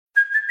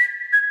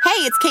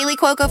it's Kaylee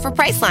Cuoco for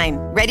Priceline.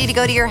 Ready to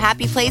go to your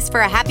happy place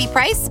for a happy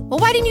price? Well,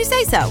 why didn't you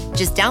say so?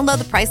 Just download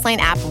the Priceline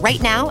app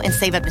right now and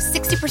save up to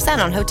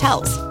 60% on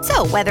hotels.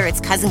 So whether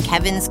it's Cousin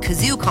Kevin's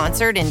Kazoo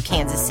Concert in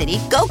Kansas City,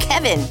 go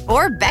Kevin,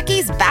 or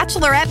Becky's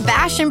Bachelorette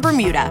Bash in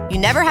Bermuda, you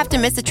never have to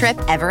miss a trip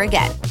ever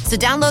again. So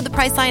download the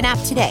Priceline app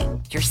today.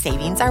 Your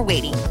savings are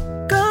waiting.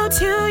 Go to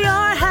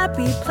your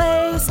happy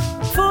place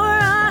for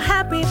a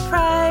happy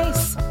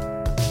price.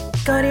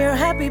 Go to your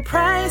happy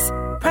price,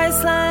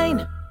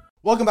 Priceline.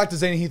 Welcome back to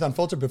Zane and Heath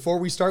Unfiltered. Before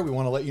we start, we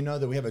want to let you know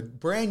that we have a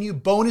brand new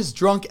bonus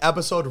drunk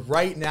episode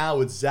right now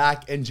with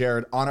Zach and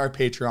Jared on our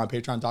Patreon,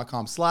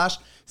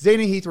 patreon.com/Zane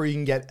and Heath, where you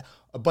can get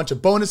a bunch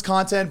of bonus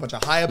content, a bunch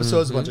of high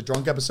episodes, a bunch of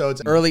drunk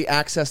episodes. Early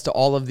access to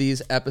all of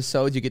these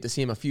episodes. You get to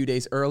see them a few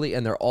days early,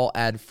 and they're all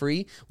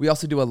ad-free. We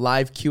also do a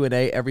live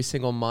Q&A every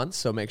single month,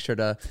 so make sure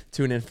to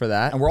tune in for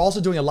that. And we're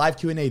also doing a live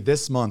Q&A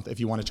this month if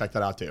you want to check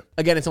that out too.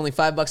 Again, it's only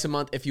 $5 a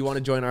month if you want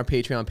to join our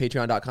Patreon,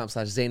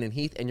 patreon.com/Zane and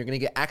Heath, and you're going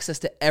to get access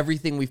to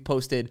everything we've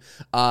posted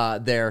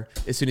there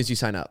as soon as you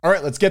sign up. All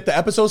right, let's get the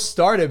episode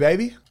started,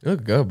 baby.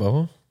 Good go,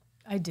 Bubba.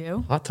 I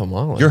do. Hot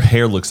tamale. Your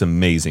hair looks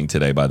amazing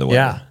today, by the way.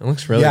 Yeah, it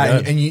looks really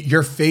good. And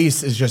your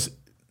face is just...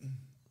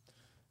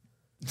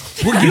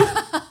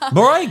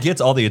 Mariah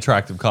gets all the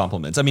attractive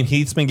compliments. I mean,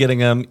 Heath's been getting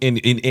them and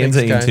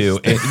Zane guys. too.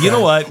 And you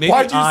know what? Maybe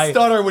Why'd you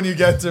stutter when you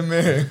get to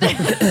me?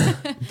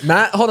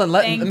 Matt, hold on.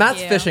 Thank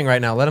Matt's you. fishing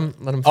right now. Let him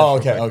fish. Oh, real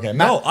okay, quick. okay.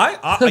 Matt,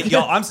 No,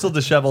 y'all, I'm still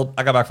disheveled.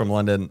 I got back from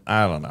London.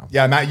 I don't know.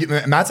 yeah,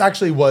 Matt's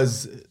actually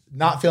was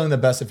not feeling the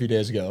best a few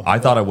days ago. I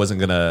thought I wasn't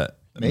going to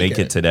make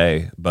it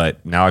today,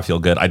 but now I feel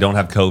good. I don't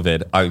have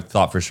COVID. I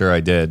thought for sure I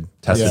did.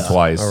 Tested Yeah.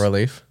 twice. A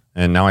relief.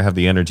 And now I have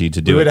the energy to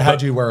We do would it. have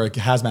had you wear a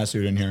hazmat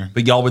suit in here.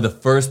 But y'all were the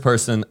first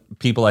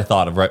people I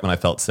thought of right when I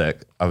felt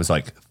sick. I was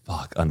like,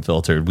 fuck,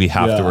 Unfiltered. We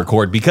have to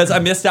record because I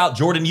missed out.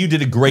 Jordan, you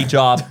did a great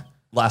job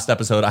last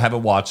episode. I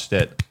haven't watched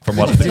it from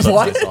what the clips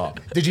I saw.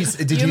 Did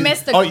you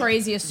missed the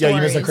craziest Yeah, you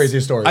missed the stories.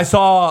 craziest story. I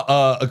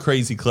saw a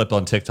crazy clip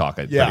on TikTok,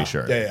 I'm pretty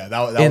sure. Yeah. That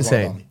was Insane.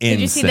 one of them.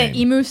 Did you see the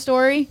emu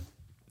story?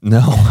 No,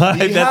 I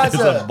He bet has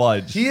there's a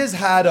bunch. He has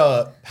had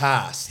a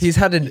past. He's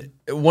had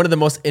one of the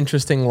most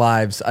interesting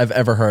lives I've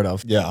ever heard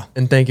of. Yeah.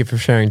 And thank you for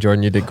sharing,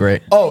 Jordan. You did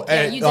great. Oh, Yeah,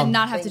 and, you did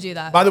not have to do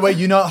that. By the way,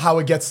 you know how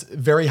it gets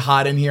very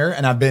hot in here,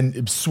 and I've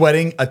been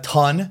sweating a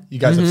ton. You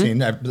guys have seen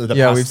the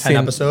past 10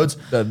 episodes.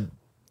 The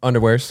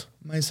underwears.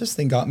 My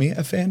assistant got me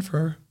a fan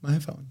for my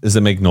phone. Does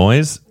it make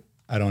noise?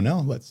 I don't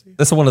know. Let's see.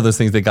 That's one of those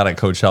things they got at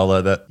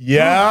Coachella that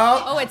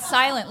Yeah. Oh, it's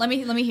silent. Let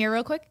me hear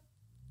real quick.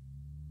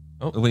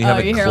 when you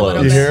have you it hear a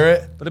little closed. You bit. hear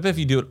it? But if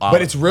you do it off.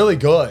 But it's really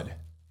good.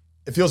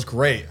 It feels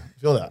great.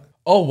 Feel that.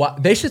 Oh, wow.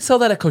 They should sell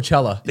that at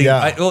Coachella.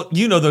 Yeah. well,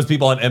 you know those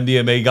people on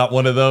MDMA got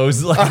one of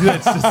those. Like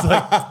it's just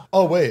like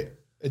Oh, wait.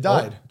 It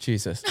died.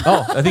 Jesus.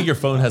 Oh, I think your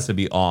phone has to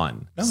be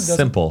on. doesn't.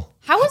 Simple.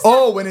 How is that?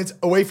 Oh, when it's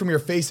away from your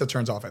face, it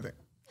turns off, I think.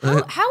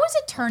 How is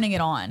it turning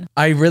it on?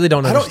 I really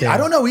don't understand. I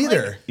don't know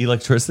either.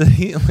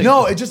 Electricity. Like,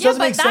 No, it just Yeah, doesn't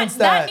but make sense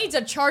that that... needs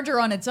a charger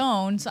on its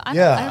own. So I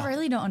Yeah.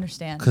 really don't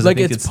understand. 'cause Like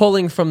I think it's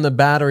pulling from the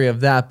battery of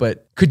that,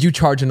 but could you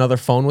charge another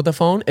phone with a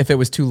phone if it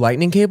was two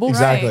lightning cables?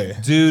 Exactly.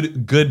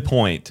 dude, good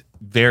point.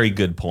 Very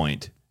good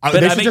point. They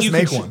should bet just you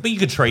make could, one. But you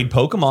could trade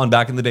Pokemon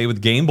back in the day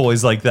with Game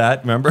Boys like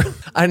that. Remember?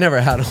 I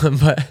never had one,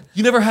 but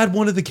You never had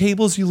one of the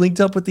cables you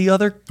linked up with the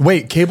other?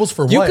 Wait, cables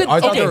for You what? could- I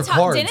thought okay, they were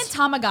cards. Didn't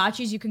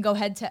Tamagotchis you can go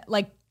head to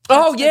like?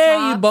 oh touch the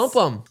yeah, you tops? bump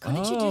them.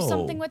 Couldn't you do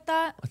something with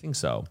that? I think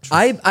so.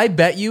 I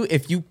bet you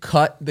if you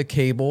cut the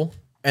cable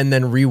and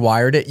then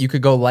rewired it, you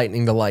could go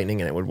lightning to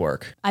lightning and it would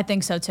work. I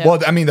think so too. Well,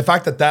 I mean, the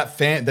fact that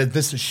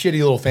this shitty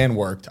little fan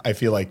worked, I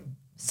feel like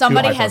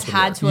Somebody two has iPhones would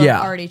had work. to have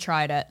Yeah. already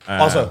tried it.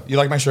 Also, you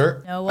like my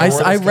shirt? No I, way.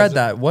 I read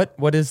that.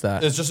 What is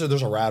that? It's just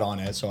there's a rat on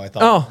it, so I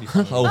thought.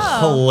 Oh, Oh,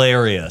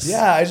 hilarious.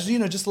 Yeah, I just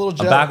just a little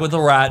joke. Back with the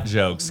rat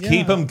jokes.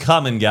 Keep them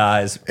coming,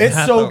 guys. It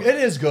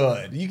is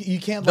good. You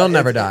can't. They'll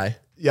never die.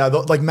 Yeah,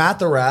 like Matt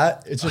the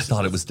rat. It's I just.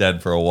 thought it was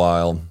dead for a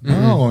while.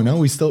 No,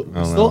 we still.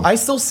 I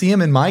still see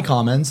him in my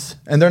comments,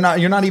 and they're not.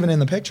 You're not even in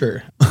the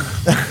picture.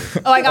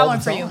 Oh, I got all one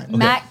the for you. time. Okay.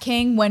 Matt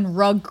King when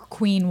Rug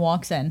Queen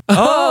walks in.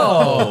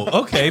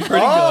 Oh, okay. Pretty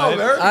good.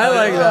 I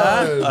like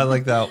that. I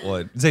like that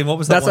one. Zane, what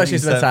was that That's one why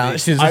she's been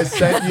silent. She's I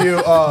sent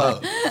you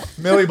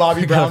Millie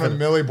Bobby Brown and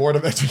Millie Board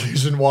of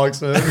Education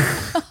walks in.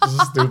 This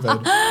is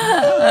stupid.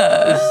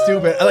 It's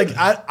stupid. Like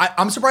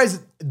I'm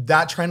surprised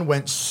that trend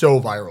went so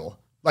viral.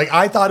 Like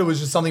I thought it was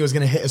just something that was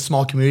going to hit a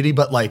small community,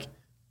 but like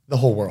the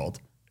whole world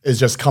is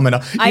just coming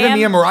up. Even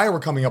me and Mariah were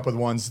coming up with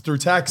ones through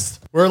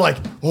text. We're like,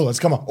 oh, let's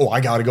come up. Oh,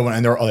 I got to go in.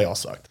 And they all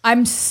sucked.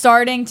 I'm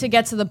starting to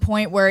get to the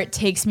point where it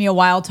takes me a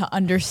while to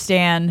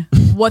understand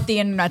what the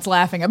internet's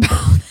laughing about.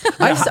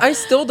 I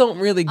still don't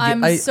really get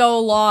I'm so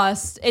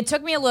lost. It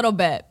took me a little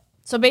bit.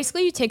 So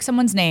basically you take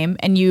someone's name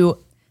and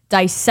you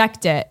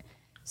dissect it.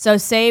 So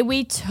say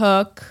we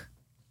took,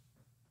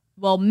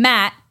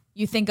 Matt,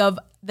 you think of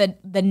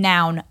the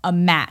noun a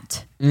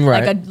mat,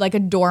 Right. like a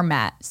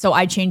doormat. So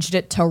I changed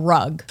it to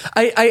rug.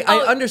 I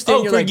understand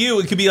Oh, you're for like, you,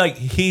 it could be like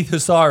Heath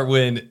Hussar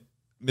when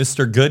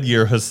Mr.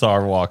 Goodyear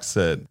Hussar walks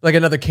in. like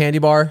another candy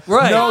bar.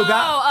 Right. No,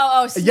 that.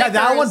 Oh, Yeah,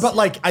 that one. Snickers. But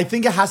like, I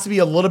think it has to be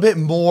a little bit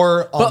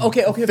more. But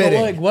okay,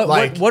 fitting. but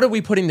like, what are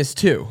we putting this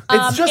to?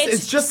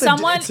 It's just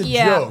someone. it's a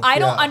yeah, joke. I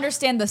don't Yeah.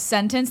 understand the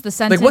sentence. The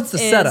sentence. Like, what's the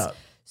is, setup?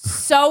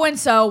 So and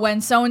so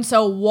when so and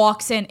so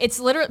walks in, it's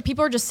literally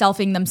people are just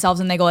selfieing themselves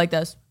and they go like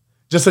this.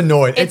 Just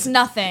annoyed. It's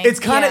nothing. It's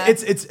kind of. Yeah.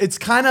 It's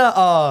kind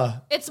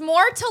of. It's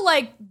more to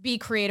like be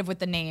creative with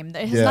the name. It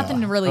has Yeah.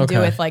 nothing to really do Okay.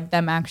 with like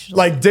them actually.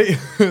 Like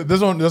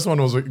this one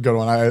was a good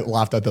one. I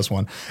laughed at this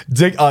one.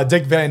 Dick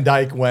Van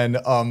Dyke when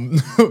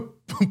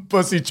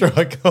Pussy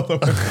Truck. Dick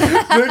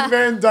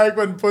Van Dyke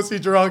when Pussy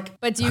Drunk.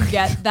 But do you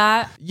get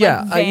that?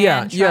 Yeah, Like,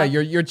 van, yeah. truck?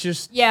 You're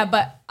just Yeah,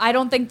 but I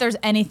don't think there's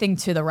anything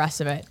to the rest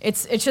of it.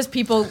 It's just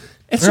people.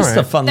 It's just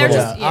a fun They're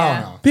little. just I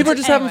yeah. don't know. people are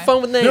just having Anyway.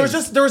 fun with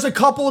names. There was a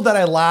couple that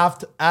I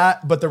laughed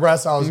at, but the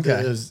rest I was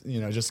Okay.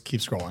 just keep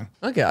scrolling.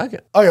 Okay. Okay,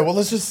 well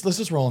let's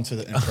just roll into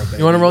the intro. Baby.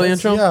 You wanna roll the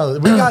Let's- intro?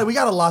 Yeah, we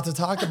got a lot to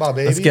talk about,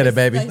 baby. Let's get it,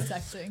 baby.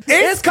 Dissecting.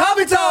 It's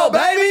Kabito,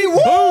 baby. Woo!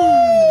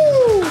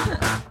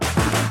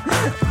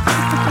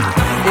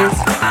 It's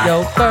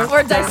your birthday.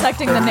 We're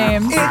dissecting the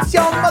names. It's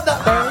your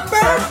mother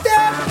birthday.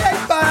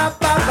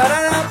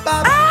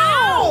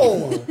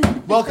 Ow!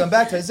 Welcome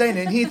back to Zane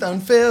and Heath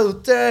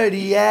Unfiltered.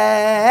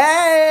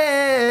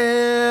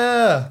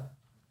 Yeah.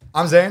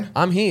 I'm Zane,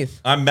 I'm Heath.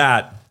 I'm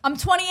Matt. I'm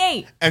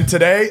 28. and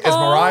today is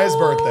Mariah's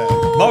birthday.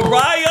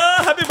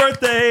 Mariah, happy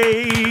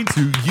birthday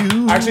to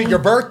you. Actually, your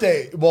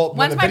birthday. Well, when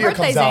When's the my video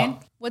birthday, comes Zane?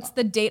 out, What's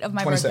the date of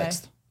my birthday?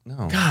 26th.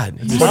 No, God,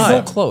 it's you were so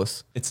not.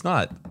 close. It's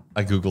not.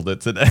 I googled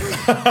it today.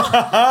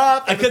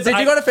 Did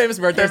you go to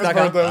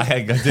famousbirthdays.com?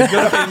 I did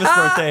go to famous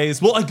birthdays.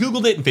 Well, I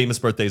googled it, and famous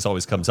birthdays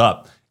always comes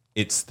up.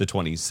 It's the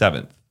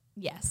 27th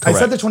Yes. I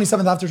said the Correct.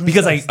 27th after 26th.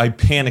 because I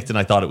panicked and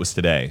I thought it was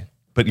today.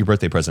 But your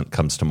birthday present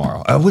comes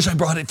tomorrow. I wish I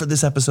brought it for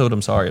this episode.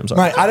 I'm sorry.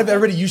 Right, out of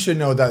everybody, you should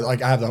know that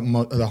like I have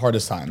the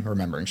hardest time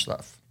remembering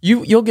stuff.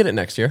 You'll get it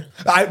next year.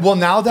 Well,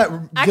 now that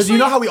because you Actually-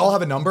 know how we all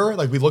have a number,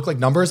 like we look like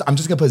numbers. I'm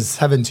just gonna put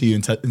 7 to you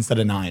instead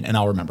of 9, and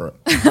I'll remember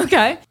it.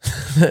 Okay.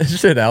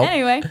 Should help.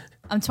 Anyway,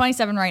 I'm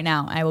 27 right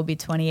now. I will be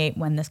 28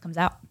 when this comes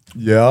out.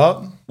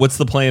 Yep. What's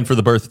the plan for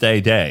the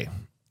birthday day?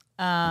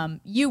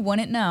 You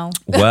wouldn't know.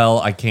 Well,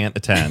 I can't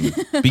attend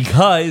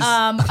because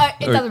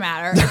It doesn't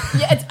matter.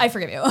 Yeah, I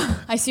forgive you.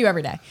 I see you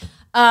every day.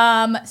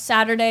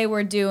 Saturday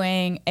we're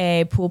doing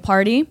a pool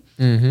party,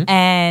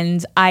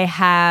 and I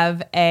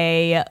have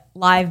a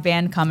live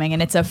band coming,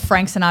 and it's a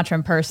Frank Sinatra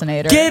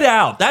impersonator. get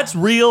out. That's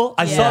real.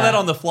 I saw Yeah. that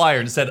on the flyer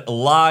and it said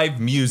live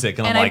music,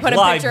 and and I'm I like, put a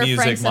live picture of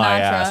Frank music, my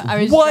ass. Sinatra.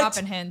 I was what?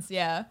 dropping hints.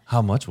 Yeah.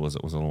 How much was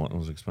it? Was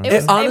it expensive? It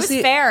was, honestly, it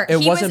was fair. it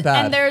wasn't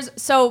bad. And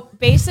so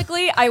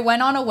basically, I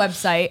went on a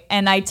website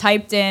and I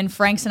typed in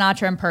Frank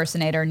Sinatra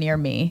impersonator near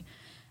me,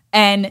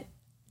 and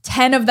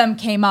 10 of them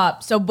came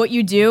up. So what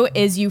you do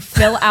is you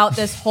fill out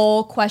this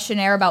whole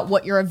questionnaire about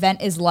what your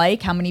event is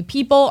like, how many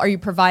people, are you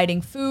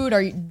providing food,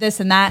 are you this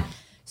and that.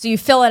 So you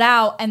fill it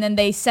out and then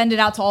they send it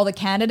out to all the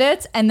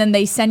candidates and then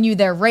they send you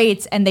their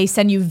rates and they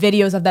send you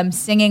videos of them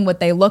singing what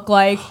they look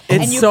like.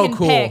 It's and you so can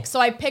cool. pick. So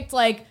I picked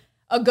like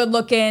a good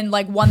looking,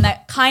 like one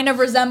that kind of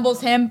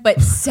resembles him,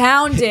 but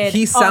sounded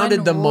He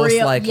sounded the most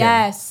unreal. like him.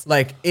 Yes.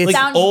 Like it's Like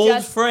sound old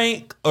just-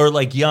 Frank or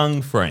like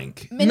young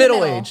Frank?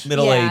 Middle-aged.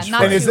 Middle-aged not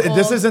Frank. And too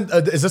this old. isn't.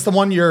 Is this the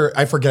one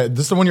I forget?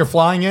 This the one you're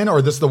flying in,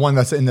 or this the one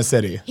that's in the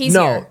city? He's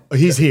No. here.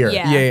 He's here.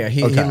 Yeah. yeah.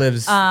 He Okay.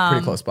 lives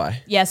pretty close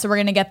by. Yeah, so we're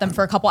gonna get them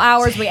for a couple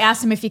hours. We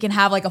asked him if he can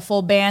have like a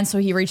full band, so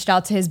he reached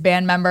out to his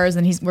band members,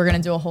 and we're gonna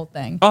do a whole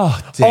thing. Oh,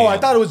 damn. Oh, I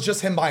thought it was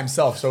just him by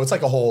himself. So it's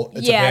like a whole.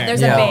 It's a Yeah, band.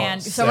 there's Yeah. a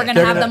band, so we're Sick. gonna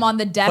They're have gonna them on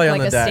the deck, play on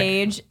like the a deck.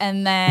 stage,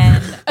 and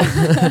then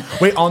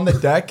Wait, on the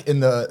deck in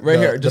the Right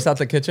here, just out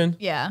the kitchen.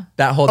 yeah.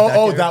 That whole deck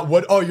Oh, area. that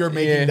would. Oh, you're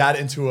making Yeah. that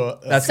into a.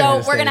 That's So gonna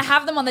be the we're gonna stage.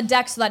 have them on the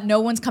deck so that no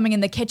one's coming in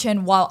the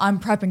kitchen while I'm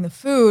prepping the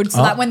food,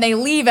 so that when they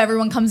leave,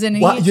 everyone comes in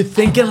and Wow, eats. you're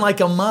thinking like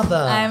a mother.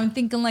 I'm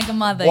thinking like a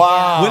mother.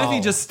 Wow. What if he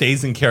just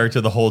stays in character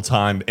the whole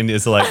time and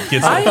is like,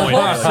 gets to I the point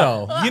hope where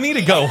so. you need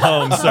to go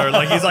home, sir.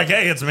 Like he's like,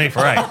 hey, it's me,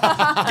 Frank.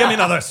 Give me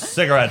another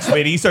cigarette,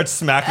 sweetie. He starts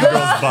smacking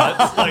girls'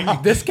 butts.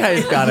 Like This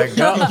guy's gotta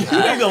go. you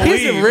need to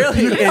He's leave.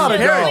 really in gotta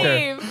go.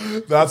 character.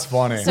 Leave. That's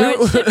funny.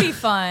 So it should be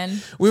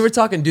fun. We were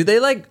talking. Do they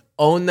like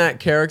own that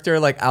character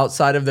like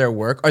outside of their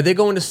work? Are they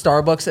going to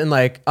Starbucks and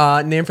like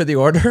name for the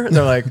order? And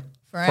they're like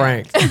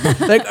Frank.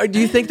 Like, do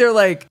you think they're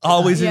like?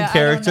 Always Yeah, in I don't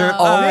character. know.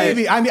 Oh,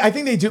 maybe. I mean, I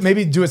think they do.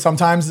 Maybe do it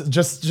sometimes,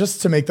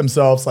 just to make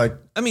themselves like.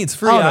 I mean, it's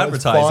free I don't know,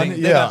 it's advertising.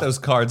 fun, They yeah. got those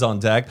cards on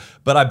deck,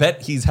 but I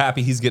bet he's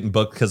happy he's getting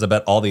booked because I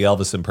bet all the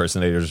Elvis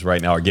impersonators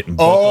right now are getting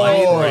booked. Oh, like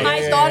yeah.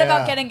 I thought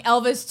about getting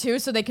Elvis too,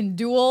 so they can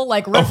duel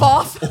like rip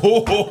off. pay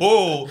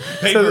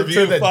per view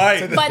to the- fight.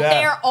 to the- But death.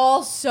 they're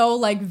all so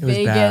like was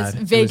Vegas, bad. It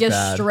was Vegas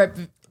bad. strip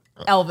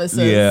Elvis's.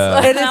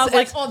 Yeah. And I was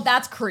like, oh,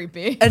 that's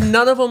creepy. And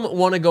none of them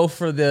want to go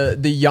for the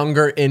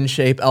younger in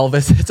shape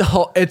Elvis. It's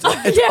all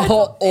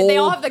all old. They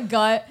all have the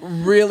gut.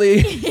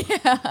 Really,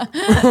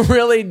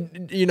 really,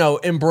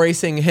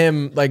 embracing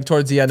him like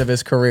towards the end of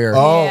his career.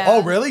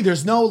 Oh, really?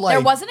 There's no like.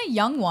 There wasn't a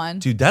young one.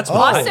 Dude, that's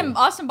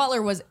Austin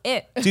Butler was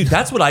it. Dude,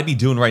 that's what I'd be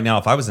doing right now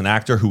if I was an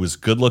actor who was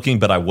good looking,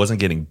 but I wasn't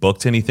getting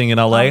booked anything in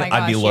LA. my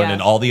I'd be gosh, learning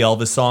yeah. all the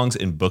Elvis songs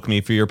and book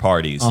me for your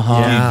parties.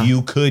 Yeah. Dude,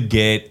 you could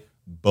get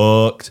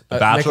booked.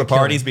 Bachelor make a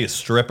parties, be a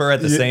stripper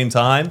at the same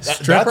time.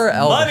 Stripper That's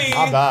Elvis. money.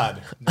 Not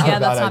bad. Yeah,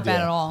 that's not idea.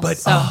 bad at all. But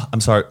So, I'm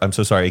sorry. I'm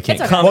so sorry. I can't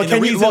It's okay. come. Well, And the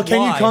can you reason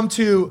come why-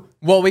 to?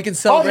 Well, we can Oh,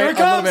 celebrate here a it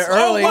little comes! bit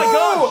early. Oh my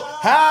God!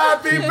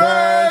 Happy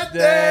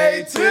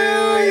birthday to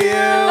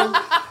you!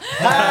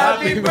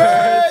 Happy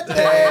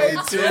birthday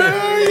to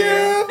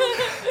you!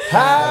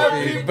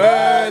 Happy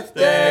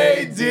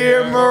birthday,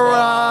 dear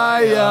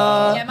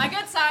Mariah! get my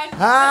good side.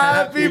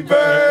 Happy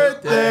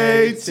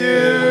birthday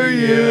to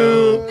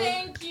you!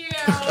 Thank you.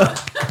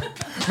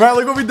 Right,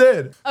 look what we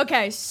did.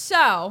 Okay,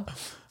 so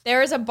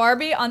there is a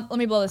Barbie on. Let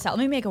me blow this out.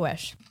 Let me make a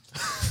wish.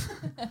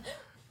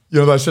 You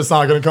know that shit's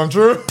not gonna come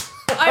true.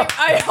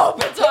 I hope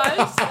it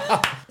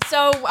does.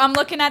 So I'm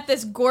looking at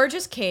this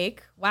gorgeous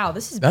cake. Wow,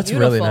 this is That's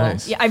beautiful. really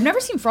nice. Yeah, I've never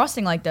seen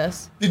frosting like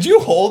this. Did you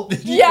hold?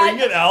 Did you Yeah. bring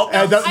it out?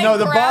 And I no,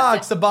 the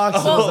grabbed box. it. Well,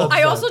 was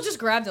I upset. also just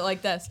grabbed it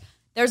like this.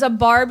 There's a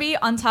Barbie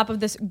on top of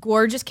this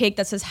gorgeous cake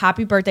that says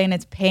happy birthday and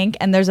it's pink.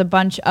 And there's a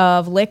bunch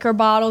of liquor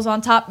bottles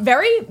on top.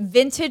 Very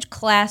vintage,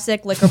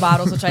 classic liquor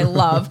bottles, which I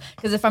love.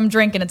 Because if I'm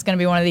drinking, it's going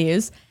to be one of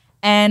these.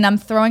 And I'm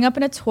throwing up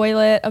in a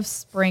toilet of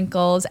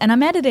sprinkles and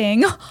I'm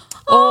editing.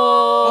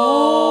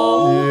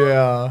 Oh,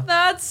 Yeah.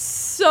 that's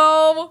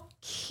so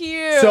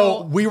cute.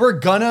 So we were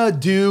gonna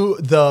do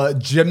the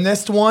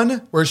gymnast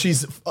one where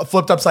she's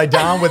flipped upside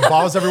down with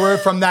balls everywhere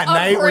from that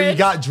night where you bridge.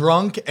 got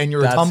drunk and you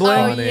were That's tumbling.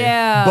 oh, funny.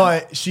 yeah.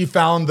 But she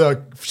found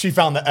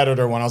the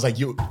editor one. I was like,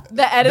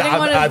 the editing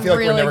one is I feel like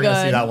really we're never good.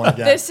 gonna see that one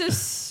again. This is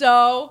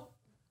so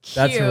cute.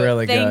 That's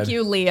really Thank good.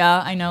 you,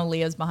 Leah. I know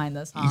Leah's behind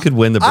this. Huh? You could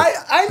win the.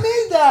 I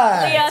made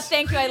that. Leah,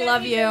 thank you. I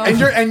love you.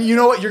 And you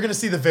know what? You're gonna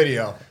see the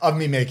video of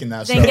me making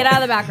that. Then so. get out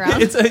of the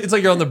background. It's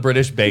like you're on the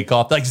British Bake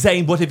Off. Like,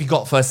 Zane, what have you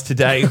got for us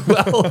today?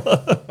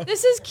 Well,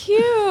 This is cute.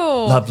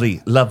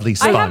 lovely I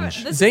haven't-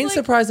 sponge. this is Zane like-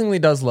 surprisingly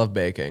does love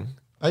baking.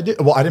 I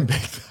did. Well, I didn't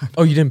bake that.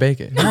 Oh, you didn't bake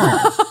it?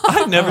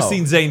 I've never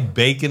seen Zane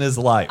bake in his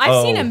life.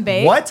 I've seen him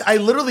bake. What? I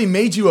literally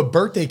made you a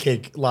birthday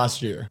cake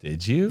last year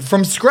Did you?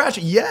 from scratch.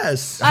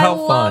 Yes. I How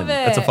love fun. it.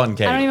 That's a fun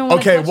cake. I don't even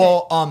want Okay. touch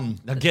Well,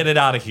 Now get it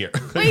out of here.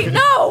 it. Wait,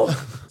 no.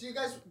 Do you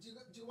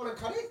want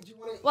to cut it? Do you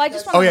want to? Well, I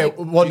just want okay.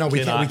 to. Well, no, we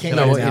cannot- can't. We can't.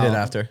 No, eat we'll it eat it now.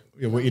 after.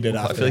 Yeah, we'll eat it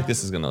I after. feel like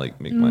this is gonna like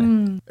make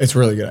my. It's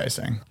really good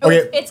icing. Oh,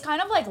 Okay. it's kind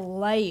of like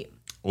light.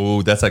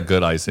 Oh, that's a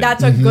good icing.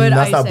 That's a good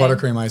That's icing. that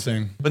buttercream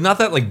icing. but not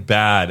that like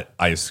bad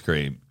ice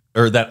cream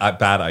or that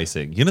bad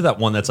icing. You know that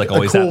one that's like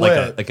always cool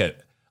at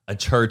lit. a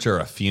church or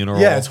a funeral.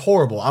 Yeah, it's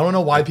horrible. I don't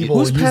know why people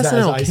Who's use that passing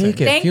as out icing.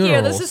 cake at Thank you.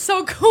 funerals? This is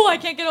so cool. I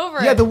can't get over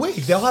it. Yeah, the wake.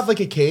 They'll have like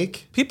a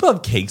cake, People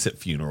have cakes at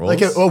funerals.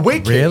 like a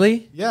wake. Cake.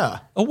 Really? Yeah.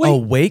 oh wait. A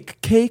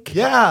wake cake?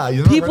 Yeah. You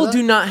never People heard do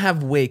that? not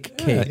have wake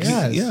cakes.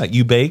 Yes. Yeah,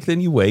 you bake,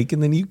 then you wake,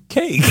 and then you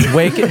cake.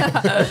 Wake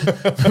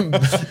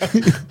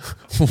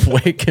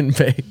wake and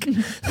bake.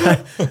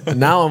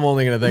 Now I'm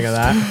only gonna think of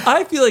that.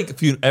 I feel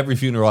like every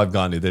funeral I've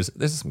gone to, there's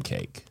some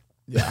cake.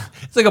 Yeah.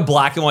 It's like a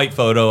black and white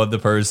photo of the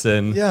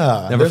person.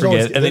 Yeah, Never there's forget.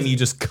 always- And then there's- you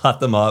just cut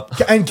them up.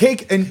 And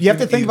cake, and you have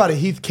to think about it,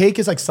 Heath. Cake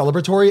is like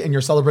celebratory, and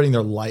you're celebrating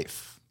their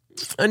life.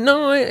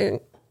 No,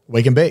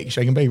 Wake and bake,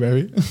 shake and bake,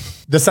 baby.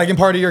 The second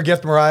part of your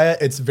gift, Mariah,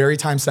 it's very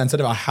time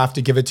sensitive. I have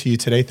to give it to you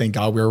today. Thank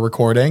God we're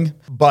recording.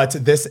 But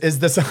this is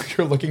this.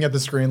 You're looking at the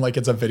screen like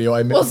it's a video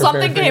I made. Well,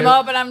 something came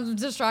up and I'm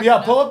distracted. Yeah,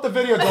 pull up the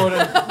video,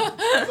 Jordan.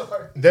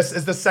 This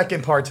is the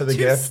second part to the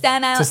gift.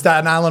 Staten Island. To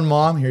Staten Island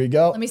mom. Here you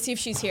go. Let me see if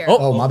she's here.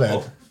 Oh, my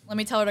bad. Let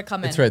me tell her to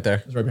come in. it's right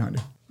there. It's right behind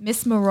you.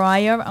 Miss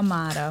Mariah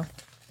Amato.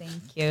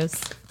 Thank you.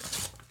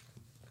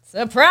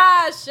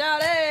 Surprise,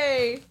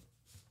 Shawty!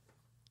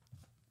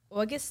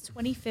 August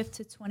 25th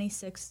to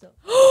 26th.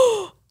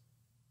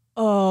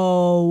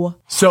 Oh.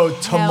 So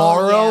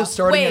tomorrow, yeah.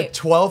 starting Wait. at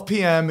 12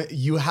 p.m.,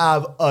 you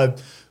have a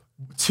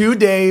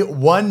 2-day,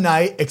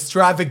 1-night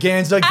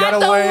extravaganza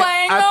getaway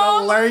at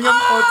the Langham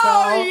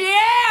Hotel. Oh,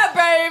 yeah,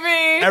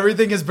 baby.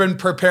 Everything has been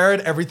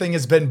prepared. Everything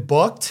has been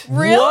booked.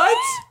 Really? What?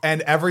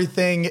 And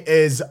everything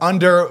is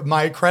under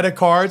my credit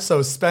card,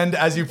 so spend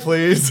as you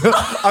please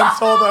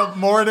until the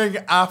morning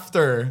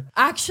after.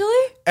 Actually?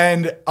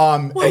 And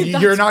Wait,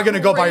 you're that's not going to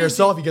go by crazy.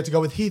 yourself. You get to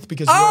go with Heath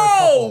because you're a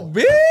Oh,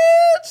 couple.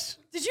 bitch!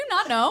 Did you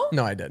not know?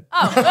 No, I did.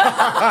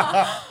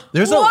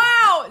 There's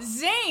Wow,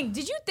 Zane,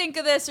 did you think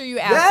of this or you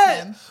asked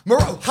Yeah. him?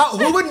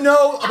 Who would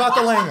know about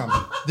the Langham?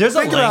 there's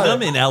a Think about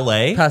Langham it. in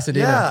LA.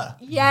 Pasadena.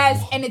 Yeah.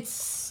 Yes, and it's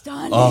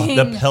stunning. Oh,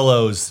 the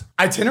pillows.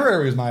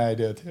 Itinerary was my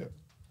idea too,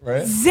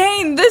 right?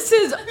 Zane, this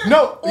is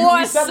No, we said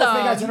let's make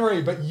awesome.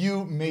 itinerary, but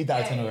you made the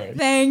itinerary.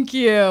 Thank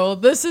you.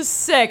 This is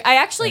sick. I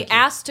actually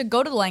asked to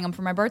go to the Langham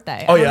for my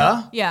birthday. Oh, I don't yeah?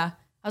 know. Yeah.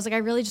 I was like, I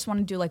really just want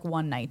to do like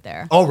one night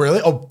there. Oh,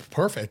 really? Oh,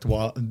 perfect.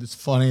 Well, it's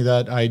funny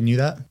that I knew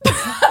that.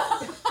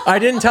 I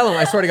didn't tell him.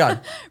 I swear to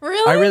God.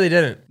 Really? I really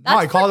didn't. No,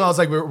 I called him. I was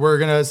like, we're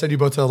gonna send you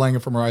both to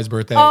Langham for Mariah's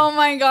birthday. Oh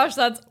my gosh,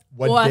 that's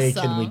What awesome. day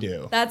can we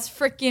do? That's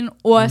freaking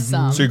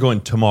awesome. So you're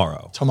going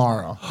tomorrow.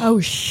 Tomorrow. Oh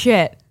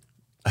shit.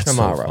 That's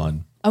Tomorrow. so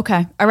fun.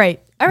 Okay. All right.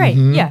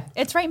 Yeah.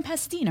 It's right in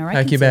Pasadena, right?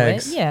 Pack your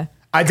bags. Yeah.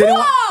 I didn't.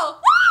 Whoa!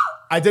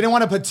 I didn't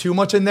want to put too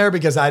much in there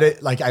because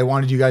I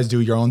wanted you guys to do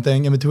your own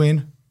thing in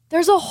between.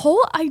 There's a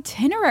whole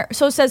itinerary.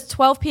 So it says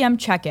 12 p.m.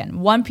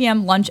 check-in, 1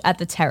 p.m. lunch at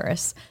the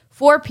terrace,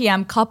 4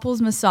 p.m.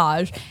 couples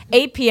massage,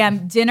 8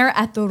 p.m. dinner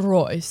at the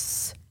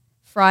Royce.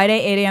 Friday,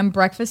 8 a.m.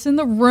 breakfast in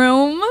the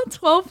room,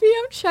 12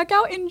 p.m.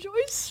 checkout, enjoy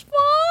spa.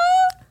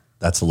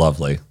 That's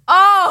lovely.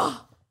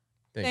 Oh,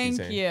 Thank thank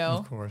Zane. you.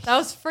 Of course. That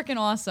was freaking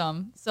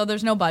awesome. So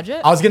there's no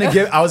budget? We were gonna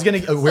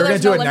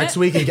there's do no it limit? next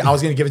week. And I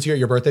was gonna give it to you at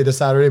your birthday this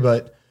Saturday,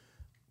 but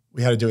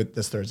we had to do it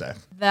this Thursday.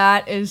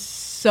 That is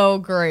so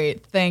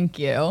great. Thank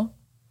you.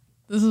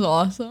 This is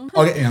awesome.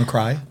 Okay, and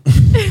cry.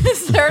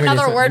 Is there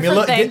another Give word me a for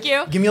little- thank gi-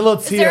 you? give me a little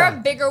Is there tia.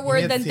 a bigger Give me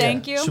word a than tia.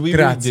 thank you? Should we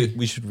Grazie.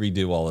 we should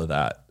redo all of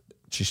that.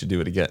 She should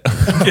do it again.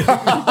 Let's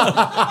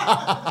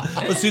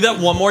do that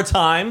one more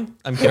time.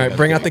 I'm All kidding. right,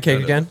 bring out the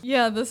cake again.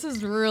 Yeah, this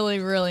is really,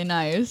 really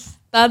nice.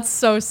 That's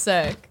so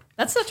sick.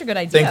 That's such a good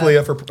idea. Thank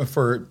Leah for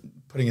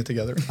putting it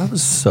together. That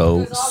was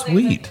so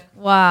sweet.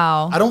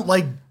 Wow. I don't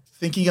like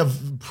thinking of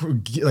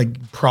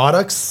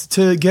products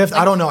to gift.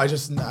 I don't know. I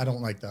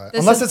don't like that.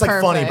 This Unless is it's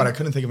like funny, perfect. but I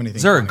couldn't think of anything.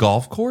 Is there a funny.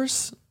 golf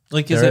course?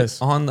 Like, is There it is.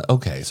 on the,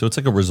 okay, so it's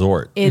like a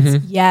resort.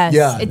 It's yes.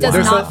 Yeah, It does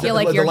There's not feel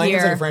like the you're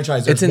Langham's here. like a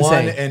franchise. There's It's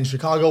one insane. in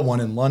Chicago, one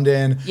in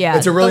London. Yeah,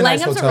 it's a really the nice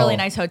Langham's hotel. a really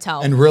nice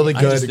hotel. and really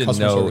I good just didn't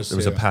customer know service. there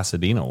was a too.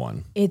 Pasadena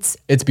one. It's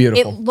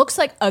beautiful. It looks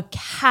like a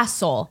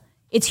castle.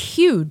 It's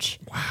huge.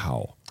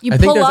 Wow. You I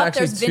think pull there's up,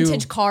 actually there's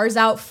vintage two- cars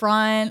out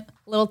front,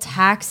 little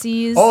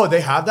taxis. Oh,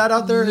 they have that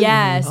out there.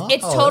 yes. Oh,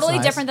 It's that's totally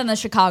nice. different than the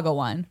Chicago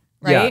one,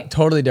 Yeah, right?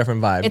 totally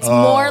different vibe. It's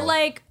more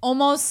like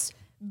almost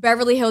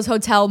Beverly Hills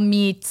Hotel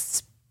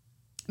meets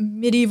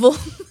medieval.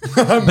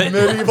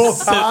 Medieval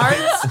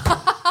times.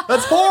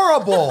 That's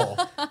horrible.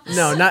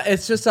 no, not.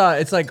 It's just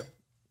it's like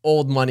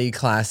old money,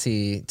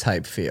 classy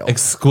type feel.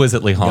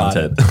 Exquisitely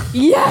haunted.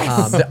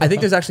 Yes. I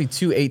think there's actually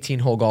 2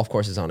 18-hole golf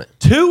courses on it.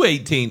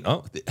 218.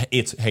 Oh,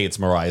 it's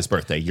Mariah's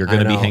birthday. You're going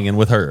to be know. hanging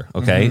with her,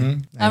 okay?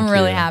 I'm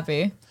really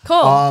happy.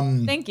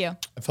 Cool. Thank you.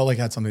 I felt like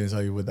I had something to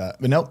tell you with that,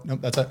 but nope.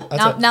 That's it. That's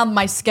Now, it. now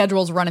my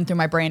schedule's running through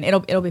my brain.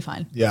 It'll be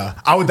fine. Yeah,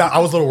 I was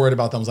a little worried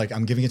about them. I was like,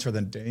 I'm giving it to her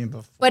the day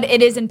before. But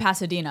it is in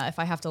Pasadena if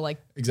I have to like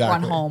Exactly.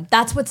 run home.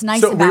 That's what's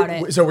nice So about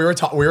it.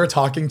 we were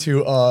talking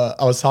to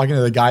I was talking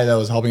to the guy that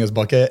was helping us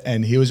book it,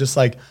 and he was just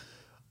like,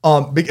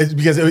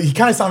 because he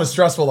kind of sounded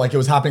stressful, like it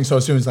was happening so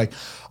soon. He's like,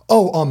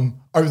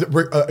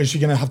 is she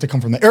gonna have to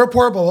come from the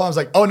airport? Blah, blah, blah. I was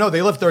like, oh no,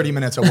 they live 30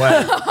 minutes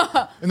away.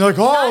 And they're like,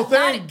 oh,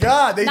 thank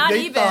God. They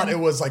even. thought it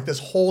was like this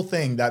whole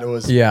thing that it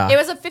was Yeah. It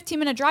was a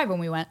 15-minute drive when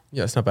we went.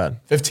 Yeah, it's not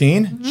bad.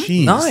 15.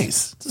 Jeez,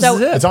 Nice. So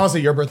It's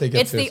honestly your birthday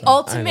gift. it's too, the so.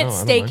 ultimate I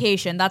don't mind.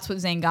 staycation. That's what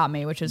Zane got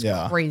me, which is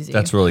Yeah. crazy.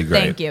 That's really great.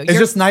 Thank you. It's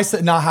just nice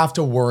to not have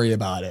to worry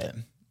about it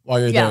while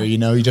you're Yeah. there. You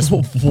know, you just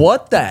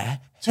What the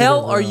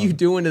hell are room. you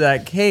doing to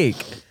that cake?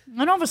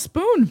 I don't have a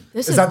spoon.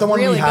 This is that the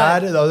one really we had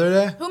good. the other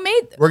day? Who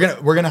made? We're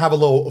gonna have a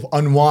little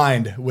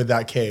unwind with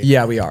that cake.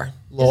 Yeah, we are.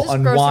 little Is this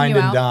grossing unwind you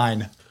and out?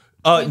 dine.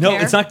 No,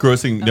 care? it's not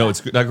grossing. No,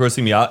 it's not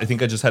grossing me out. I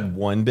think I just had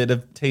one bit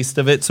of taste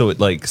of it, so it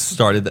like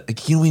started.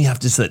 Like, you know, when you have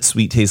just that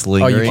sweet taste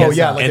lingering, can't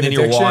stop. like and an then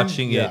you're addiction?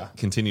 watching Yeah. it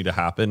continue to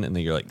happen, and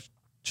then you're like,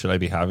 should I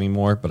be having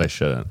more? But I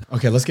shouldn't.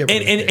 Okay, let's get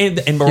rid of the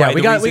cake. And Mariah, Yeah,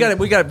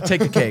 we got to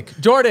take the cake.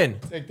 Jordan,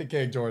 Take the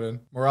cake,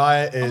 Jordan.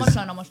 Mariah is.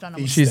 Almost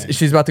done.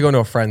 she's about to go into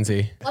a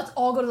frenzy. Let's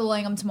all go to the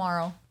Langham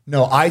tomorrow.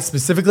 No, I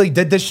specifically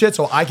did this shit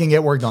so I can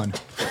get work done.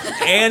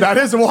 And That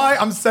is why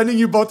I'm sending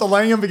you both to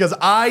Langham, because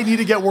I need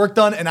to get work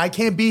done and I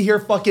can't be here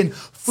fucking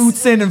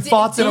footsin and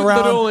fotzing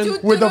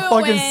around with the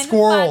fucking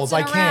squirrels.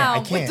 I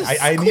can't.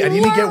 I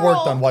need to get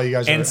work done while you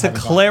guys are And to having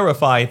fun.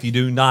 clarify, if you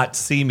do not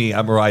see me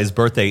at Mariah's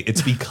birthday,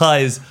 it's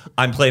because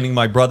I'm planning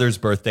my brother's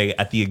birthday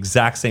at the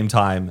exact same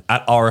time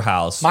at our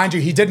house. Mind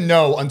you, he didn't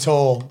know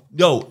until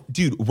No,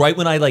 dude, right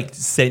when I like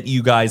sent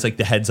you guys like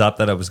the heads up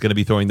that I was going to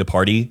be throwing the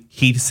party,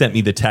 he sent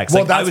me the text.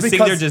 Well, Like I that's was sitting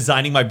there because-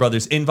 designing my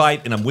brother's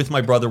invite, and I'm with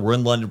my brother. We're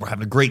in London. We're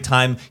having a great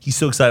time. He's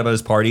so excited about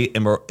his party,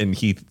 and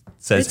he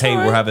says, It's "Hey, all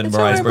right. we're having It's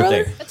Mariah's all right,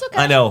 birthday." brother. It's okay.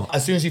 I know.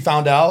 as soon as you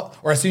found out,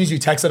 or as soon as you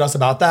texted us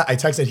about that, I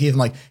texted Heath, I'm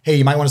like, hey,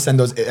 you might want to send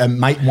those,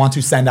 might want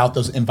to send out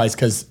those invites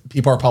because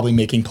people are probably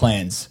making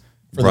plans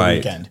for the Right.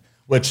 weekend,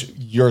 which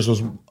yours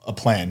was a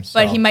plan. But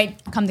so. he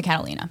might come to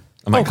Catalina.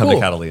 I might come cool.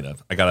 to Catalina.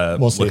 I gotta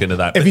We'll see. look into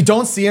that. If you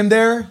don't see him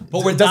there,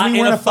 but we're doesn't not mean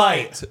in we're a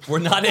fight. We're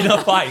not in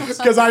a fight.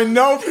 Because I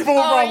know people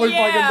will probably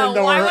fucking think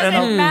that why we're in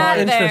wasn't a Matt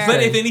fight. there?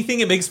 But if anything,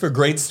 it makes for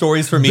great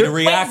stories for me to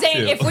Wait, react Zane,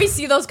 to. if we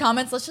see those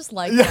comments, let's just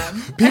like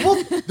them.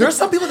 People, there are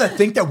some people that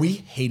think that we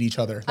hate each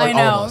other. I Like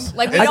all of know. us.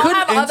 Like, we It's don't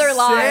have other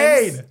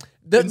lives. insane.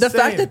 The Insane.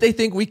 fact that they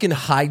think we can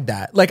hide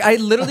that. Like, I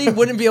literally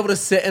wouldn't be able to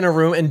sit in a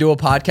room and do a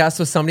podcast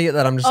with somebody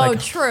that I'm just Oh,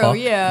 like, true, fuck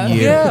yeah.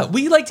 you. Yeah,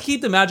 we like to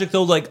keep the magic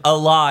though, like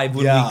alive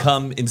when Yeah. we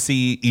come and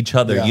see each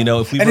other. Yeah. You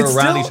know, if we And were it's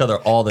around still- each other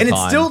all the and time.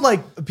 it's still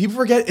like people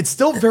forget it's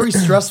still very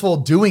stressful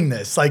doing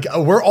this. Like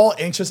we're all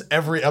anxious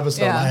every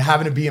episode, Yeah. like,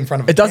 having to be in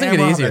front of. It doesn't get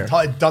camera, easier.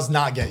 It does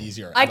not get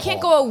easier. I at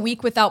can't all. go a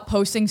week without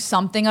posting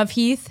something of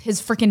Heath,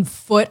 his freaking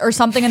foot or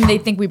something, and they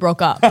think we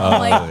broke up.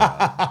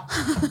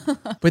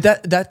 But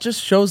that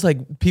just shows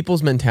like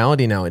people's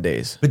mentality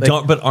nowadays. But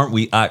Like, but aren't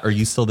we? Are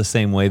you still the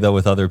same way though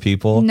with other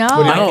people? No. What do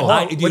you mean?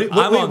 I- What dude, do you-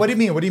 I'm on- what do you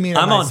mean? What do you mean?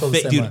 I'm am I on, still the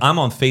same dude. way? I'm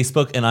on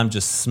Facebook and I'm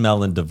just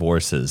smelling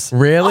divorces.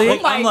 Really? Oh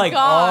my I'm like,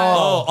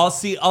 God.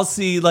 I'll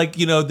see like,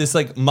 you know, this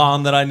like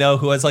mom that I know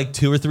who has like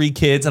 2 or 3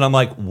 kids, and I'm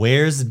like,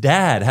 where's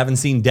dad? Haven't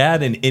seen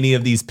dad in any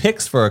of these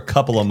pics for a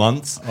couple of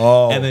months.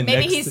 Oh, and then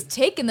Maybe next, he's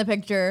taking the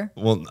picture.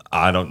 well,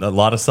 I don't know, a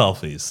lot of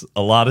selfies,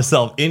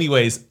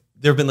 Anyways,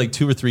 there have been like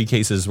 2 or 3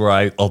 cases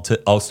where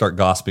I'll start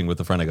gossiping with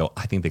a friend. I go,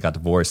 I think they got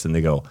divorced, and they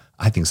go,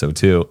 I think so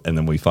too, and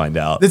then we find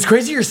out. It's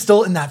crazy you're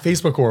still in that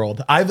Facebook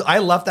world. I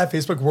left that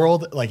Facebook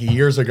world like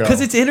years ago.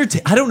 Because it's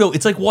entertaining. I don't know.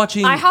 It's like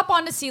watching. I hop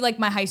on to see like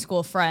my high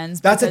school friends.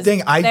 That's the because thing.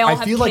 they all I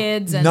have feel like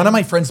kids and none of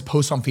my friends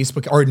post on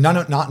Facebook, or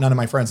not none of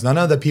my friends. None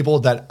of the people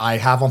that I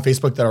have on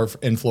Facebook that are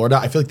in Florida,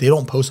 I feel like they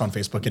don't post on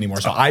Facebook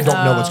anymore. So I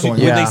don't know what's going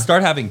when on. Yeah. they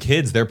start having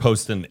kids, they're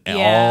posting Yeah.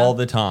 all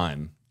the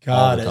time. All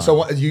Got the it. time.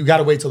 So you got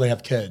to wait till they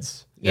have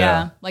kids.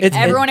 Yeah. Like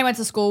It's- everyone I went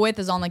to school with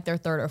is on like their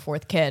 3rd or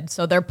 4th kid.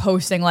 So they're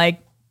posting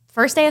like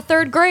first day of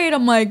 3rd grade.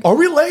 I'm like, Are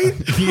we late?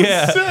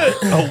 yeah.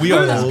 Oh, we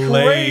are That is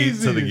late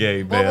crazy. to the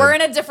game, man. well, we're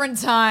in a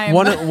different time.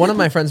 one of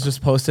my friends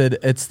just posted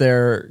it's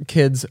their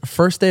kid's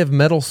first day of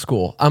middle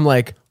school. I'm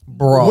like,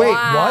 bro. Wait,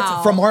 Wow.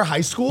 what? From our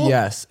high school?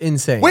 Yes,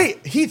 insane.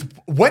 Wait, Heath,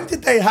 when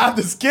did they have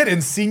this kid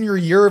in senior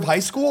year of high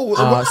school?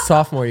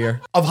 Sophomore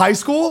year. Of high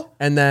school?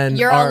 And then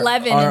You're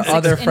 11 our in sixth-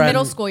 other in friend,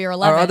 middle school, you're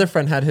 11. Our other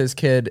friend had his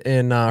kid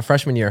in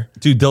freshman year.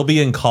 Dude, they'll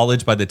be in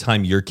college by the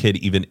time your kid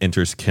even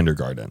enters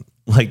kindergarten.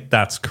 Like,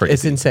 that's crazy.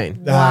 It's insane.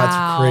 That's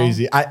Wow.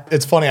 crazy.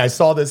 It's funny. I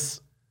saw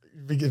this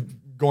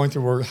going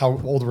through how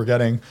old we're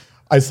getting.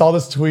 I saw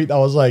this tweet that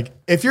was like,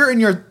 if you're in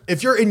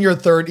your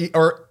 30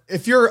 or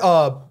if you're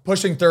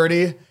pushing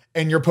 30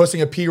 and you're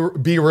posting a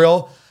be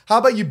real, how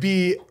about you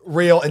be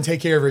real and take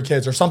care of your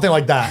kids or something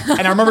like that?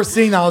 And I remember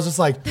seeing that. I was just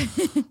like,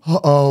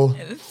 uh-oh,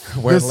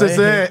 this is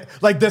it.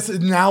 Like this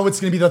now it's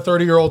gonna be the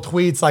 30-year-old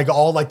tweets, like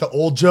all like the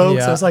old jokes.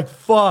 Yeah. I was like,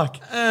 fuck.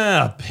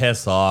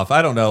 Piss off.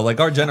 I don't know. Like,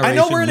 our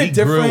generation, we're in a we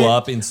different- grew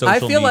up in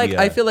social media.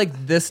 I feel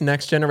like this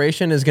next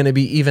generation is going to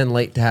be even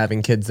late to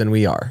having kids than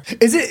we are.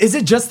 Is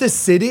it just this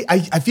city?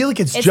 I feel like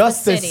it's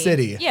just the this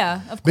city.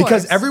 Yeah, of course.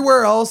 Because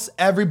everywhere else,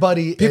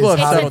 everybody People is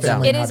have having settled down.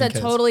 family It and is a having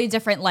kids. totally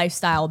different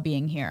lifestyle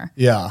being here.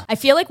 Yeah. I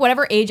feel like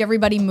whatever age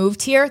everybody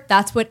moved here,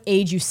 that's what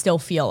age you still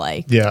feel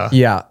like. Yeah.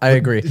 Yeah, I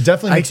agree. It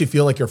definitely makes you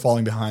feel like you're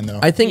falling behind though.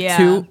 I think Yeah.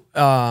 too,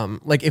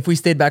 like if we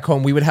stayed back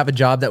home, we would have a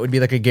job that would be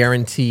like a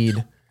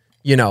guaranteed,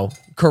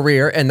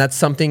 career. And that's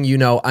something,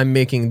 I'm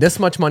making this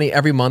much money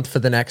every month for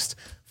the next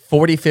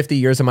 40, 50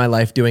 years of my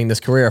life doing this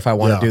career if I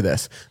want to Yeah. do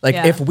this. Like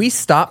Yeah. if we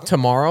stop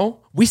tomorrow,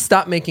 we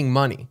stop making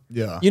money.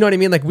 Yeah. You know what I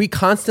mean? Like we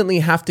constantly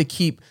have to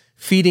keep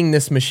feeding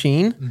this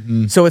machine.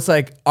 Mm-hmm. So it's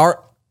like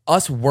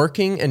us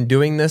working and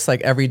doing this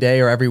like every day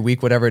or every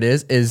week, whatever it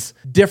is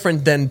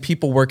different than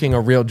people working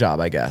a real job,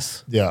 I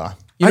guess. yeah.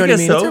 You know I what I guess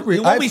mean? so. It's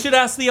a Well, we should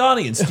ask the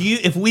audience.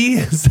 If we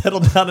settle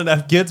down and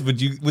have kids,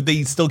 would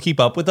they still keep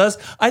up with us?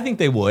 I think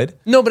they would.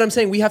 No, but I'm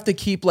saying we have to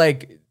keep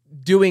like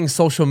doing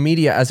social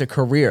media as a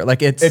career.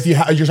 Like it's If you're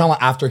talking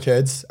about after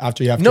kids,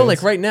 after you have no, kids.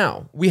 like right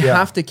now we Yeah.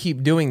 have to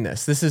keep doing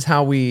this. This is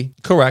how we.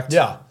 Correct.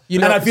 Yeah. You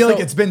and know, I feel like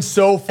so- it's been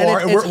so far.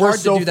 and it's We're hard to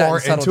so do that far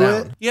and settle into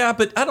it. down. Yeah,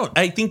 but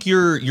I think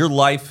your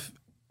life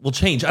will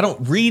change. I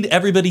don't read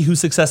everybody who's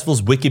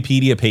successful's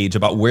Wikipedia page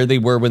about where they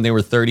were when they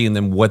were 30 and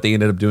then what they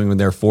ended up doing when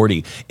they're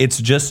 40.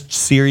 It's just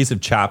series of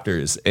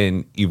chapters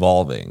and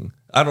evolving.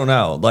 I don't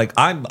know. Like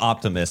I'm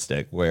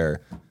optimistic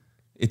where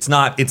it's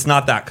not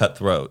that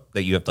cutthroat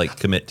that you have to like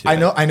commit to.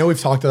 I know we've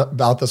talked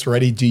about this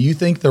already. Do you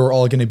think they're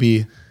all going to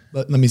be,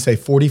 let me say,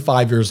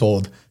 45 years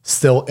old,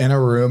 still in a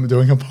room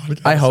doing a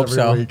podcast? I hope every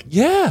so. week?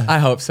 Yeah. I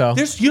hope so.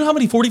 You know how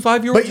many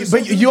 45-year-olds?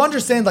 But you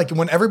understand, like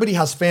when everybody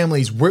has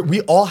families, we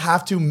all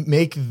have to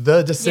make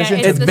the decision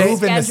it's to the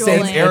move in the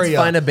same scheduling. area.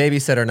 Let's find a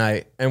babysitter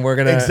night, and we're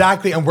gonna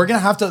Exactly, and we're gonna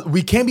have to.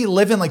 We can't be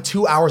living like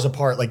 2 hours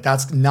apart. Like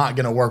that's not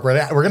gonna work. We're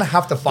gonna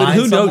have to find But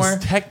who somewhere.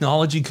 knows?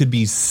 Technology could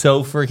be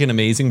so freaking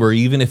amazing where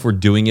even if we're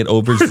doing it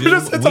over Zoom,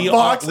 It's a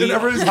box, and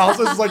everybody's house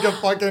is like a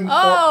fucking.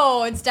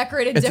 Oh, it's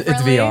decorated It's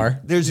differently. VR.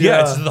 There's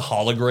Yeah. it's the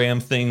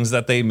hologram things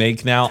that they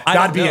make now. I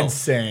That'd don't be know.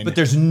 insane. But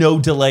there's no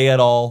delay at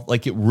all.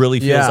 Like it really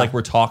feels Yeah. like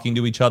we're talking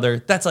to each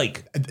other. That's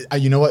like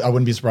You know what? I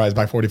wouldn't be surprised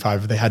by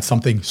 45 if they had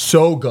something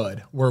so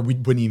good where we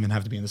wouldn't even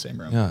have to be in the same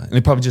room. and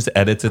it probably just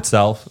edits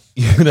itself.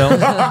 You know,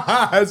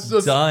 It's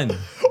just done.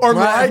 Or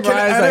Mariah can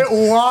Mariah's edit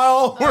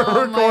while we're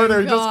Oh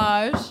recording. my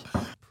gosh.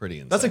 Pretty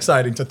insane. That's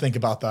exciting to think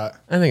about that.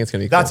 I think it's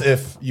gonna be. That's cool.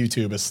 if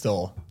YouTube is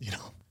still,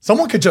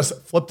 Someone could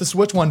just flip the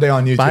switch one day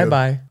on YouTube.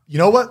 Bye-bye. You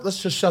know what?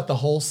 Let's just shut the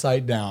whole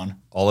site down.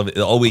 All of it.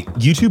 Oh wait,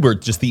 YouTube or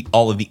just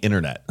all of the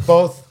internet?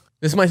 Both.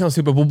 This might sound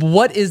stupid, but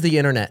what is the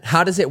internet?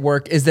 How does it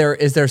work? Is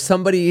there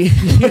somebody,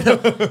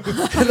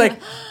 like,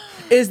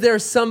 is there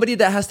somebody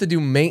that has to do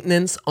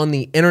maintenance on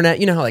the internet?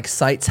 You know how like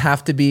sites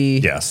have to be.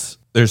 Yes.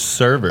 There's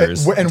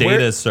servers, And where-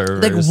 data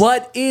servers. Like,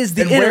 what is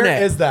the And internet?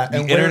 where is that? The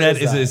And where internet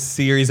is that? a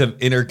series of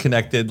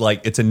interconnected,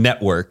 like it's a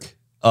network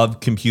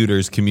of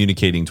computers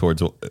communicating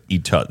towards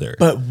each other.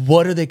 But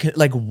what are they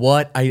like?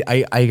 What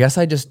I guess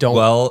I just don't.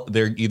 Well,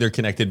 they're either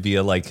connected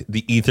via like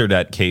the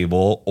Ethernet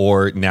cable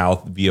or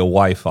now via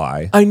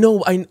Wi-Fi. I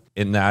know And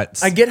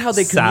that's I get how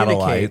they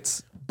communicate.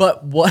 satellites.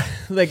 But what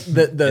like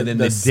the And then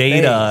the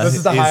space. data. This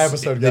is the high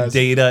episode, The guys.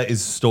 data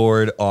is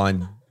stored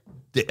on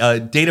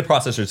data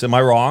processors. Am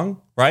I wrong?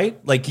 Right?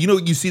 Like, you know,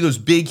 you see those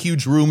big,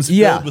 huge rooms filled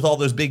Yeah. with all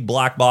those big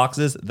black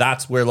boxes.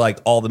 That's where like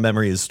all the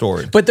memory is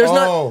stored. But there's Oh,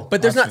 not.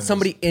 But there's I've not seen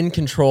somebody in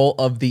control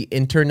of the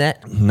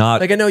internet.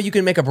 Not Like I know you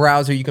can make a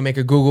browser, you can make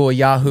a Google, a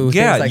Yahoo.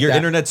 yeah, things like your that.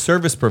 internet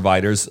service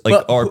providers like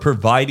But are who-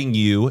 providing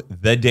you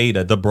the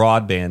data, the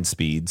broadband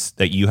speeds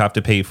that you have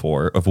to pay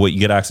for of what you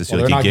get access to, Well,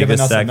 they're like not a gig a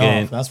giving us second,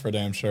 enough. That's for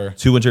damn sure.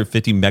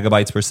 250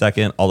 megabytes per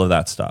second, all of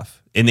that stuff.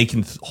 And they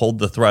can hold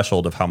the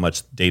threshold of how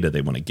much data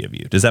they want to give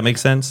you. Does that make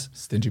sense?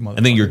 Stingy motherfuckers.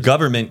 And then your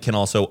government can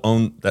also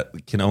own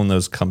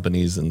those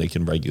companies, and they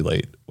can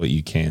regulate what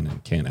you can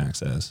and can't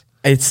access.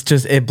 It's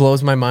just it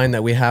blows my mind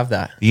that we have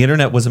that. The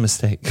internet was a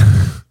mistake.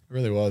 It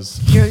really was.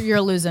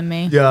 You're losing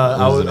me. Yeah,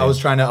 I was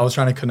trying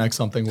to connect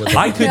something with.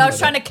 I could. I was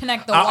trying to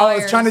connect the I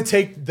wires. was trying to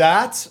take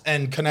that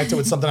and connect it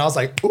with something else.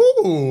 Like,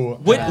 ooh.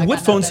 What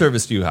phone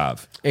service do you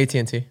have?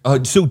 AT&T.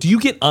 So do you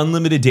get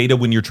unlimited data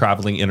when you're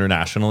traveling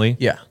internationally?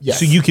 Yeah. Yes.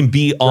 So you can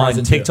be on Verizon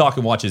too. TikTok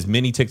and watch as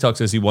many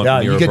TikToks as you want Yeah,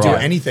 when you're you could do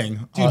abroad. anything.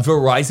 Dude,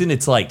 Verizon,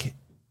 it's like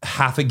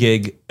half a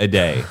gig a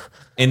day.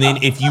 And then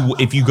if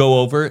you go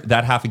over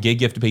that half a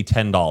gig, you have to pay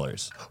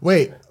 $10.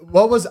 Wait,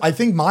 what was? I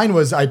think mine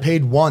was I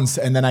paid once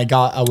and then I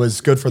was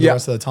good for the Yeah.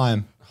 rest of the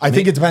time. I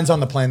think it depends on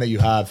the plan that you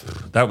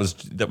have. That was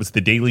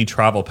the daily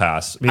travel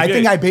pass. I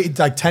think I paid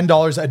like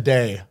 $10 a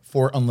day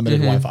for unlimited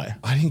Wi-Fi.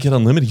 I didn't get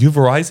unlimited. You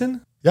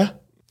Verizon? Yeah,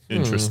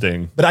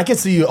 Interesting. but I could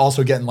see you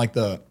also getting like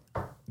the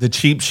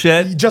cheap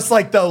shit. just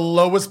like the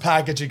lowest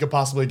package you could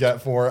possibly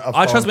get for a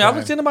phone Trust me, I plan.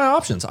 looked into my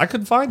options. I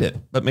couldn't find it,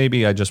 but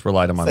maybe I just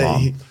relied on my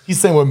mom. He's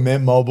saying with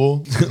Mint Mobile.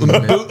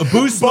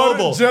 Boost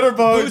Mobile.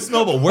 Jitterbug. Boost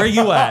Mobile. Where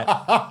you at?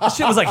 That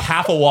shit was like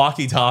half a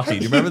walkie-talkie.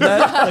 Do you remember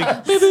that?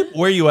 Like, beep, beep.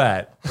 Where you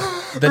at?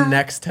 The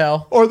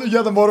Nextel. Or the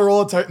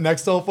Motorola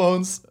Nextel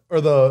phones or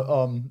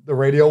the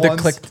radio The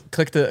ones.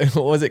 click the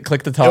what was it?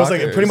 Click the talk. It was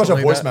like or pretty much a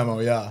something like voice that? memo.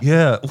 Yeah,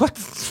 Yeah. What?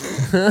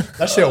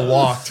 that shit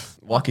walked.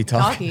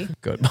 Walkie-talkie. Talkie.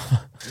 Good.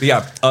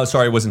 Yeah.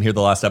 Sorry, I wasn't here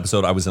the last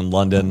episode. I was in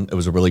London. It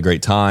was a really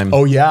great time.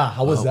 Oh yeah,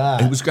 how was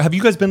that? It was. Have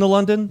you guys been to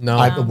London? No.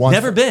 I once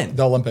Never been.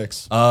 the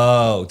Olympics.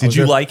 Oh, did was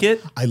you there. like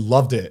it? I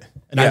loved it,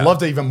 and Yeah. I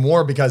loved it even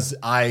more because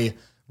I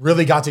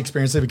really got to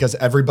experience it because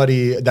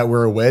everybody that we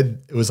were with,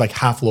 it was like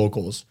half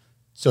locals.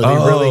 So they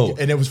Oh.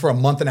 really, and it was for a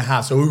month and a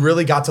half. So we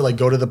really got to like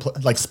go to the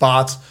like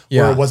spots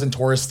where Yeah. it wasn't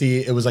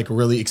touristy. It was like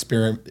really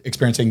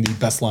experiencing the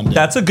best London.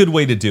 That's a good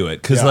way to do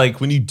it because, Yeah. like,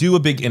 when you do a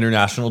big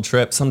international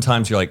trip,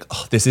 sometimes you're like,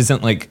 "Oh, this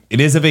isn't like it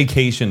is a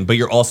vacation, but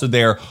you're also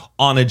there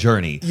on a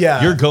journey.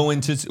 Yeah. you're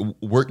going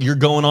you're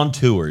going on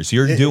tours.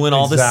 You're doing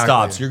all the exactly.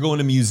 stops. You're going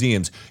to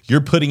museums.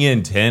 You're putting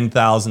in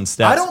 10,000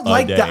 steps. I don't a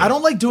like day. that. I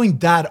don't like doing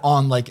that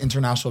on like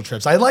international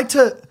trips.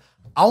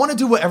 I want to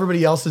do what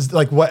everybody else is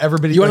like. What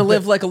everybody You want to like,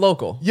 live like a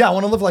local. Yeah, I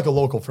want to live like a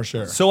local for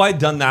sure. So I'd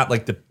done that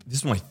like this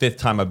is my 5th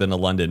time I've been to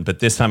London, but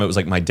this time it was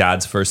like my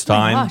dad's first Oh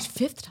my time. gosh,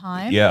 5th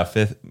time. Yeah,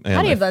 5th. man,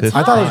 How do you my have that 5th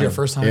I thought it was time? your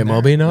first time. It there.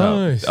 will be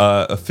nice.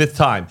 a 5th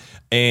time,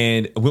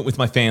 and I went with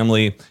my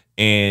family.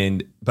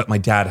 But my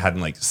dad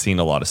hadn't like seen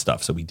a lot of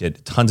stuff, so we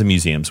did tons of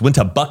museums. Went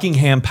to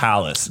Buckingham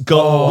Palace. We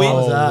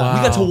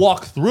got to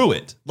walk through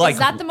it. Like Is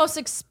that the most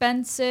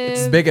expensive?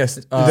 It's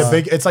biggest. The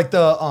big. It's like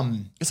the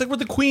it's like where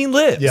the Queen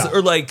lives, Yeah.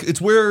 or like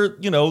it's where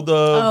the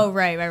Oh,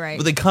 right. where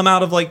they come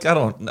out of like I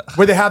don't know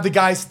where they have the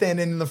guy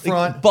standing in the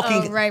front. Oh,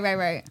 Buckingham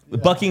right.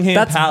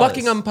 Buckingham Palace.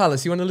 Buckingham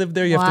Palace. You want to live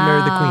there, you have to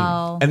marry the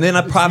queen. and then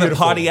a private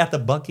beautiful. party at the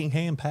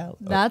Buckingham Palace.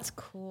 That's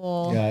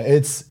cool. Yeah,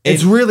 it's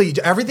really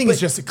everything is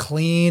just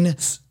clean.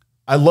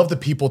 I love the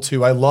people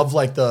too. I love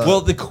like the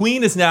Well, the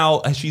Queen is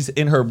now, she's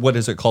in her, what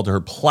is it called? Her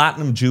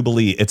Platinum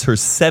Jubilee. It's her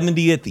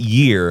 70th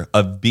year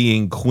of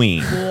being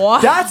Queen.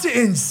 What? That's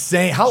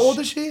insane. How old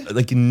is she?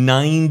 Like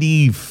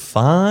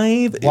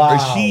 95? Wow. Or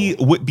she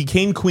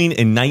became Queen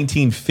in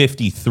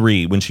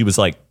 1953 when she was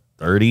like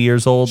 30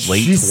 years old,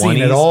 late She's 20s. seen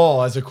it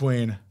all as a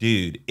queen.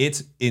 Dude,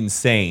 it's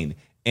insane.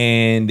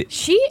 And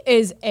She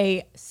is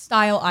a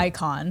style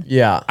icon.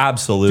 Yeah.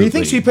 absolutely. Do you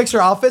think she picks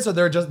her outfits, or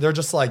they're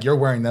just like you're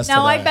wearing this? No,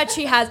 today? I bet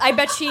she has. I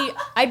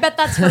bet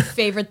that's her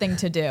favorite thing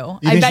to do. You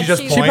I think bet she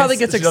just She points? probably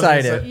gets She doesn't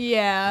excited. say-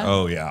 Yeah.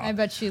 Oh, yeah. I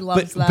bet she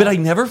loves that. But I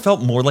never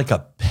felt more like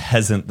a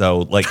peasant though,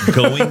 like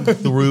going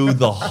through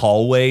the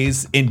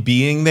hallways and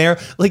being there.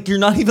 Like you're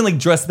not even like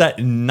dressed that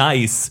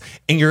nice,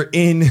 and you're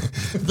in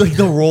like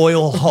the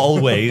royal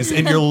hallways,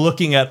 and you're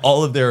looking at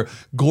all of their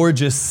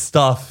gorgeous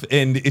stuff,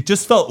 and it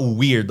just felt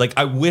weird. Like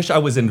I wish I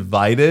was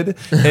invited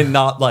and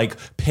not like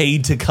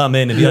paid to come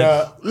in and be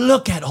like,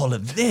 look at all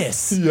of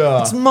this.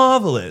 Yeah, it's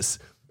marvelous.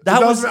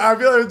 I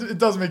feel like it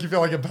does make you feel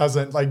like a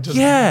peasant, like just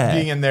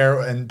being in there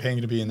and paying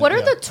to be in there. What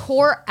are the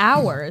tour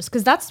hours?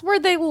 Because that's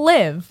where they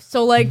live.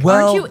 So like,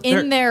 aren't you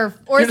in there?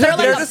 Or is there like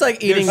they're just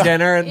like eating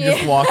dinner and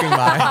just walking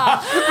by?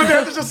 But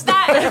they're just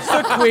It's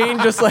the queen,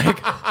 just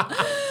like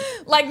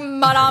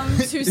Madame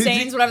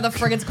Tussauds, whatever the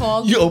frick it's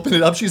called. You open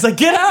it up, she's like,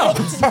 get out.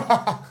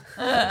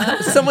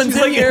 Someone's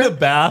She's like in the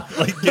bath,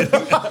 like getting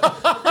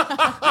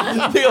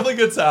they have like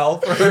a towel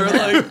for her,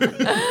 like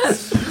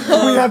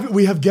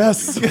we have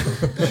guests.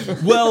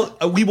 Well,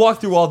 we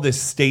walk through all the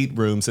state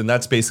rooms, and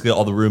that's basically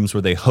all the rooms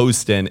where they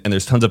host in, and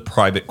there's tons of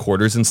private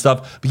quarters and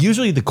stuff. But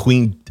usually the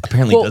queen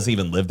apparently doesn't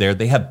even live there.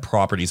 They have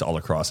properties all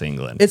across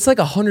England. It's like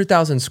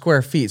 100,000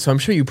 square feet, so I'm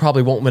sure you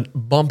probably won't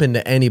bump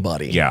into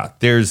anybody. Yeah,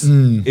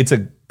 it's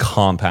a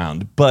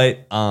compound,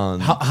 but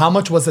how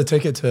much was the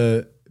ticket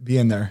to be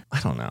in there? I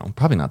don't know,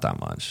 probably not that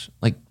much.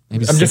 Like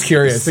maybe I'm just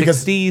curious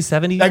 60,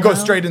 70. That goes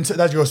straight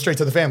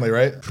to the family,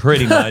 right?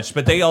 Pretty much,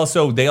 but they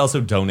also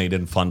donate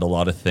and fund a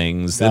lot of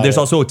things. There's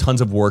also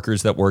tons of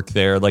workers that work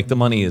there. Like the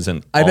money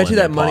isn't. I bet you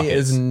that in money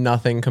pockets. is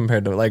nothing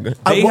compared to like.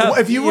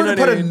 If you were to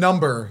put a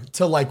number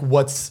to like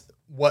what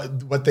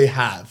they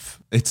have,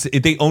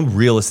 they own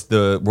real estate.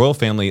 The royal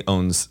family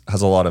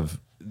has a lot of.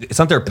 It's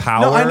not their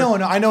power. No,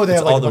 I know they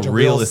have like all a bunch the of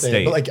real estate,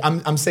 estate. but like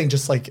I'm saying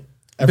just like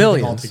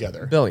everything all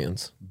together.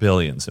 Billions.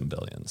 Billions and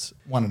billions.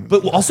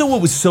 But also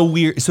what was so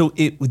weird, so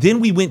then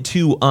we went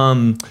to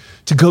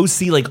go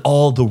see like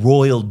all the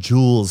royal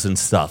jewels and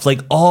stuff.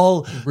 Like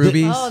all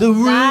rubies. The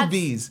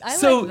rubies. I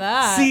so like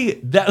that. see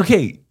that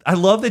okay, I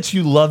love that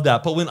you love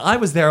that. But when I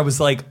was there, I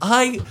was like,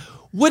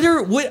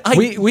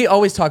 we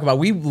always talk about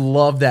we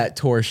love that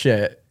tour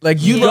shit.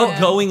 Like you love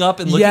going up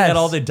and looking at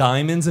all the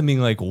diamonds and being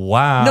like,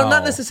 wow. No,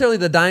 not necessarily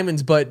the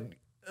diamonds, but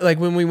like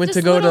when we went Just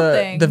to go to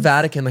things. the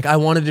Vatican, like I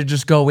wanted to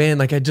just go in.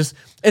 Like it's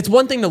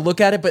one thing to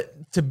look at it, but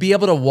to be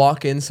able to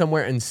walk in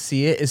somewhere and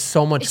see it is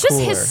so much It's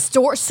cooler. just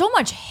so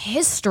much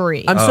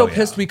history. I'm so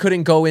pissed we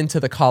couldn't go into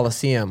the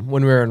Colosseum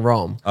when we were in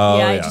Rome.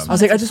 Yeah. I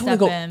was like, I just want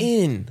to go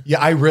in. Yeah,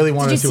 I really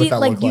wanted Did to you see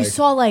what that looked you like.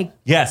 saw like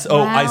Yes.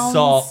 Oh, I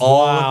saw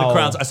all of the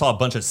crowns. I saw a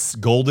bunch of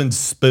golden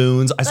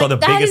spoons. I saw the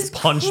that biggest is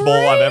punch bowl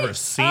I've ever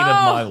seen in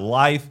my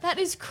life. that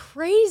is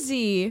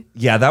crazy.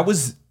 Yeah,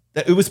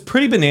 it was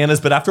pretty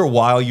bananas, but after a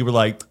while you were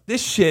like, this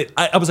shit,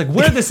 I was like,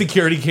 where are the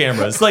security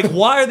cameras? Like,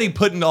 why are they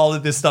putting all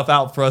of this stuff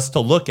out for us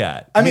to look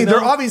at? I mean,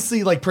 they're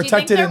obviously like Do you think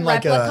protected they're in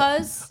like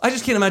replicas? I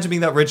just can't imagine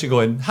being that rich and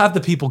going, have the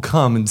people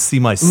come and see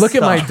my stuff. Look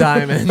at my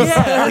diamonds.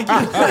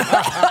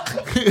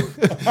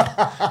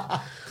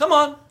 Come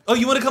on. Oh,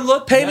 you want to come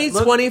look? Pay me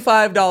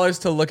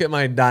 $25 to look at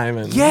my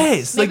diamonds.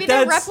 Yes. Maybe like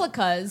they're that's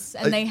replicas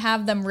and they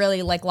have them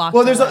really like locked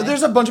Well, away.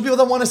 there's a bunch of people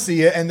that want to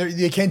see it, and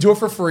they can't do it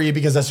for free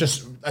because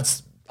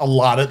that's a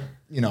lot of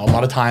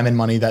time and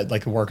money that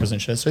like workers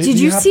and shit. So Did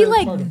you have see to-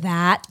 like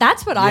that?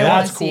 That's what I want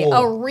that's to see. cool.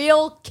 A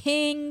real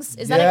king's.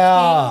 Is that a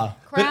Yeah. king?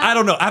 But crap? I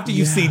don't know. After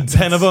you see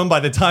 10 of them,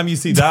 by the time you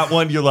see that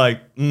one, you're like,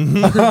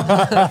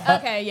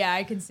 Okay, yeah,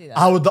 I can see that.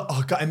 I would.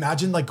 Oh God,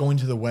 imagine like going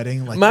to the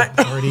wedding, like My-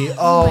 the party.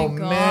 Oh, my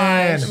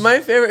man. gosh. My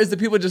favorite is the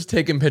people just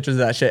taking pictures of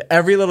that shit.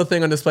 Every little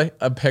thing on display,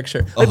 a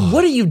picture. Like,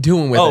 what are you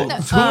doing with oh, it?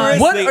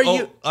 tourists. What are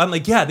you? I'm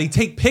like, yeah, they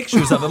take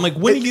pictures of it. I'm like,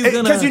 when are you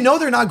gonna? Because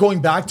they're not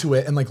going back to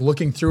it and like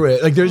looking through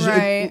it. Like there's,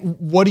 Right.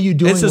 what are you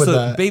doing It's just with a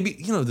that? baby,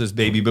 this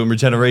baby boomer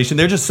generation.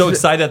 They're just so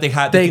excited that they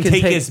can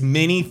take as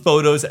many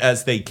photos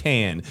as they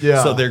can.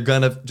 Yeah. So they're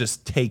gonna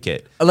just take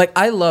it. Like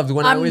I loved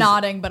when I I'm was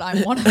nodding, but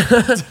I'm one of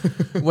them.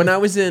 when I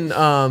was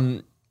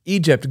in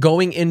Egypt,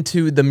 going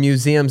into the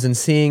museums and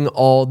seeing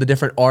all the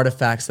different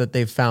artifacts that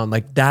they've found.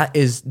 Like that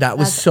was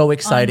That's so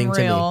exciting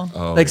unreal. to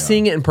me. Like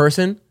seeing it in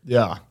person.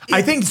 Yeah,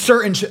 I think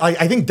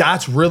I think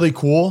that's really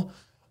cool.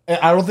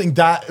 I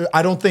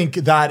don't think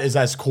that is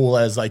as cool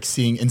as like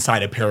seeing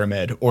inside a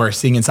pyramid or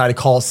seeing inside a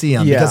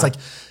Colosseum because like.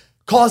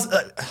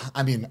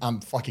 I mean,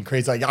 I'm fucking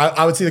crazy. Like,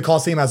 I would see the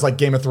Colosseum as like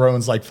Game of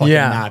Thrones, like fucking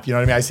map. You know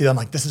what I mean? I see them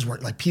like this is where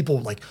like people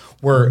like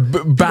were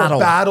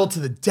battled to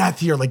the death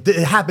here. Like it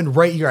happened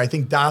right here. I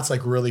think that's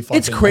like really fucking.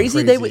 It's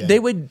crazy. They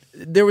would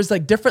there was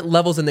like different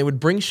levels and they would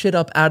bring shit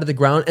up out of the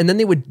ground and then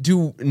they would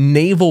do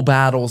naval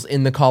battles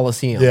in the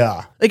Colosseum.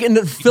 Yeah. Like and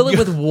fill it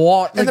with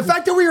water. And the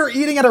fact that we were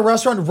eating at a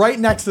restaurant right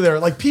next to there,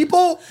 like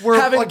people were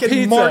Having fucking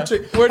pizza.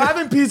 marching. We're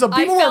having pizza.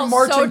 People were felt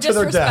marching so to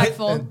their death.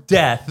 disrespectful.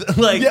 Death.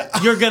 Like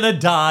you're gonna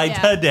die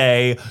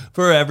today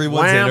for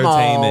everyone's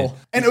entertainment.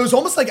 And it was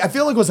almost like I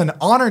feel like it was an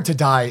honor to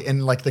die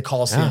in like the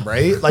Colosseum,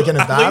 right? Like in a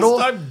At battle.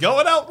 least I'm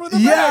going out with a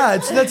Yeah,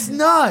 that's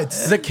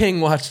nuts. The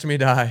king watched me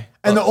die.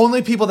 And the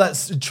only people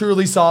that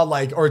truly saw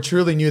like or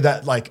truly knew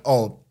that like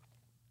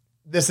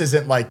this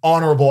isn't like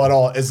honorable at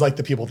all is like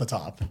the people at the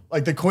top.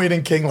 Like the queen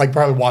and king, like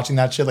probably watching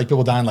that shit, like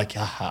people dying, like,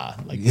 haha,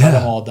 like let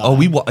them all die. Oh,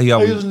 Like,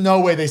 there's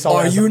no way they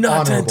saw that as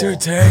honorable.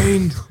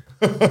 entertained?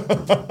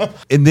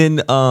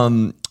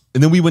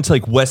 And then we went to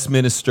like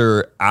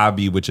Westminster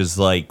Abbey, which is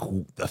like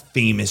the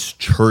famous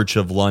church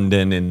of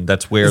London, and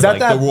that's where Is that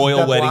like the that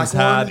royal black weddings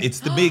one? had. It's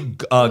the big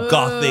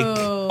Gothic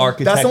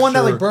architecture. That's the one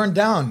that like burned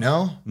down,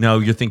 no? No,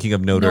 you're thinking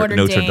of Notre Dame.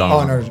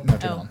 Oh, no, Notre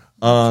Dame.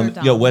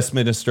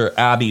 Westminster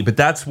Abbey, but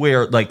that's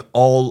where like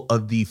all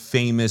of the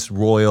famous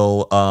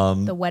royal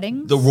The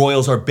weddings? the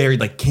royals are buried.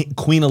 Like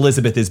Queen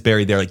Elizabeth is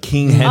buried there, like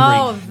King Henry.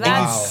 Oh, and you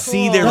that's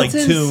see cool. their like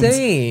That's tombs.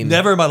 insane.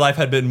 Never in my life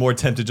had been more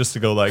tempted just to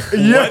go like,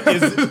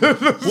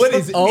 what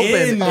is Open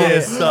in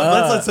this stuff?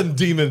 Let's let some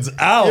demons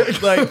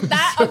out. Like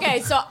That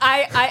okay, so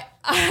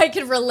I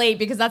can relate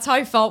because that's how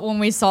I felt when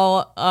we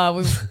saw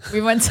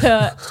we went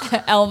to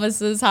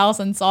Elvis's house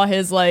and saw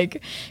his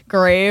like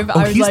grave.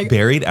 I was he's like,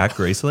 buried at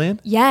Graceland?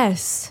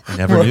 yes, I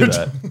never knew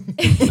that.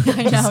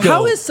 I know.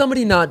 How has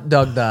somebody not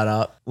dug that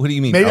up? What do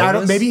you mean? Maybe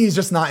Elvis? Maybe he's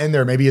just not in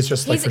there. Maybe it's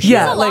just like He's, for he's sure.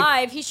 Yeah, like-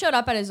 alive. He showed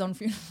up at his own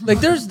funeral. Like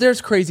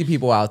there's crazy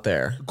people out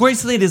there.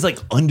 Graceland is like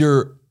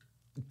under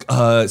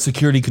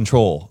security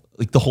control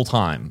like the whole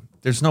time.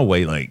 There's no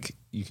way like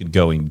you can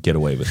go and get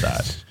away with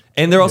that.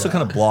 And they're also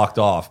kind of blocked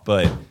off,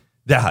 but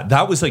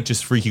that was like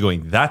just freaky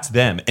going, that's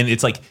them. And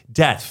it's like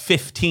death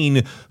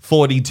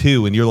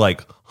 1542 and you're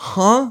like,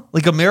 huh?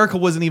 Like America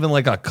wasn't even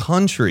like a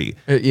country.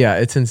 Yeah,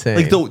 it's insane.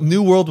 Like the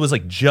New World was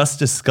like just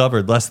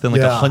discovered less than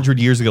like 100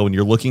 years ago and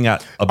you're looking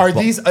at Are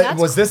these? That's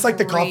Was this like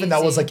the coffin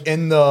that was crazy. like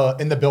in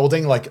the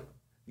building, like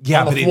Yeah,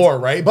 on but the it's- floor,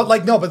 right? But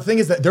like no, but the thing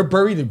is that they're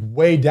buried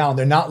way down.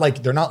 They're not like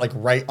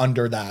right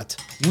under that.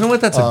 You know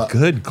what? That's a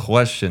good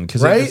question.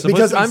 right?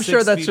 Because I'm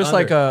sure that's just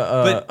like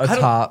a I don't-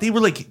 top. They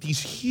were like these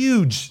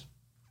huge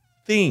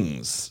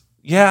things.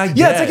 Yeah,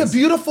 Yeah, it's like a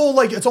beautiful,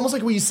 like it's almost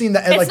like what you see in the.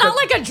 It's like not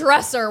the, like a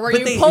dresser where But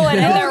you they- pull it in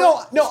there.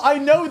 no. I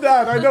know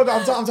that.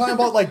 I'm talking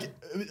about like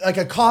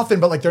a coffin,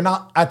 but like they're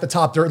not at the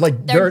top. They're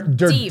like They're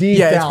they're deep. deep.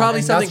 Yeah, it's down, probably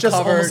and something that's just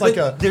covered. almost like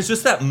a. There's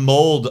just that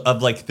mold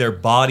of like their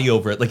body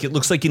over it. Like it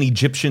looks like an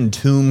Egyptian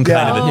tomb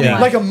kind of a Oh thing. my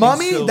Like a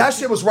mummy, It's so- that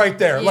shit was right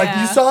there. Like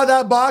you Yeah. saw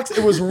that box,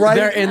 it was right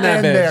They're in that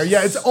bitch. there.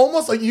 Yeah, it's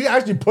almost like you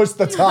actually pushed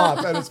the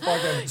top and it's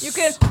fucking. You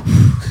could.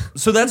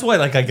 So that's why,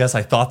 like, I guess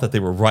I thought that they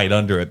were right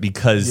under it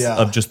because Yeah.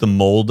 of just the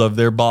mold of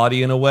their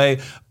body in a way.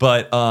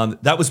 But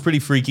that was pretty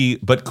freaky,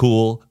 but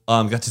cool.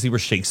 Got to see where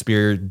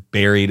Shakespeare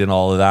buried and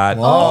all of that.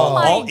 Oh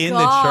my all in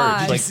gosh,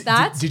 the church. Like,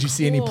 that's Did you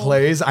see any cool.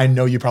 plays? I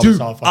know you probably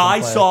saw a fucking I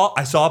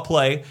play. saw a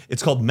play.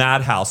 It's called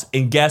Madhouse,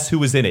 and guess who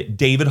was in it?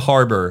 David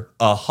Hopper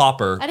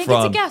I didn't get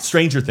to from guess.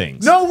 Stranger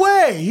Things. No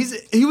way.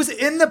 He was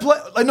in the play.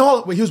 Like,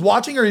 no, he was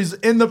watching or he's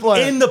in the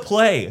play. In the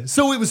play.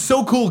 So it was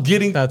so cool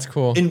getting. That's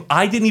cool. And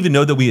I didn't even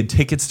know that we had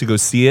tickets to go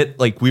see it.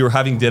 Like we were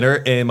having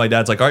dinner and my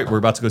dad's like, all right, we're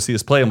about to go see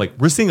this play. I'm like,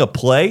 we're seeing a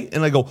play?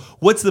 And I go,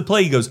 what's the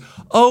play? He goes,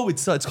 oh,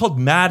 it's called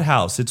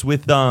Madhouse. It's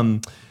with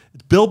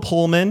Bill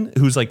Pullman,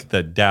 who's like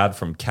the dad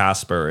from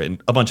Casper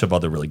and a bunch of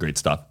other really great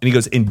stuff. And he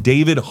goes, and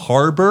David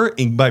Harbour.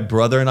 And my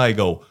brother and I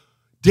go,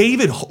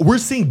 we're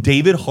seeing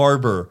David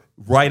Harbour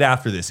right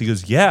after this. He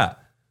goes, yeah.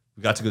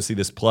 We got to go see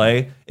this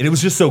play, and it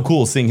was just so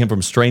cool seeing him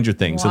from Stranger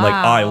Things. And like,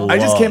 Wow. I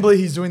just can't believe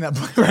he's doing that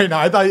play right now.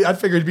 I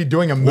figured he'd be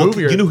doing a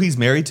movie. You know who he's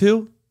married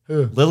to?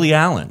 Who? Lily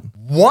Allen.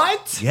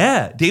 What?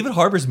 Yeah, David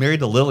Harbour's married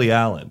to Lily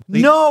Allen.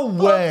 No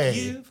way.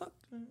 Yeah, fuck.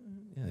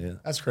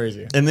 That's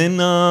crazy. And then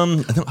I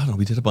don't know.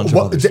 We did a bunch of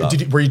What, other stuff.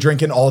 were you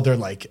drinking all their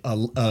like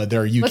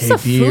their UK What's the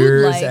food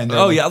beers like? and their,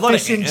 Oh, yeah, a lot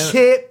of- fish and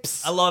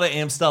chips? a lot of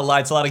Amstel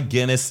Lights, a lot of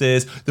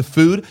Guinnesses. The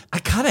food, I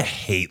kind of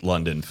hate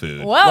London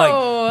food.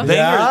 Whoa. Like,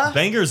 Yeah?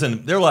 bangers,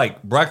 and they're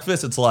like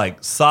breakfast. It's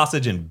like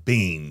sausage and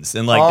beans,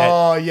 and like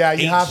Oh that. yeah,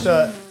 you have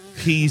to.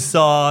 Pea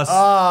sauce.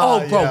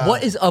 Oh, bro, yeah.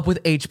 what is up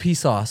with HP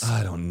sauce?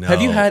 I don't know.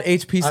 Have you had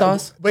HP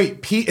sauce?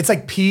 Wait, P. It's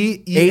like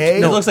PEA.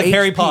 It looks like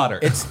Harry HP. Potter.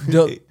 It's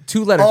the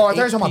 2 letters. Oh, I thought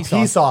you were talking HP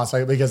about pea sauce,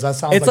 like, because that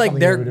sounds. It's like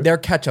something you would do. their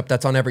ketchup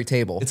that's on every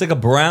table. It's like a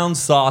brown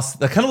sauce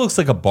that kind of looks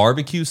like a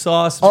barbecue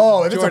sauce.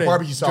 Oh, if it's Jordan, a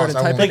barbecue sauce, Jordan,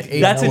 I type won't in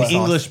eat That's no an sauce.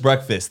 English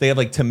breakfast. They have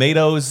like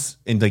tomatoes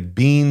and like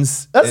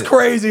beans. That's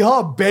crazy,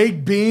 huh?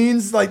 Baked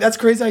beans, like that's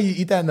crazy how you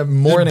eat that in the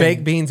morning.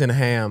 baked beans and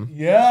ham.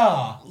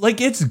 Yeah. Like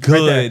it's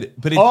good,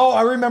 but it, Oh,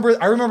 I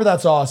remember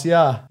that sauce.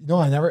 Yeah. No,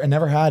 I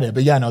never had it,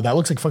 but yeah, no, that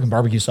looks like fucking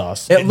barbecue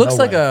sauce. It looks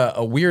No like way.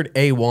 a weird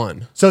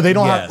A1. So they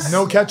don't Yes. have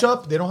no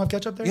ketchup. They don't have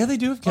ketchup there. yeah, they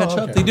do have ketchup.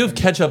 okay. They do have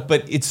ketchup,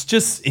 but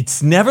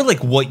it's never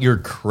like what you're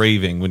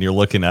craving when you're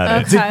looking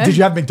at it. Okay. Did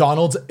you have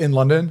McDonald's in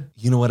London?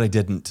 You know what? I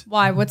didn't.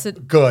 Why? What's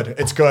it? Good.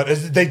 It's good.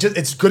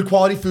 It's good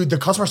quality food. The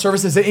customer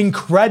service is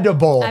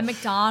incredible. At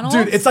McDonald's?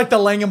 Dude, it's like the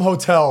Langham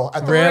Hotel.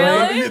 At the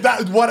Really?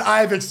 That's what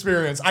I've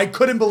experienced. I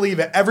couldn't believe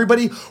it.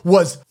 Everybody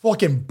was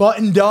fucking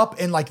buttoned up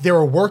and like they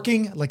were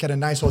working like at a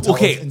nice hotel.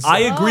 Okay, It's insane. I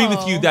agree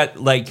with you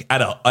that like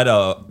at a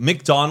I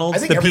McDonald's,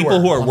 think the people everywhere,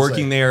 who are honestly.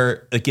 working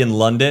there like in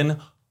London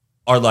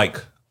are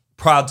like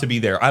proud to be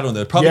there. I don't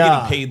know. Probably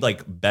Yeah. getting paid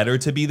like better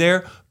to be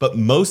there. But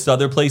most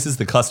other places,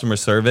 the customer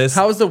service.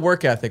 How was the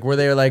work ethic? Were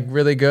they like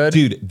really good?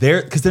 Dude,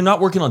 because they're not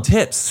working on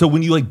tips. So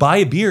when you like buy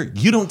a beer,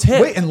 you don't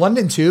tip. Wait, in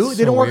London too?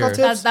 They don't work on weird.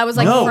 tips? That was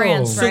like No.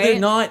 France, So right?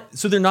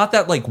 they're not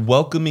that like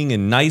welcoming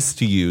and nice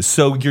to you.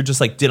 So you're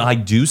just like, did I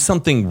do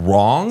something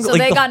wrong? So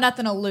like they got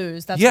nothing to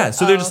lose. That's yeah. what-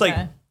 So they're oh, just okay.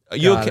 like, are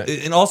you Got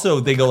okay? And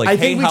also they go like, I hey,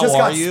 think we how just are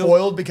got you?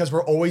 spoiled because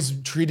we're always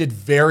treated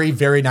very,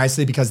 very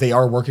nicely because they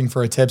are working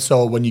for a tip.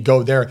 So when you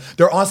go there,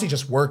 they're honestly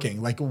just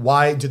working. Like,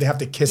 why do they have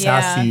to kiss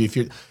ass to Yeah. you if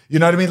you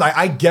know what I mean? Like,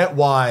 I get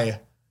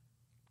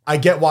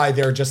why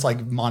they're just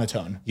like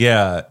monotone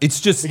Yeah, it's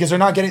just because they're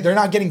not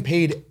getting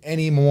paid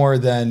any more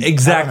than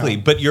exactly. I don't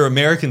know. But your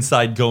American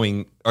side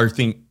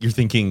you're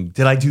thinking,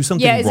 did I do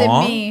something Yeah, is it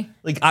wrong? me?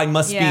 Like I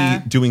must Yeah.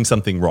 be doing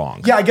something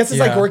wrong. Yeah, I guess it's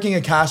like Yeah. working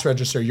a cash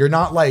register. You're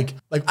not like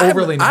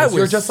overly nice. I was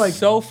You're just like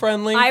so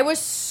friendly. I was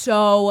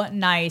so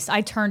nice.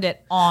 I turned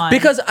it on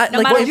Because no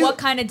like, matter well, what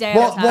kind of day I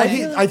was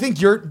having. I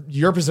think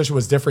your position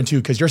was different too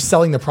because you're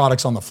selling the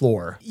products on the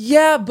floor.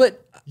 yeah,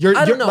 but You're- I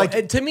you're, don't know.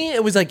 like- To me,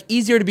 it was like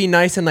easier to be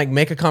nice and like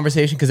make a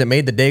conversation because it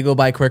made the day go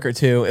by quicker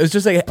too. It was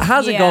just like,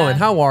 how's it Yeah. going?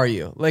 How are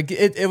you? Like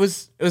it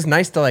was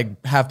nice to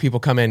like have people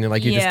come in and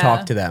like you just Yeah.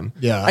 talk to them.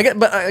 Yeah.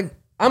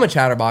 I'm a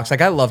chatterbox.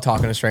 Like I love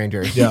talking to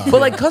strangers. Yeah.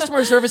 But like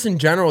customer service in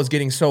general is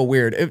getting so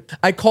weird.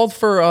 I called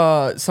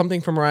for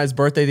something for Mariah's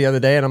birthday the other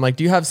day, and I'm like,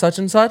 "Do you have such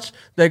and such?"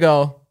 They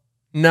go,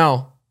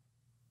 "No."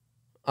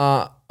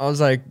 I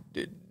was like,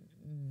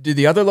 "Do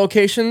the other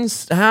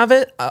locations have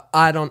it?"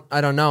 I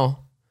don't know.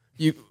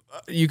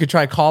 You could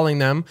try calling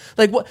them.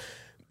 Like what?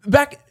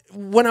 Back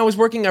when I was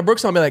working at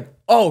Brooks, I'll be like,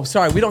 "Oh,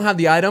 sorry, we don't have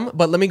the item,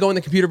 but let me go in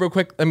the computer real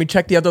quick. Let me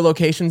check the other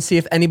locations, see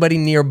if anybody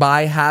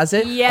nearby has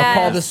it. I'll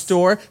call the Yes.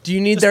 store. Do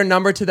you need their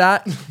number to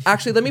that?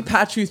 Actually, let me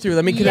patch you through.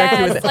 Let me connect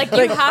you with Yes, it." like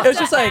you have it was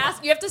to just like,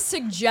 ask. You have to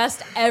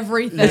suggest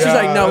everything. it's just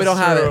like, no, we that's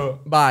don't have true.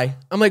 it. Bye.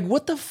 I'm like,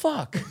 what the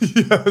fuck?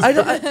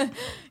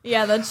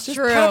 Yeah, that's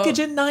true. Package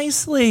it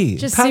nicely.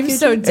 Just seems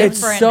so different.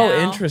 It's so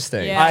now.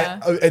 interesting. Yeah.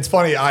 It's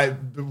funny.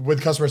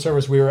 With customer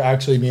service, we were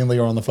actually me and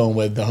Leo on the phone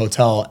with the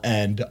hotel,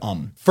 and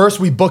first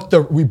we booked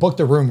the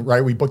room,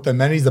 right? We booked the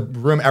amenities, the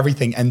room,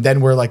 everything, and then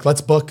we're like,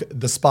 let's book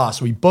the spa.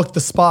 So we booked the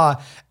spa,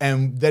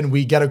 and then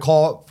we get a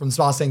call from the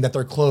spa saying that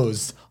they're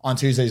closed on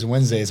Tuesdays and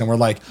Wednesdays, and we're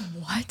like,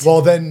 What?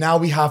 Well, then now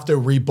we have to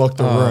rebook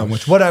the room,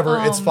 which whatever,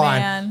 Oh, it's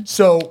fine. man.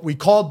 So we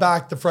called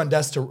back the front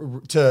desk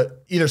to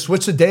either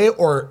switch the day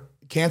or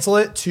cancel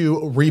it to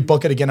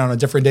rebook it again on a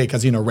different day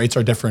because rates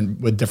are different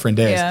with different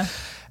days. Yeah.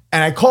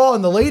 And I call,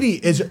 and the lady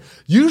is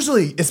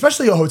usually,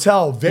 especially a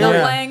hotel, very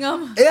Not playing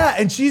them. yeah,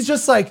 and she's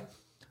just like,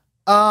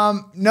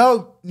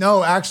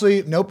 no,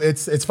 actually, nope,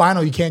 it's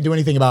final. You can't do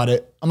anything about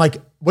it. I'm like,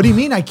 what do you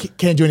mean I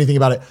can't do anything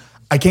about it?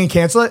 I can't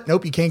cancel it.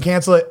 Nope, you can't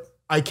cancel it.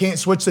 I can't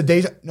switch the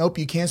days. Nope,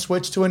 you can't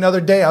switch to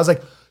another day. I was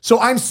like, so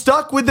I'm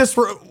stuck with this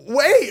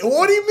wait,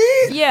 what do you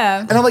mean? Yeah.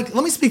 And I'm like,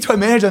 let me speak to a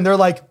manager, and they're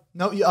like,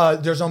 no,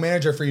 there's no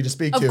manager for you to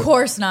speak to. Of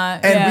course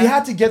not. And yeah. we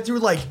had to get through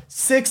like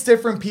 6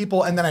 different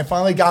people. And then I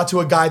finally got to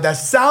a guy that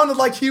sounded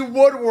like he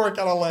would work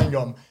at a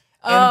Langham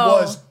and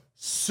was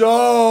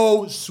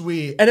so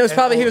sweet. And it was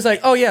probably, he was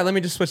like, oh yeah, let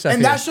me just switch that. and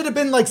for that you." should have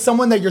been like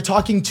someone that you're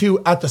talking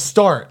to at the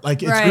start.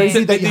 Like, it's Right.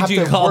 crazy that you have Did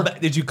you to call? work.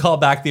 Did you call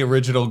back the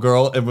original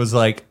girl and was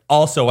like,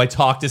 also I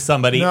talked to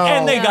somebody No.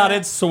 and they Yeah. got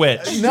it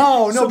switched?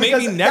 No, So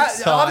because maybe next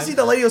that- time. obviously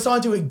the lady I was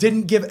talking to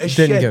didn't give a Didn't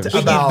shit give a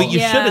shit. about. But you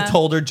Yeah. should have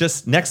told her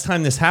just next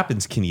time this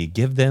happens, can you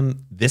give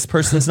them this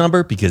person's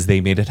number because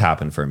they made it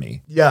happen for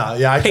me? yeah.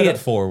 I Pay could've- it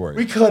forward.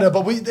 We could have,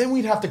 but then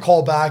we'd have to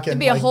call back and It'd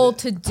be a like, whole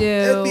to do.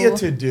 It'd be a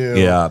to do.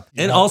 Yeah.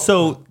 And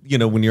also,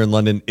 when you're in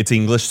London, it's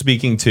English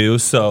speaking too.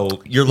 So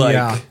you're like,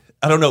 Yeah.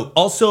 I don't know.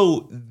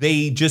 Also,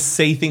 they just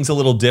say things a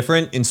little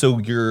different. And so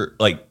you're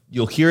like,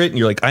 you'll hear it and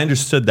you're like, I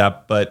understood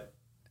that, but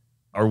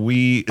are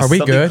we we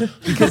good?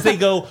 Because they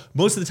go,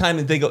 most of the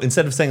time, they go,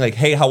 instead of saying like,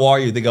 hey, how are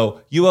you? They go,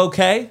 you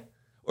okay?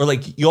 Or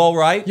like, you all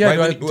right? Yeah,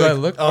 right? do I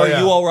look- Are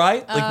yeah. you all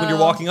right? Like when you're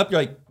walking up,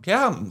 you're like,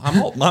 yeah,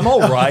 I'm all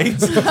right.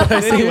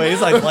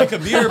 Anyways, I'd like a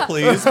beer,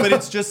 please. But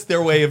it's just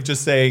their way of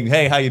just saying,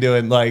 hey, how you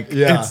doing? Like,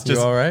 Yeah. it's just,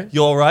 You all right?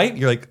 You all right?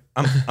 You're like,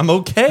 I'm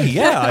okay.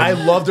 Yeah. I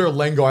love their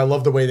lingo. I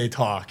love the way they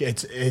talk.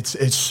 It's just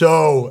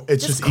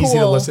easy to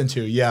cool. listen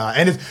to. Yeah,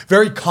 and it's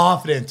very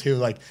confident too.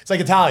 Like it's like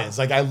Italians.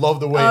 Like I love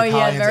the way Oh,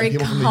 Italians yeah, very and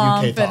people from the UK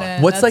talk.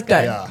 confident. What's That's like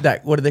good.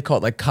 that what do they call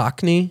it? Like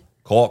Cockney?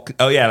 Cork.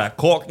 Oh yeah, that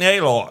Cockney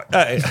or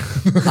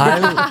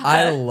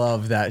I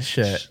love that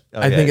shit.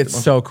 I think yeah. it's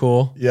so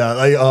cool. Yeah,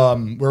 like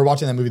we were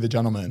watching that movie, The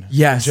Gentleman.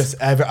 Yes. Just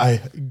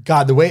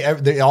God, the way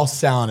they all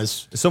sound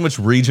is so much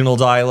regional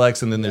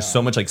dialects, and then there's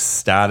so much like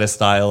status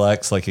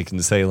dialects. Like it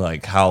can say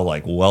like how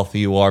like wealthy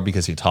you are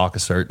because you talk a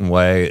certain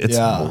way. It's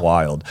Yeah.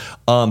 wild.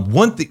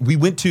 One thing, we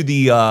went to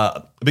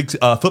the big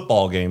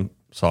football game,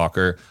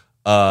 soccer.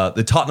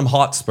 The Tottenham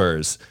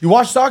Hotspurs. you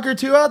watch soccer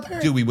too out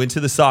there. Dude, we went to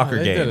the soccer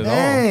They game. did it all.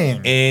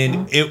 Dang.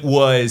 And it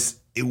was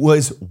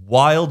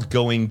wild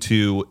going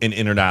to an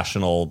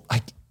international.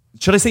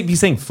 Should I be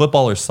saying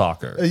football or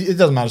soccer? It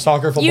doesn't matter.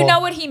 Soccer, football. You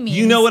know what he means.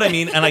 You know what I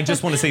mean, and I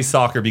just want to say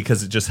soccer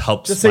because it just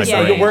helps. Just say my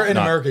soccer. brain We're in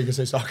not- America. You can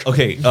say soccer.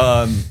 Okay,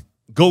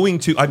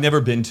 I've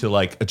never been to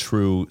like a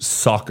true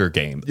soccer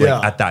game like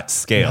at that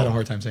scale. I had a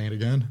hard time saying it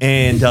again.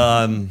 And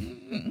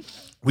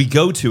we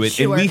go to it,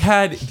 Sure. and we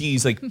had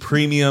these like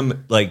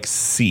premium like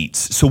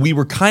seats. So we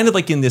were kind of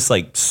like in this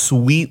like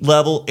suite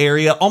level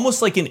area,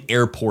 almost like an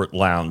airport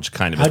lounge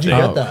kind of How'd a you thing.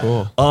 get that?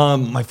 Cool.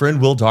 My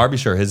friend Will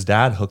Derbyshire, his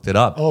dad hooked it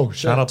up. Oh, shit.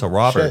 Shout out to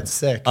Robert. Shit,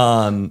 sick.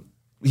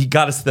 He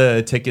got us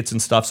the tickets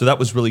and stuff, so that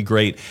was really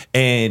great.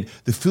 And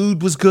the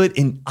food was good.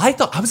 And I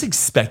was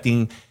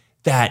expecting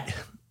that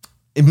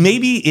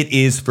maybe it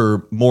is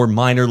for more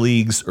minor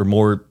leagues or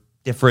more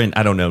different,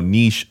 I don't know,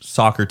 niche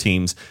soccer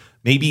teams.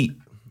 Maybe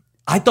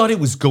I thought it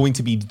was going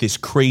to be this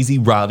crazy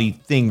rowdy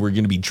thing. We're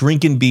going to be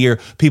drinking beer.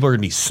 People are going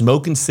to be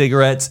smoking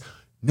cigarettes.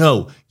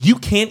 No, you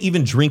can't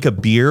even drink a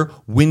beer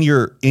when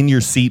you're in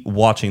your seat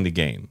watching the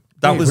game.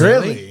 That was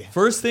really?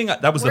 first thing.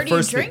 That was Where the do you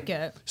first drink thing.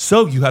 it?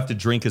 So you have to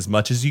drink as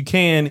much as you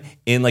can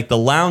in like the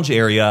lounge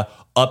area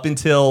up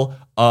until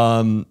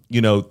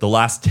the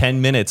last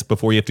 10 minutes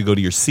before you have to go to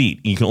your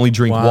seat. You can only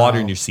drink water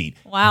in your seat.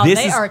 Wow, This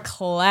they is- are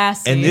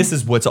classy. And this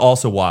is what's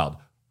also wild.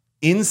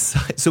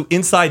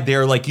 Inside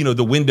there, like,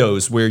 the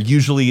windows where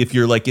usually if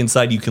you're like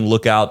inside, you can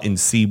look out and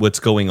see what's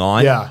going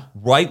on. Yeah.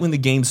 Right when the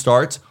game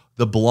starts,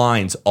 the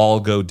blinds all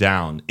go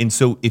down. And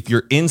so if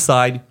you're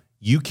inside,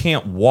 you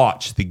can't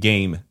watch the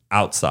game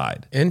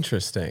outside.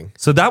 Interesting.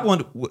 So that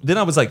one, then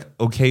I was like,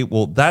 okay,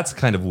 well, that's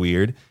kind of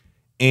weird.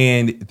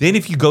 And then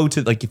if you go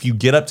to, like, if you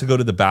get up to go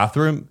to the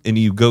bathroom and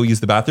you go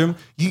use the bathroom,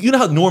 you know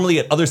how normally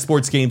at other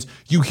sports games,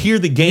 you hear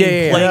the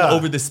game playing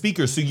over the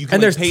speakers so you can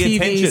And there's pay TVs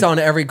attention. on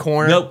every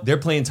corner. Nope, they're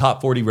playing Top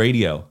 40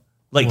 radio.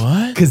 Like,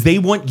 What? because they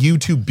want you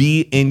to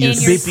be in your In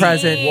your seat.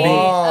 present. seat.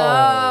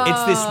 Whoa.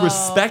 It's this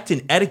respect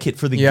and etiquette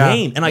for the Yeah.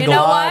 game. And I You go,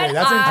 know Wow, what?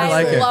 that's I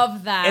interesting.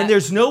 love that. and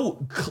there's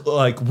no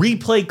like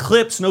replay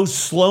clips, no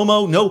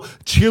slow-mo, no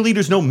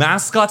cheerleaders, no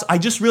mascots. I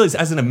just realized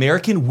as an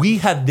American, we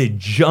have the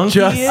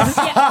junkiest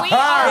yeah, we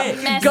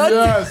are messy.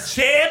 Yes.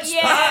 chips,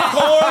 Yeah.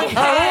 popcorn,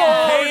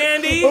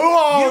 candy.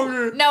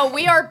 Oh, No,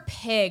 we are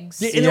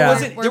pigs. And Yeah.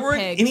 We're there weren't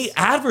pigs. any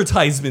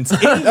advertisements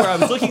anywhere. I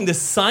was looking, the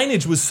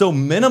signage was so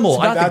minimal.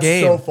 about I- the that's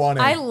game. so funny.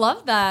 I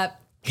love that.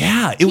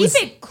 yeah, it Keep was.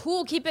 it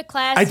cool. Keep it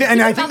classy. I think keep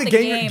it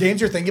the about games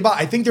you're thinking about,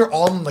 I think they're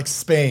all in like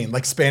Spain,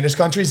 like Spanish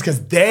countries,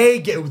 because they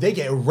get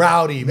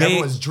rowdy.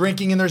 Everyone's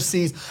drinking in their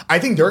seats. I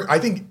think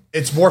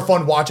it's more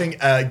fun watching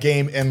a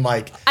game in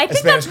like I a think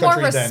Spanish that's more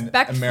country than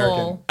respectful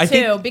American. I too,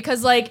 think-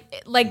 because like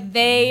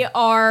they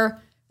are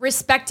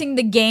respecting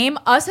the game.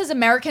 Us as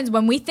Americans,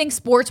 when we think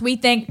sports, we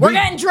think we're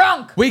getting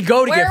drunk. We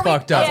go to Where get are we-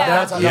 fucked up. Yeah.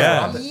 That's what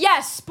I'm thinking.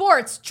 Yes,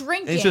 sports,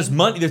 drinking. It's just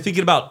money. They're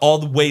thinking about all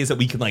the ways that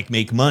we can like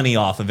make money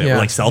off of it. Yeah. We're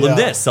like, sell them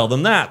Yeah. this, sell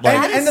them that. Like,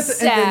 That is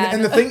sad.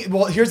 And the thing,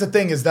 well, here's the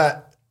thing is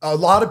that a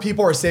lot of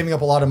people are saving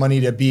up a lot of money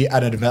to be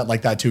at an event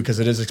like that too, because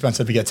it is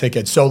expensive to get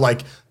tickets. So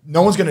like,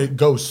 no one's gonna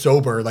go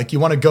sober. Like, you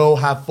want to go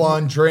have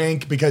fun,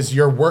 drink, because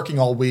you're working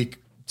all week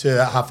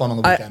to have fun on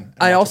the weekend.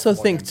 I also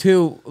think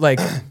too,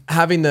 like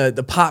having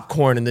the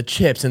popcorn and the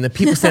chips and the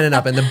people standing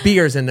up and the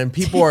beers and then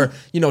people are,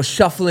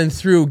 shuffling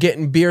through,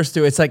 getting beers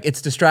through. It's like,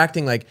 it's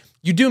distracting. Like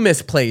you do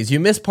miss plays, you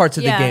miss parts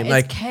of Yeah, the game. it's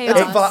Like chaos.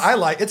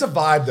 it's a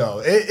vibe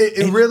though.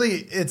 It really,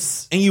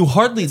 it's. and you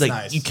hardly like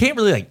nice. you can't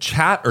really like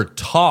chat or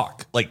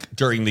talk like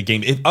during the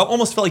game. I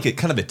almost felt like it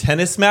kind of a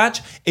tennis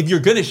match. If you're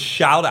gonna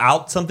shout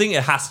out something,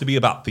 it has to be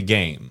about the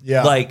game.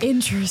 Yeah. like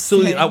Interesting.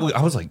 So I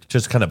was like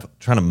just kind of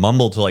trying to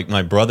mumble to like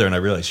my brother, and I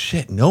realized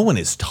shit, no one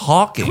is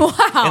talking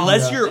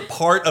unless you're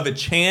part of a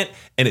chant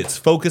and it's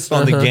focused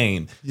on the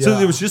game. So Yeah.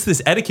 there was just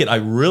this etiquette I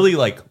really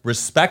like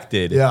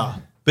respected. Yeah.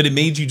 But it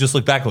made you just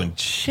look back going,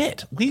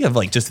 shit, we have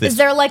like just this. Is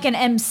there like an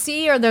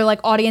MC or there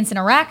like audience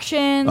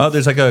interaction? Oh,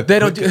 there's like a. they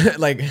don't do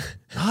like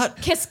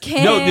Kiss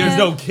cam. No, there's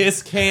no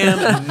kiss cam,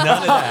 none of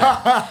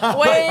that.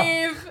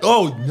 wave.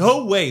 Oh,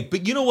 no way.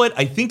 But you know what?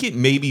 I think it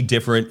may be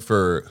different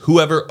for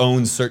whoever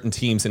owns certain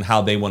teams and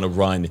how they want to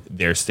run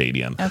their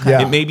stadium. Okay.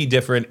 Yeah. It may be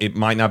different. It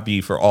might not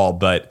be for all,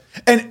 but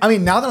And I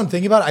mean, now that I'm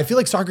thinking about it, I feel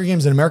like soccer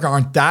games in America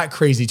aren't that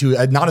crazy too.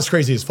 Not as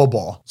crazy as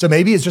football. So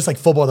maybe it's just like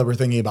football that we're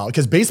thinking about.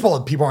 Because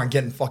baseball, people aren't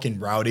getting fucking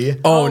rowdy.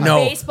 oh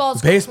no,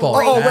 baseball's baseball.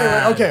 crazy.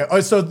 Wait.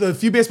 Okay. So the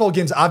few baseball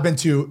games I've been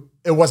to,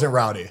 it wasn't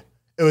rowdy.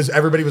 It was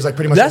everybody was like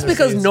pretty much. That's in their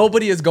because seats.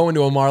 nobody is going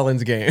to a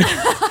Marlins game.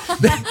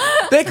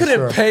 they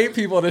couldn't pay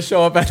people to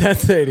show up at that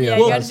stadium.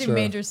 Yeah, you got to do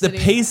major the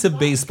cities. pace of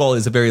baseball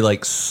is a very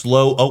like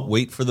slow,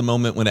 wait for the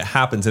moment when it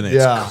happens and then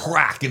Yeah. it's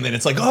crack and then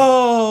it's like,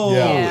 oh,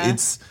 Yeah.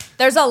 it's.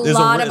 There's a There's a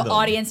lot of rhythm.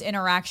 audience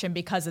interaction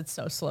because it's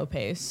so slow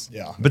paced.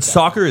 Yeah. But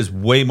soccer is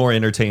way more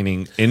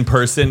entertaining in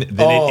person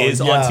than it is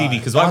yeah. on TV.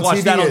 Because when I On watch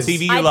TV that on is-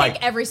 TV, I you're like,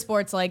 think every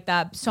sport's like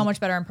that. So much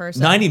better in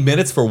person. 90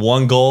 minutes for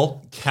one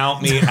goal,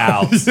 count me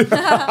out.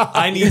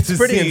 I need to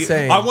pretty see.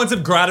 insane. I want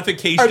some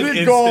gratification I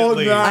need goal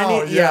instantly. now.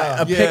 I need,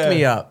 yeah. a pick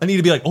me up. I need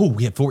to be like, oh,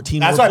 we have 14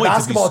 That's more why points.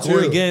 basketball if we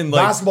score too. again.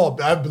 Like, Basketball.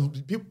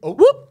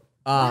 What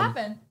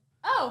happened?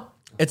 Oh.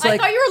 It's I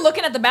like thought you were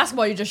looking at the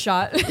basketball you just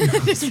shot.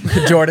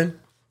 Jordan.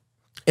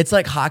 It's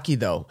like hockey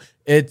though.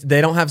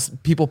 They don't have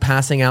people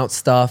passing out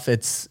stuff.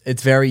 It's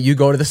very, you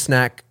go to the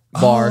snack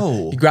bar.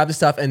 Oh. You grab the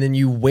stuff and then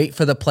you wait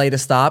for the play to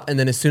stop. And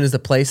then as soon as the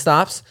play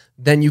stops,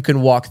 then you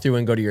can walk through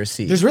and go to your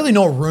seat. There's really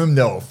no room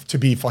though to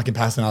be fucking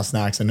passing out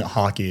snacks in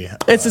hockey.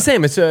 It's the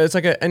same. It's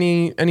like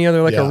any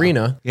other like Yeah.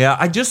 arena. Yeah,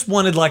 I just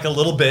wanted like a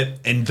little bit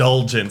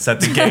indulgence at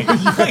the game.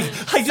 Like,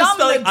 I just felt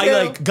like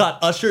I like got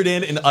ushered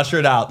in and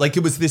ushered out. Like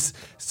it was this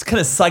kind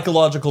of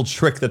psychological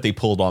trick that they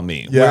pulled on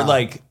me. Yeah. Where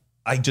like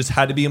I just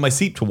had to be in my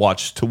seat to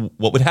watch to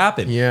what would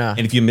happen. Yeah.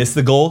 And if you miss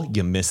the goal,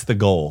 you miss the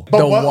goal. But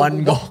The what,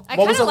 one goal. What, I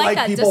what was kinda it like like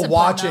that people discipline,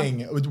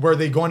 watching? Were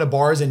they going to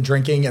bars and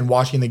drinking and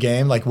watching the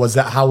game? Like, was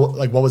that how?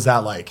 Like, what was that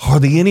like?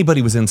 Hardly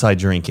anybody was inside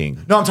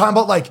drinking. No, I'm talking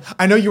about like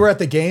I know you were at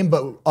the game,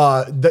 but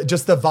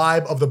just the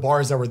vibe of the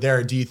bars that were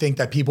there. Do you think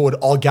that people would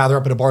all gather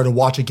up at a bar to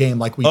watch a game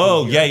like we?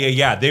 Oh, do yeah, here?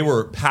 yeah. They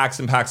were packs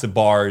and packs of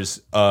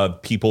bars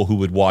of people who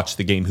would watch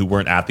the game who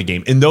weren't at the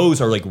game. And those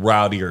are like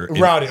rowdier. and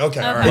Rowdy. Okay.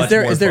 All right. much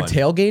more Is there fun.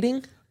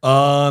 tailgating?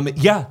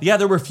 Yeah,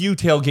 there were a few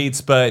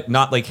tailgates, but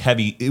not like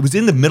heavy. It was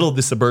in the middle of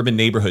the suburban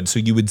neighborhood, so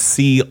you would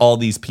see all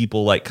these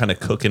people like kind of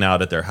cooking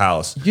out at their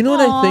house. You know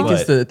what I think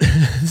is But-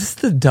 this is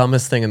the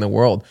dumbest thing in the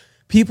world.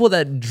 People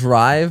that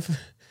drive,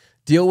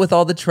 deal with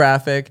all the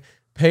traffic,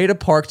 pay to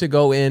park to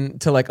go in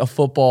to like a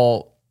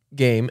football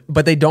game,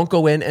 but they don't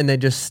go in and they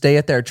just stay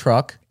at their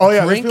truck. Oh, yeah,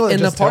 there's drink people that in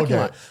the just parking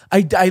tailgate.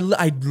 lot.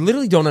 I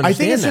literally don't understand I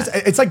think it's that.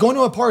 just it's like going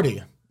to a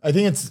party. I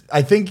think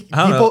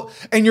don't people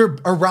and you're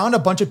around a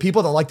bunch of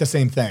people that like the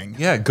same thing.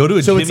 Yeah, go to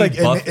a So Jimmy it's like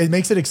Buff- it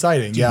makes it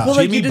exciting. Yeah. Well,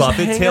 like, Jimmy you just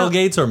Buffett hang out-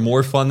 tailgates are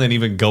more fun than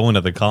even going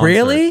to the concert.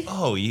 Really?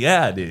 Oh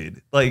yeah,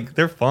 dude. Like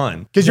they're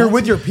fun. Because you're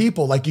with your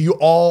people, like you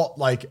all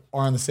like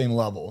are on the same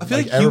level. feel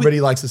Like like you everybody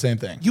likes the same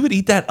thing. You would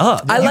eat that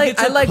up. I You like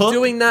get to I like cook,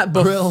 doing that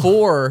grill.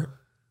 before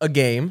a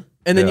game.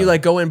 And then Yeah. you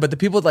like go in, but the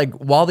people like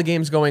while the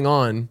game's going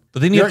on,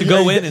 But then you have to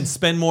go You're- in and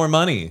spend more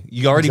money.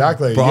 You already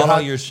Exactly. brought You all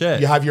have- your shit.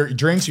 You have your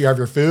drinks, you have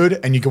your food,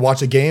 and you can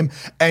watch a game,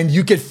 and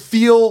you could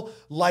feel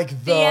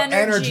like the energy.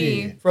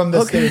 energy from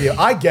the stadium.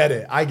 I get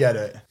it.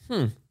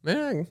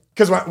 man,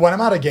 Because when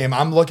I'm at a game,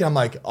 I'm like,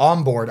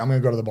 I'm bored. I'm gonna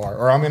go to the bar,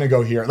 or I'm gonna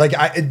go here. Like,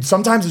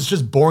 sometimes it's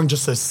just boring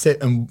just to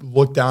sit and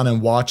look down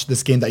and watch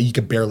this game that you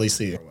could barely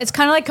see. It's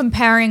kind of like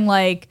comparing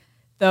like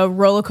the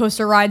roller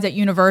coaster rides at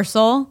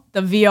Universal,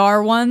 the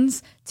VR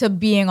ones, to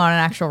being on an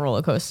actual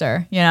roller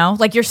coaster. You know,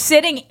 like you're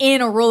sitting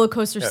in a roller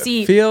coaster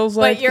seat, feels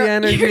like but you're, the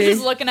energy. you're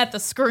just looking at the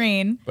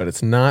screen. but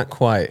it's not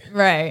quite.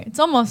 Right, it's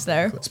almost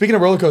there. Speaking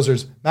of roller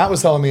coasters, Matt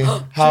was telling me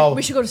how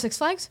We should go to Six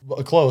Flags.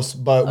 close,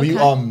 but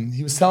Okay.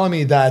 he was telling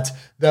me that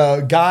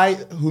the guy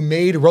who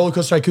made Roller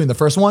Coaster Tycoon, the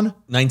first one,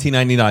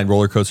 1999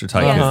 roller coaster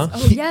tycoon. Yes.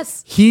 Oh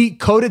yes. he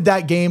coded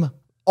that game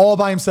all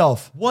by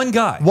himself. One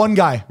guy. One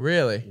guy.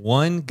 Really?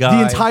 One guy.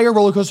 The entire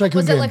Roller Coaster Tycoon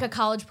Was game. it like a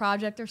college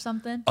project or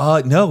something?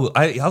 No,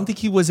 I don't think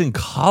he was in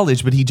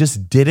college, but he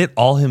just did it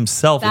all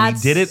himself. And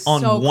That's he did it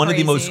on so one of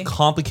the most crazy.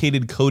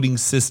 complicated coding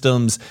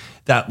systems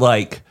that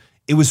like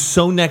it was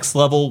so next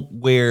level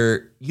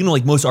where, you know,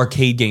 like most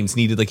arcade games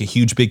needed like a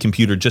huge big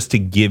computer just to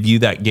give you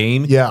that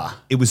game. Yeah.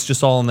 It was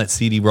just all on that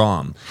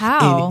CD-ROM.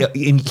 How?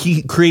 And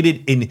he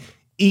created an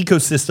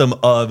ecosystem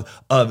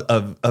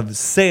of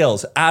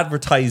sales,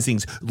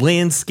 advertisings,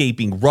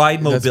 landscaping,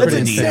 ride That's mobility,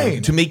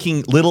 insane. to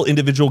making little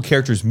individual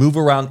characters move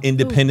around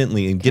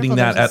independently and getting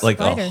Careful, that there's at a like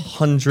spider.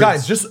 100.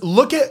 Guys, just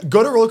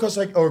go to Roller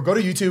Coaster or go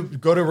to YouTube,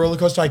 go to Roller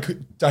Coaster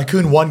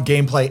Tycoon 1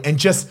 gameplay and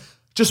just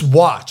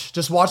watch.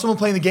 Just watch someone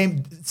playing the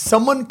game.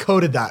 Someone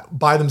coded that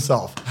by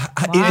themselves.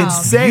 It's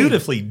Insane.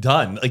 beautifully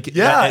done. Like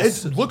Yeah,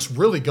 it's- it looks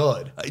really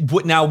good.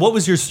 What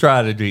was your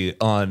strategy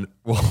on?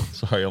 Well,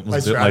 sorry, I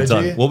almost bit my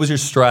strategy? tongue. What was your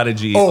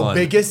strategy? Oh, on,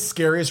 biggest,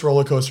 scariest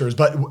roller coasters.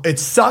 But it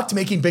sucked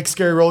making big,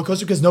 scary roller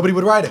coaster because nobody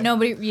would ride it.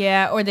 Nobody.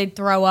 Yeah, or they'd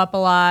throw up a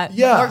lot.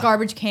 Yeah. Or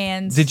garbage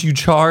cans. Did you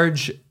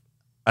charge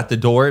at the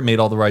door? It made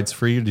all the rides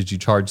free, or did you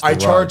charge? I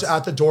charged rides?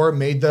 at the door,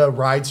 made the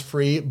rides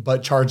free,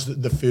 but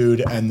charged the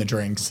food and the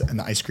drinks and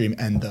the ice cream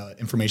and the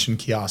information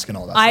kiosk and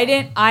all that.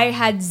 I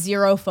had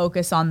zero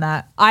focus on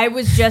that. I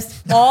was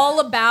just all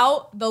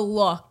about the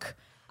look.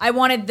 I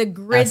wanted the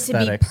grid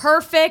Aesthetic. to be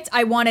perfect.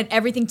 I wanted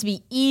everything to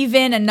be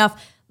even enough.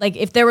 Like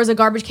if there was a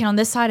garbage can on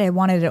this side, I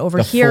wanted it over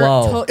The here.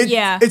 flow.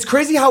 Yeah. It's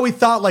crazy how we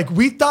thought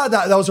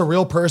that was a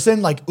real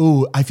person. Like,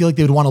 ooh, I feel like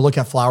they would want to look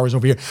at flowers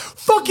over here.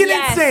 Fucking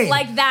Yes, insane.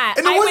 like that.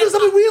 And it I wasn't would-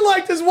 something we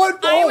liked as one.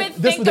 I oh, would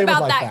this think they would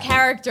about like that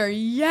character.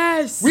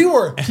 Yes. We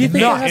were you think it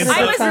nuts. has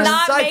I was Psycho.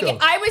 not Psycho. making.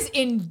 I was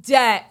in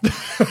debt.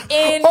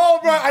 Oh,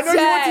 bro, I know you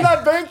went to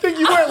that bank thing.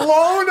 You went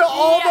loan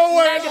all the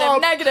way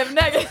up.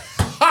 Negative.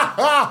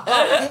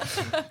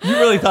 You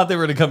really thought they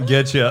were going to come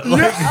get you.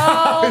 Like,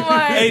 Oh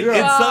my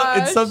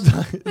and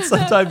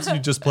sometimes you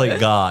just play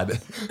God.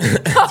 You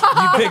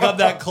pick up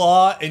that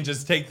claw and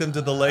just take them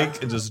to the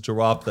lake and just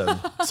drop them.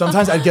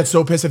 Sometimes I'd get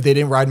so pissed if they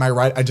didn't ride my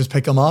ride. I'd just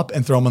pick them up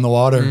and throw them in the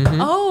water.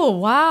 Oh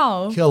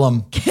wow. Kill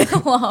them.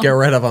 Get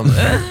rid of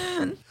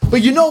them.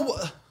 But you know,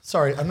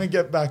 sorry, I'm gonna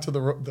get back to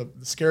the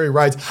scary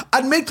rides.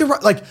 I'd make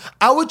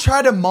I would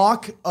try to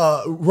mock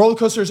roller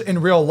coasters in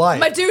real life.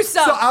 Medusa.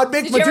 So I'd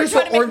make Did you ever Medusa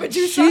try to make or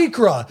Medusa? Shikra.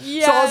 So I was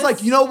Yes.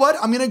 like, you know what?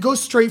 I'm gonna go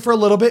straight for a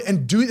little bit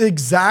and do the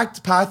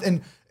exact path.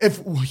 And if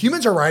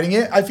humans are riding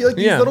it, I feel like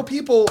these Yeah. little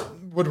people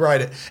would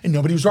ride it, and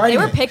nobody was riding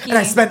They were it. picky. And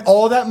I spent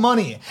all that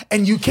money,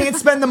 and you can't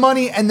spend the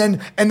money and then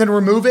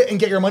remove it and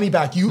get your money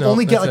back. You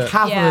only get that's like it.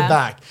 half of Yeah. it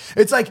back.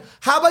 It's like,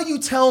 how about you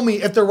tell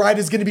me if the ride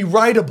is going to be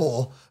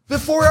rideable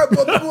before I'm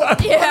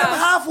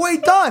halfway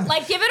done?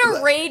 Like, give it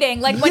a rating.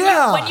 Like, when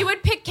Yeah. you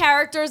would pick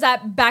characters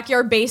at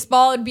Backyard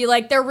Baseball, it'd be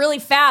like, they're really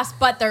fast,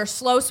 but they're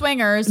slow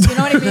swingers. You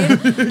know what I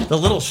mean? The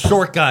little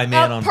short guy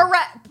man on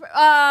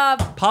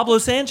Pablo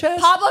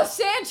Sanchez. Pablo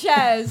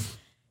Sanchez.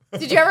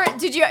 Did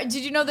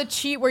you know the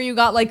cheat where you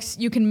got like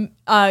you can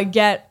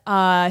get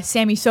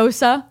Sammy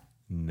Sosa?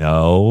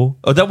 No.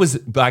 Oh, that was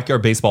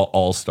Backyard Baseball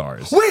All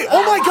Stars. Wait,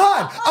 oh my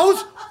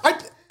God.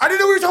 I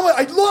didn't know what you were talking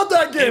about. I love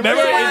that game.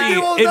 Remember, I play that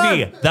game all the time.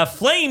 it'd be the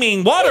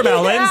flaming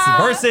watermelons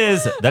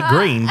versus the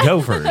green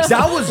gophers.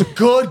 That was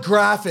good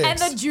graphics And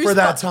the juice for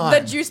that time.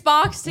 the juice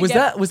box. Was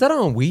that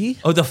on Wii?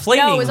 Oh, the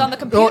flaming. No, it was on the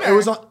computer. Oh, it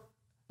was on.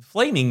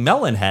 flaming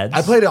melon heads.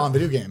 I played it on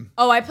video game.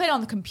 Oh, I played on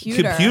the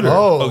computer.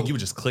 Oh. Oh, you would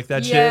just click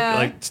that Yeah. shit.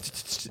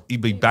 Like you'd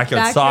be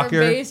backyard Backyard soccer.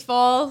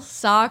 baseball,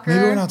 soccer.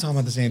 Maybe we're not talking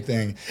about the same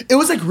thing. It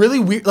was like really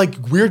weird,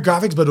 weird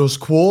graphics, but it was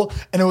cool.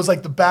 And it was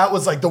like the bat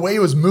was like the way it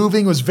was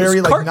moving was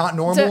very car- not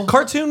normal.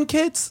 Cartoon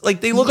kids,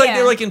 like they look like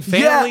they're like in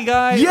Family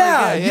Guy.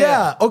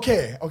 Yeah.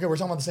 Okay, we're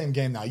talking about the same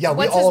game now. Yeah,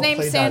 What's we all his name?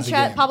 played that as a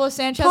Sanchez. game. Pablo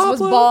Sanchez was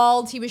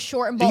bald. He was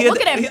short and bald. He had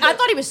Look at him. the- I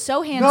thought he was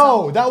so handsome.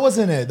 No, that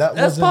wasn't it. That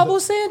That's wasn't Pablo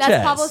Sanchez.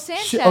 That's Pablo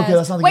Sanchez. Shit, okay,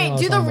 that's not the game I Wait,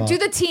 was do talking the about. do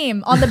the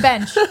team on the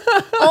bench.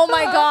 Oh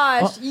my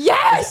gosh.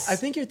 Yes. I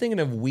think you're thinking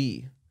of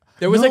Wii.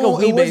 There was like a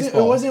Wii it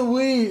baseball. wasn't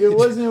Wii. It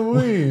wasn't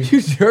Wii.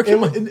 You jerking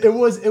my- it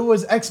was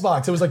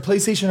Xbox. It was like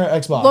PlayStation or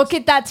Xbox. Look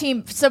at that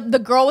team. So the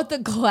girl with the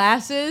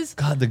glasses.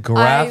 God, the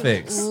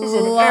graphics. This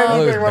isn't Love-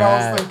 anything what I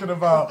bad. was thinking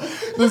about.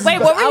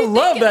 Wait, what were you I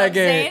love thinking that of,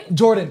 game. Zane?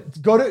 Jordan,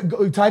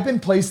 go type in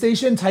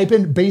PlayStation, type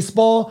in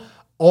baseball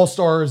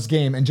All-Stars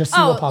game and just see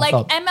Oh, what pops like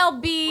up.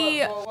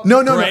 MLB.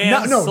 No, Grand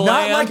not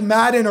Slam? like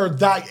Madden or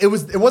that. It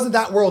wasn't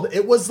that world.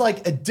 It was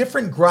like a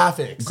different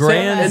graphics.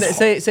 Grand,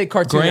 Say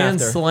cartoon Grand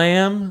after.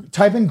 Slam,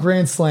 Type in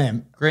Grand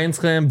Slam. Grand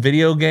Slam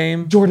video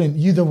game. Jordan,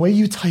 the way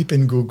you type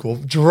in Google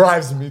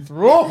drives me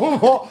through.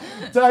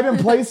 Type in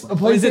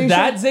PlayStation. Is it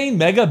that Zane?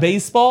 Mega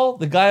Baseball?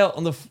 The guy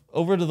on the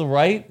over to the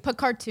right? Put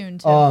cartoon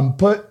too.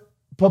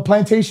 Put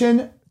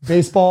Plantation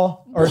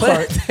Baseball or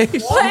sorry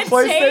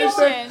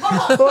PlayStation.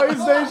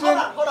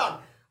 PlayStation. Hold on.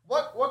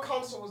 What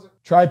console was it?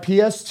 Try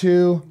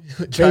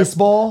PS2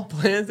 baseball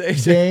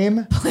PlayStation.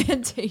 game.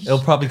 Plantation. It'll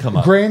probably come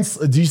up.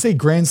 Do you say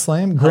Grand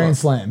Slam? Grand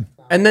Slam.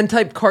 And then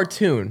type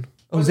cartoon.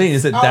 Oh, Zane,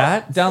 is it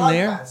that down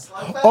there?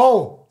 Slugfest?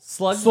 Oh,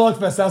 Slug-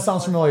 Slugfest. That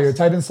sounds familiar.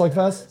 Type in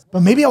Slugfest.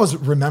 But maybe I was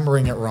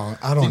remembering it wrong.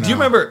 I don't know. Do you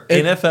remember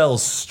NFL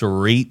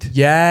Street?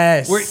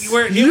 Yes. Where it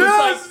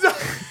was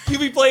like you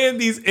be playing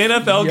these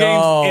NFL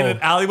games in an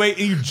alleyway and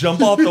you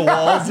jump off the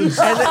walls and shit.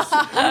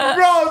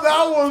 Bro,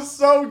 that was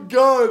so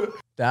good.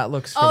 That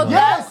looks Oh, familiar.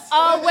 Yes.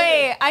 Oh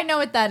wait, I know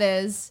what that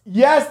is.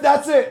 Yes,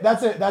 that's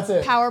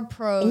it. Power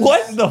Pros.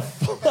 What the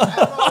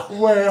fuck?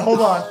 Wait,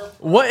 hold on.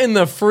 What in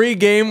the free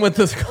game with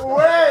this?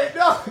 Wait,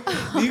 no.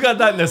 You got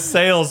that in a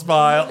sales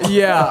file.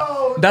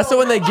 Yeah. That's the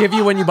one they give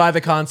you when you buy the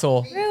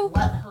console. Rue.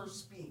 Let her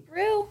speak.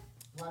 Rue.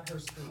 Let her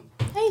speak.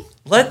 Hey.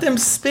 Let them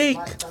speak.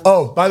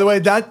 Oh, by the way,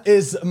 that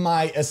is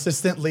my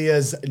assistant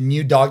Leah's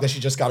new dog that she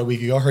just got a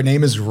week ago. Her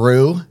name is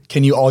Rue.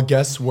 Can you all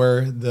guess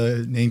where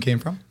the name came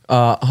from?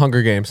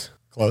 Hunger Games.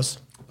 Close.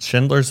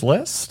 Schindler's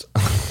List?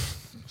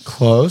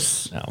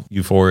 Close. No.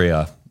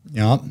 Euphoria.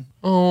 Yep.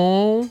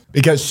 Oh.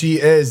 Because she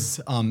is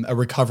a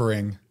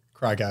recovering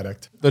crack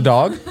addict. The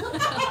dog?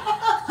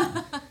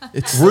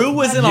 Rue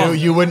wasn't on.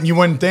 You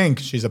wouldn't think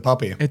she's a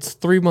puppy. It's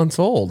 3 months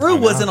old. Rue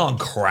wasn't on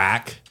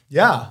crack.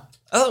 Yeah.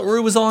 I thought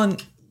Rue was on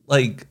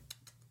like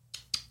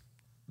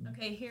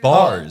Okay, here.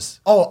 bars.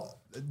 Oh,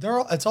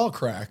 it's all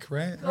crack,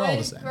 right? They're all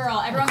the same. Girl,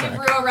 everyone give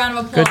Rue a round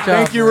of applause. Good job.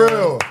 Thank you,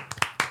 Rue.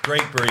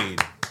 Great breed.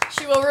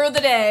 She will rue the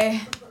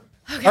day.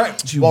 All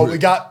right. Well, we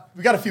got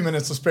a few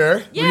minutes to spare.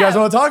 What do you Yeah. guys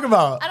want to talk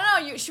about? I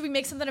don't know. Should we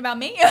make something about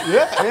me?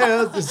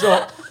 Yeah.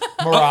 So,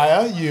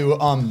 Mariah, you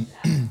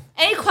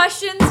Any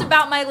questions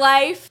about my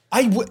life?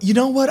 you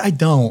know what? I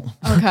don't.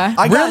 Okay.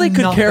 I got Really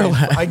could care nothing.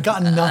 less. I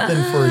got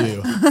nothing for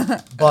you.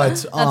 But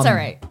That's all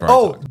right.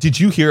 Oh, Did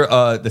you hear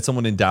that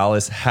someone in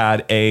Dallas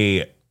had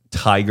a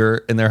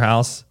tiger in their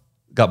house?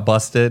 Got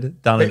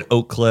busted down in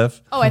Oak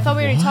Cliff. Oh, I thought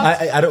we already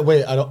talked. I don't.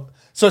 Wait, I don't.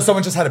 So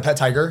someone just had a pet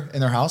tiger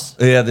in their house.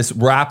 Yeah, this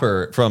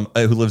rapper from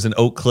who lives in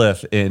Oak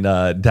Cliff in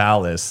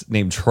Dallas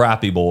named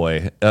Trappy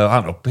Boy.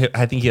 I don't know.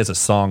 I think he has a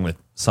song with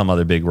some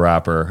other big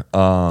rapper.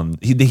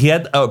 He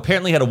had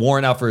apparently had a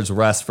warrant out for his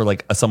arrest for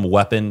like some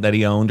weapon that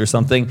he owned or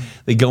something.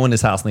 They go in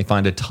his house and they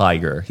find a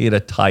tiger. He had a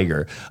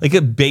tiger, like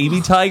a baby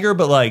tiger,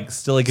 but like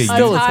still like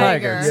Still a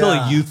tiger. still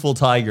Yeah. a youthful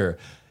tiger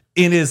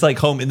in his like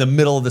home in the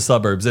middle of the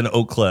suburbs in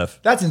Oak Cliff.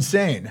 That's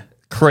insane.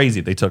 Crazy.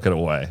 They took it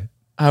away.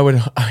 I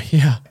would,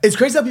 yeah. It's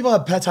crazy how people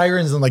have pet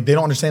tigers and like they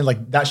don't understand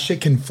like that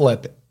shit can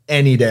flip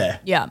any day.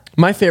 Yeah.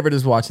 My favorite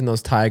is watching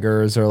those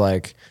tigers or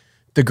like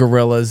the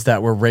gorillas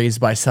that were raised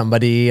by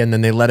somebody and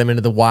then they let him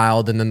into the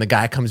wild and then the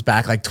guy comes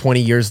back like 20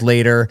 years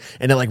later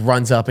and it like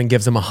runs up and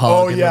gives him a hug.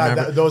 Oh, and yeah,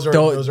 remember- those are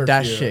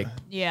that cute. shit.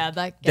 Yeah,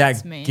 that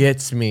gets That me.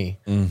 gets me.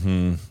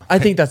 I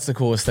think that's the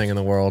coolest thing in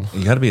the world.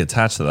 You got to be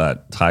attached to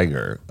that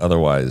tiger.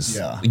 Otherwise,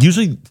 Yeah.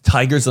 usually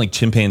tigers and like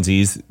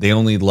chimpanzees, they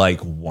only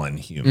like one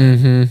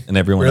human and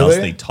everyone else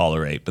Really? they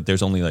tolerate, but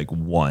there's only like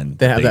one.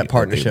 They have that they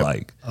partnership.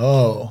 like.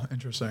 Oh,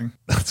 interesting.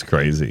 That's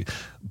crazy.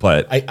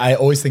 But I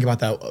always think about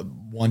that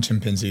one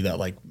chimpanzee that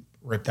like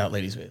ripped that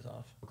lady's face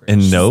off.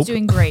 and She's nope.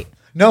 doing great.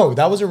 No,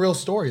 that was a real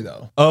story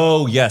though.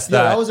 Oh yes,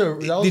 Yeah, that. that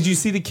was- Did you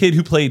see the kid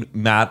who played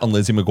Matt on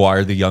Lizzie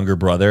McGuire, the younger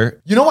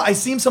brother? You know what? I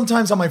see him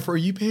sometimes on my For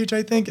You page,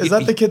 I think. Is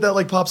that the kid that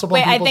like pops up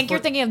Wait, on I people's think you're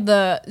For- thinking of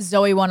the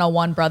Zoe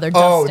 101 brother,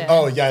 Oh,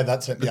 Dustin. yeah,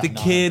 that's it. Yeah, The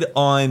no. kid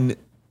on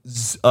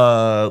Lizzie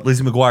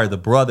McGuire, the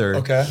brother.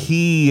 Okay.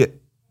 He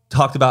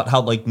talked about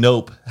how like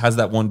Nope has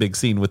that one big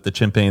scene with the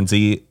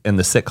chimpanzee in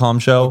the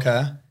sitcom show.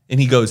 Okay. And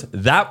he goes,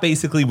 that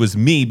basically was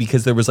me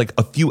because there was like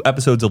a few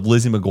episodes of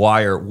Lizzie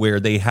McGuire where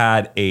he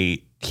had a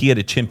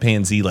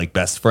chimpanzee like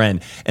best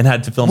friend and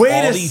had to film Wait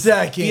all a these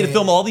second. He had to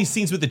film all these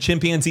scenes with the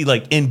chimpanzee,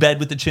 like in bed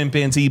with the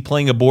chimpanzee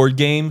playing a board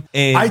game.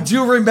 And I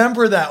do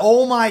remember that.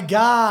 Oh my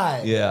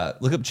God. yeah,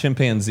 look up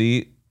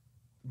chimpanzee.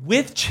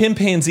 With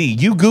chimpanzee,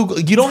 you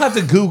don't have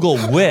to Google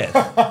with.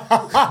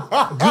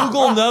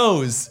 Google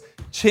knows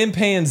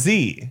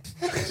chimpanzee.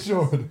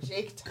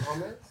 Jake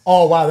Thomas.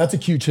 Oh wow, that's a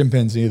cute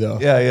chimpanzee though.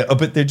 Yeah. Oh,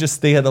 but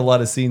they had a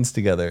lot of scenes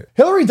together.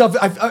 Hillary Duff,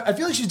 I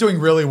feel like she's doing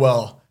really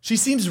well. She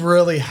seems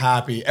really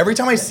happy. Every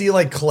time I see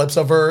like clips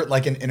of her,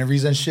 like in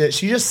interviews and shit,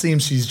 she just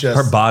seems she's just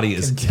Her body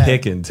is content.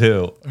 kicking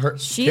too.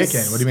 She's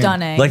Kicking. What do you mean?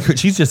 stunning. Like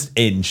she's just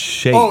in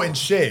shape. Oh, in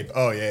shape.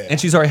 Oh yeah. and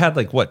she's already had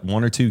like what,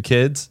 1 or 2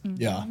 kids.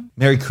 Yeah.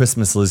 Merry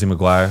Christmas, Lizzie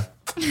McGuire.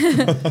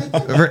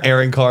 Remember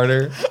Aaron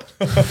Carter?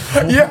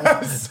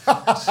 Yes.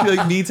 She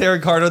like meets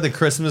Aaron Carter at the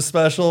Christmas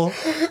special,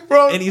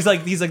 Bro. and he's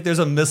like, there's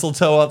a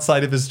mistletoe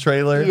outside of his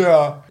trailer.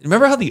 Yeah.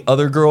 Remember how the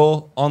other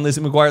girl on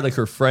Lizzie McGuire, like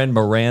her friend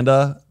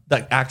Miranda,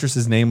 that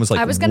actress's name was like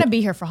I was going to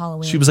be here for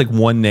Halloween. She was like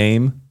one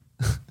name.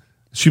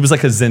 She was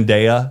like a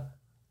Zendaya.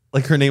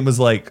 Like her name was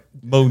like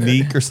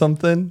Monique or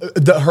something.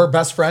 Her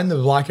best friend, the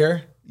black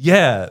hair.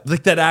 Yeah,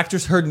 like that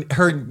actress.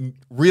 Her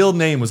real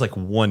name was like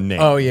one name.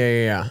 Oh,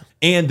 yeah.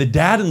 And the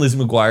dad in Lizzie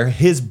McGuire,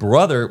 his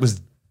brother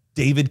was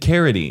David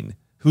Carradine,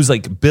 who's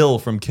like Bill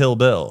from Kill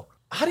Bill.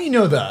 How do you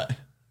know that?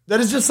 That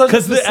is just such a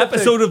Because the specific-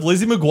 episode of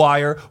Lizzie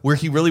McGuire where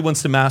he really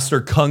wants to master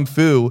kung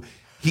fu,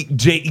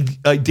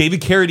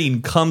 David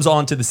Carradine comes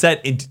onto the set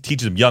and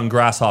teaches him young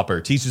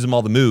grasshopper, teaches him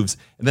all the moves,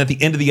 and then at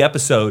the end of the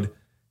episode,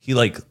 he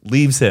like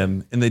leaves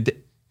him, and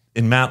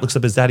Matt looks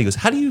up his dad. He goes,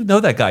 "How do you know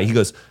that guy?" He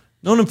goes,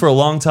 "Known him for a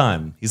long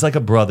time. He's like a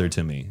brother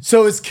to me."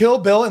 So is Kill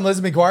Bill and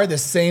Lizzie McGuire the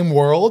same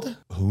world?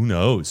 Who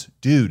knows,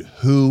 dude?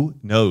 Who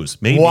knows?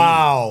 Maybe.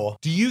 Wow.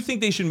 Do you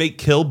think they should make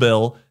Kill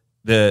Bill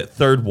the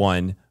third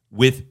one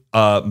with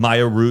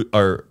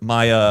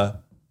Maya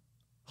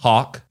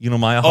Hawke? You know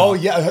Maya Hawke? Oh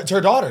yeah, it's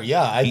her daughter.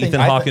 Yeah, I think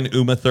Ethan Hawke and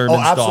Uma Thurman's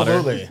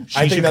absolutely. daughter. I She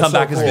think should that's come so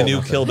back as the cool.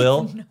 new Kill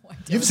Bill.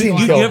 You've See, seen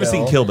you Kill never Bill.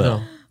 seen Kill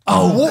Bill.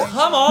 Oh, what?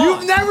 Come on.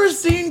 You've never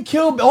seen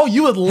Kill Bill? Oh,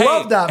 you would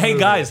love that. Hey movie.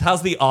 guys,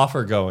 how's the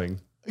offer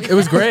going? It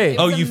was great.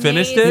 Oh, It's you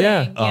finished it?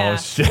 amazing. Oh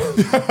shit!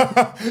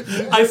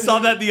 I saw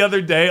that the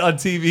other day on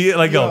TV, and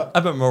I go, "I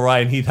bet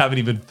Mariah and Heath haven't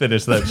even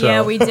finished that show."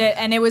 Yeah, we did.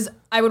 And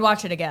I would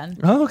watch it again.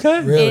 Oh,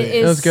 okay. Really? It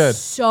is was good.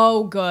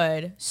 so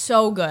good.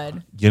 So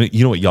good.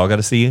 You know what y'all got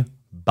to see?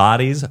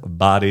 Bodies,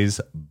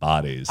 bodies,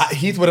 bodies.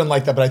 Heath wouldn't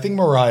like that, but I think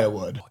Mariah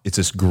would. It's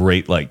this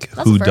great like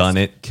the who first. done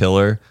it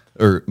killer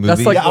or movie.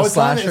 That's like Yeah, I the was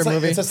telling you, slasher it's like,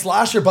 movie. it's a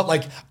slasher, but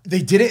like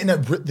they did it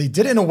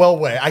in a well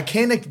way. I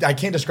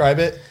can't describe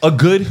it. A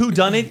good who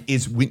done it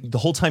is the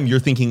whole time you're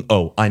thinking,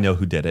 "Oh, I know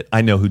who did it.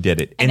 I know who did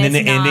it," and And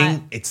then the it's not.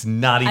 ending, it's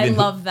not even. I who-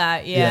 love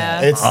that.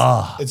 Yeah.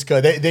 It's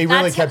good. They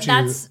really kept you.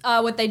 That's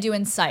what they do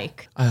in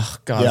Psych. Oh,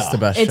 God, it's Yeah. the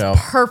best It's show.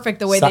 perfect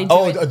the way they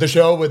do it. the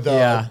show with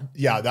the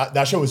Yeah.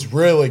 that show was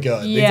really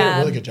good. They did a Yeah.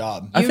 really good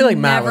job. I feel like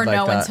Matt never would like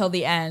know that. until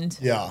the end.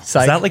 Yeah. Is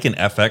that like an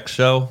FX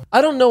show?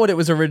 I don't know what it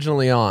was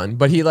originally on,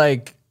 but he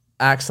like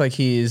acts like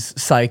he's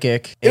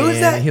psychic. It was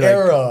and that he, like,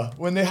 era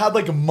when they had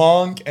like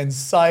Monk and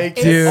Psych.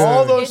 Dude.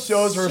 All those It's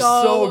shows were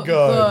so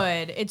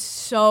good. It's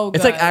so good.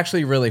 It's like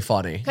actually really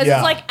funny. because Yeah.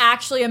 it's like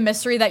actually a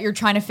mystery that you're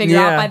trying to figure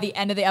Yeah. out by the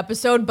end of the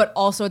episode, but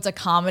also it's a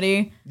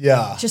comedy.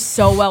 Yeah. Just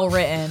so well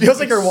written. Feels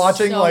like you're It's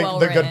watching so like well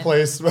The Good written.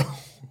 Place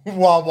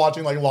while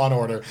watching like Law and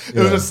Order. It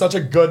was just such a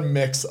good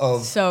mix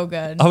of. So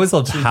good. I always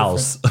loved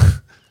House.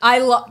 I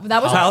love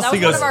that was House, that he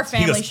was one goes- of our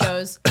he goes, family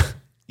shows.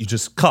 You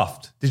just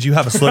coughed. Did you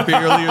have a Slurpee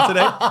earlier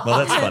today? Well,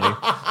 that's funny.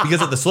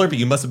 Because at the Slurpee,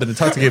 you must have been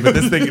intoxicated with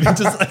this thing. And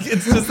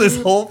it's just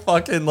this whole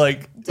fucking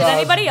like. Did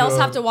anybody else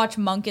good. have to watch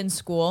Monk in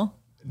school?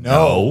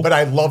 No, but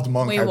I loved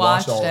Monk. We I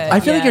watched all watched of it. it. I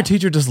feel like Yeah. your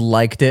teacher just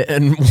liked it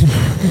and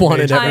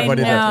wanted I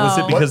everybody to. know. Was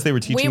it because they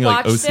were teaching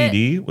like watched it.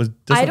 OCD?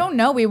 I don't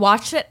know. We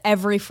watched it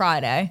every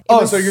Friday. It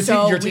Oh, was so your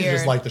teacher just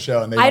weird. liked the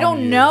show, and they I wanted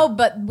don't you- know,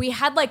 but we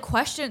had like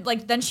questions.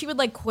 Like then she would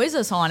like quiz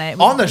us on it. It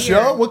was On the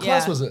show. weird. What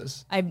class Yeah. was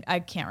this? I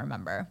can't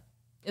remember.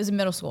 It was in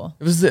middle school.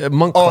 It was a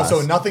monk Oh, class.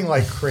 so nothing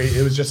like crazy.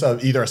 It was just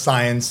either a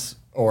science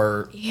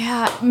or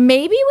Yeah,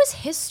 maybe it was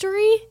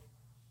history.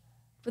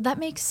 Would that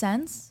make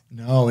sense?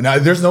 no.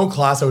 There's no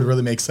class that would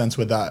really make sense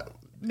with that.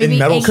 Maybe in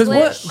middle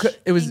English. school. what-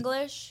 it was-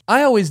 English.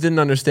 I always didn't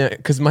understand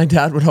because my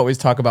dad would always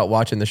talk about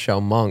watching the show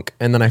Monk,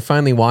 and then I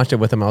finally watched it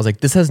with him. I was like,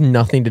 this has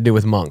nothing to do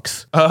with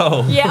monks.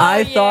 Oh, Yeah,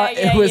 I thought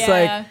it was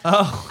like-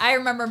 I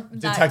remember that.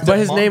 Detective But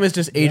his Monk? name is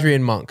just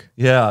Adrian Monk.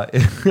 yeah.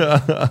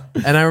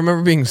 And I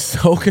remember being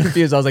so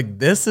confused. I was like,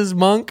 this is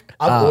Monk?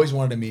 I've always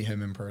wanted to meet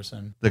him in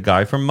person. The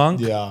guy from Monk?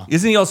 Yeah.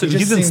 Isn't he also, He just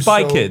he's in seems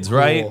Spy so Kids,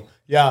 right? cool.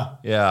 Yeah.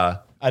 Yeah.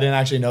 I didn't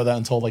actually know that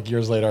until like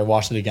years later. I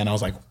watched it again. I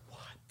was like, what?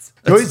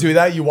 You always do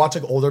that. You watch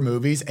like older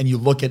movies and you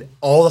look at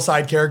all the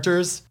side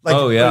characters. Like,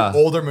 Oh, yeah. like,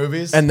 older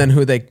movies. And then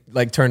who they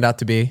like turned out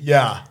to be.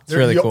 yeah.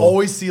 really you cool.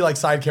 always see like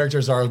side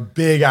characters are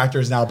big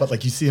actors now, but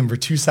like you see them for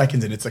 2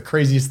 seconds and it's the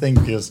craziest thing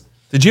because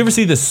Did you ever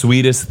see the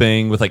sweetest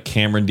thing with like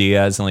Cameron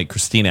Diaz and like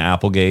Christina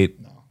Applegate?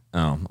 No.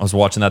 Oh, I was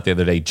watching that the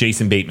other day.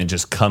 Jason Bateman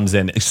just comes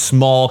in, a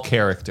small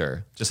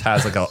character, just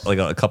has like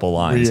a couple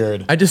lines.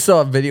 weird. I just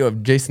saw a video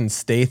of Jason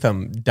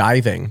Statham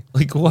diving.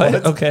 Like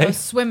what? Okay.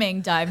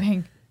 Swimming,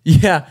 diving.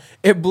 Yeah,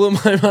 it blew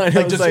my mind. I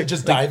Like was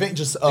just diving,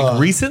 just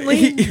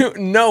Recently?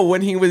 no,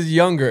 when he was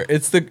younger.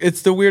 It's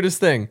the weirdest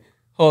thing.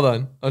 Hold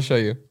on, I'll show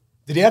you.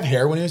 Did he have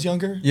hair when he was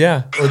younger?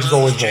 Yeah. Or just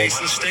always bald?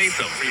 Jason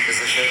Statham.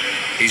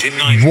 He's in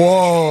 9.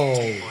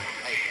 Whoa.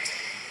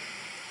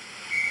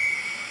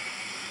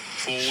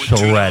 Forward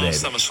Shredded. 2.5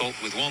 somersault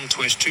with 1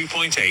 twist,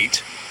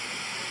 2.8.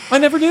 I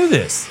never knew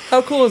this.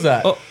 How cool is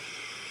that? Oh.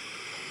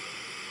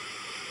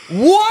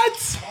 What?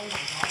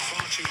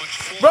 Far too much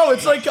forward. Bro,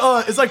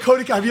 it's like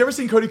Cody. Have you ever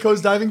seen Cody Ko's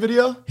diving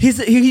video? He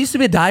used to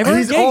be a diver.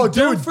 He's Yeah, dude,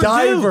 dove for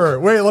diver.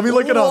 Wait, let me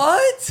look it up.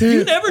 What?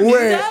 You never knew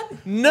Wait.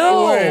 that?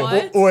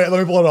 No. Wait, let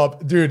me pull it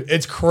up. Dude,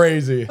 it's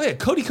crazy. Oh, yeah,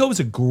 Cody Ko was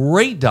a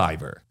great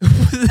diver.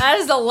 That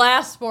is the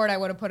last sport I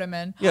would have put him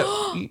in. Yeah.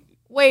 y-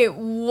 Wait,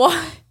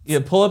 what? yeah,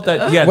 pull up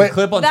that. Yeah, Wait. the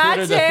clip on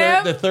That's Twitter.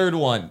 him? The third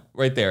one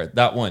right there.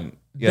 That one.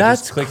 Yeah,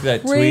 That's just click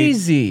that tweet.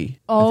 crazy.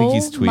 Oh think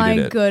he's tweeted my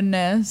it.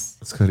 goodness.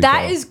 It's Cody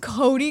That Ko. is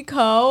Cody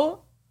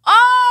Ko.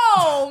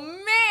 Oh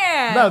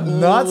man. Not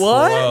nuts.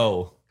 What?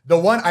 Whoa. The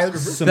one I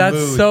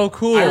That's so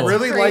cool. I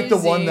really like the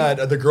one Crazy.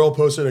 that the girl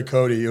posted to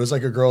Cody. It was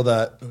like a girl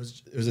that it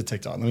was a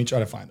TikTok. Let me try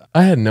to find that.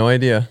 I had no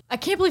idea. I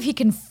can't believe he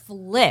can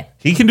flip.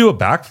 He can do a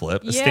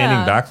backflip, a standing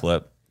Yeah.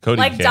 backflip. Cody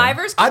Like can.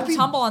 divers can I'd be-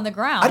 tumble on the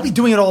ground. I'd be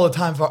doing it all the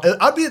time.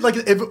 I'd be like,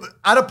 if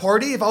at a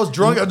party, if I was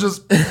drunk,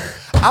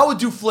 I would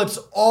do flips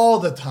all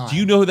the time. Do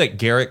you know who that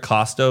Garrett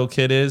Costo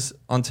kid is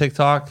on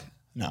TikTok?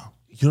 No.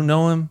 You don't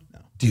know him? No.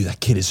 Dude, that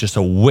kid is just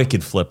a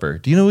wicked flipper.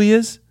 Do you know who he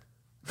is?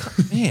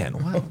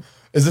 Man, wow.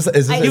 Is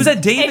this? He was at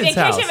in David's case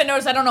house. you haven't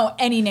noticed, I don't know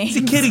any names.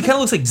 He's a kid. He kind of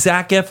looks like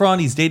Zac Efron.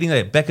 He's dating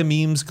like Becca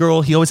Memes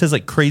girl. He always has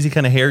like crazy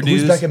kind of hairdos.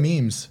 Who's Becca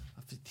Memes?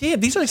 Yeah,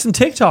 these are like some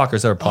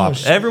TikTokers that are popping.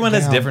 shit, Everyone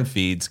has damn. different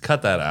feeds.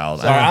 Cut that out.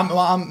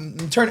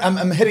 Sorry,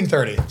 I'm hitting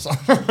 30. So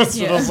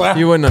Yeah.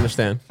 You wouldn't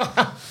understand.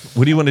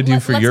 What do you want to do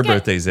for let's your get-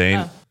 birthday,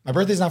 Zane? my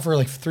birthday's not for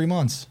like 3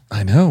 months.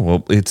 I know.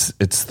 Well, it's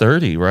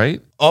 30,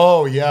 right?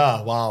 Oh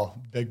yeah! Wow,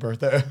 big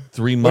birthday.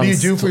 3 What do you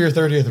months. do for your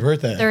 30th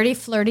birthday? 30,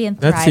 flirty,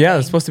 and thriving.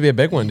 That's supposed to be a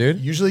big one, dude.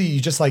 Usually,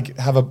 you just like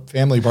have a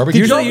family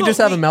barbecue. Usually you y'all just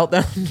go- have a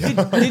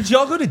meltdown. Did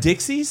y'all go to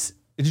Dixie's?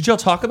 Did y'all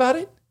talk about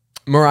it?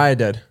 Mariah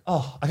did.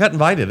 Oh, I got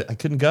invited. I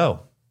couldn't go.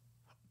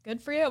 Good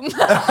for you.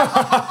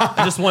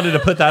 I just wanted to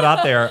put that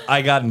out there.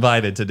 I got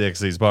invited to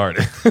Dixie's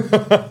party.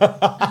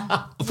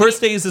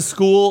 First days of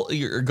school,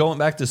 you're going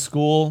back to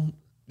school.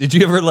 Did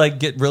you ever like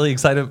get really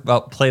excited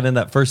about planning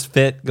that first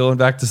fit going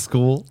back to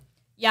school?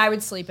 Yeah, I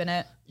would sleep in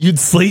it. You'd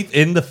sleep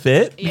in the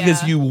fit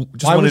because Yeah. you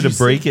just Why would wanted to you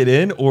break it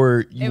in,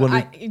 or you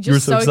wanted you were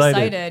Just so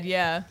excited.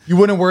 Yeah. You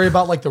wouldn't worry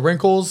about like the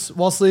wrinkles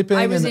while sleeping.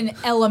 I was and- in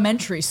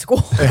elementary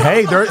school.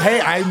 Hey,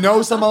 I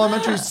know some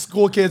elementary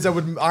school kids that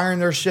would iron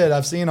their shit.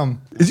 I've seen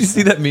them. Did you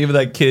see that meme of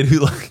that kid who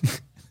like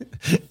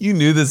you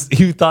knew this?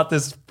 You thought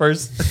this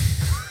first.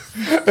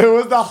 It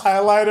was the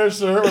highlighter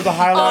shirt with the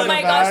highlighter Oh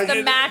my bag.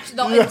 gosh,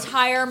 the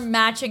entire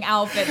matching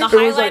outfit. The It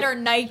was like highlighter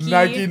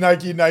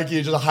Nike.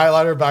 Nike, just a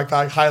highlighter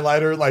backpack,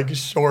 highlighter like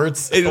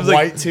shorts, It a was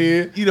white like,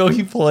 tee. You know,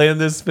 he planned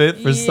this fit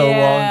for so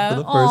long for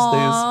the first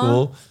day of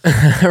school.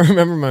 I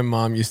remember my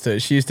mom used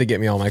to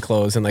get me all my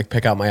clothes and like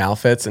pick out my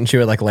outfits, and she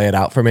would like lay it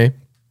out for me.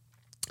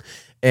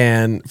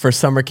 And for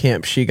summer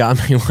camp, she got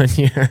me one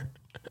year.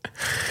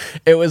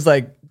 It was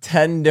like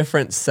 10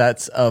 different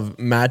sets of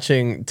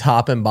matching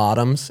top and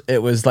bottoms.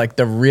 It was like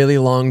the really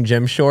long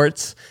gym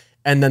shorts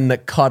and then the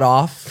cut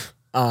off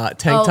tank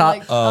top.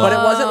 like- But it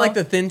wasn't like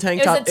the thin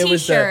tank It was top. a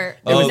t-shirt.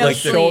 It was Oh, the like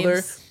the-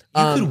 shoulder. sleeves.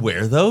 You could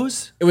wear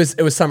those. It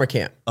was summer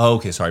camp. Oh,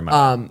 okay, sorry,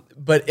 my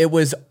But it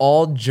was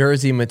all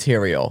jersey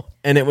material.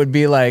 And it would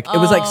be like, it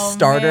was like Oh,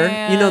 Starter.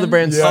 You know the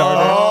brand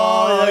Starter?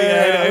 Oh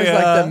yeah, And it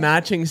was like the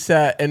matching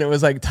set, and it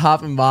was like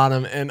top and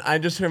bottom. And I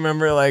just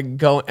remember like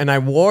going, and I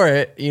wore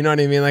it. You know what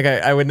I mean? Like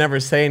I would never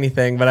say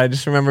anything, but I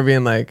just remember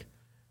being like,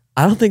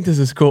 I don't think this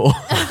is cool.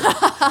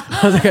 I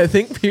was like, I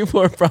think people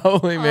are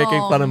probably making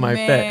fun of my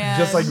fit. man.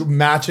 just like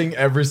matching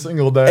every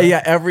single day.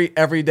 Yeah,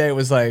 every day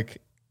was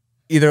like,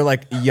 either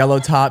like yellow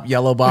top,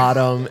 yellow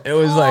bottom. It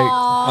was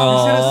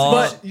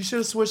like, You should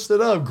have switched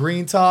it up.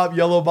 Green top,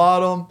 yellow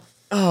bottom.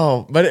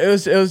 but it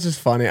was just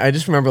funny. I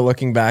just remember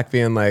looking back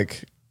being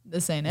like,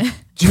 This ain't it.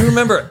 Do you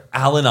remember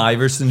Allen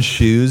Iverson's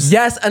shoes?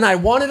 yes, and I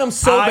wanted them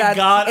so bad. I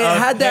got it a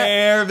had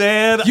pair,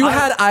 man. You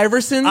had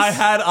Iversons? I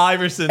had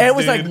Iversons. And it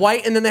was like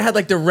white, and then they had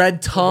like the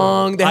red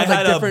tongue. They had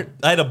like different.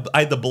 I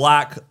had the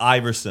black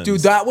Iversons. Dude,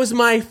 that was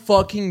my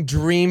fucking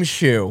dream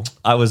shoe.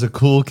 I was a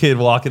cool kid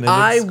walking into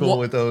I school wa-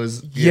 with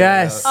those.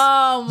 Yes.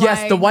 Oh my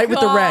Yes, the white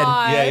with the red.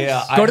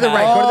 Yeah. Go to the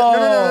right. Go to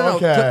the, no.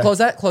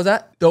 okay. Close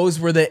that. Those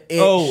were the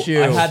it shoes.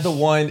 I had the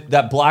one,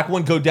 that black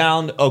one, go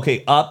down,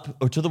 okay, up,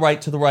 or to the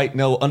right,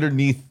 no,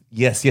 underneath.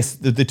 Yes,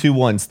 the two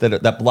ones,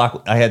 that black,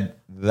 I had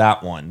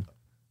that one.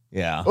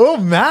 Yeah. Oh,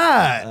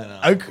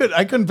 Matt. I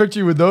couldn't picture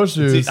you with those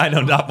shoes. See, I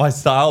know, not my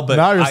style, but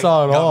Not your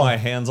style at got all. my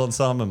hands on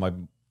some, and my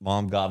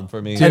mom got them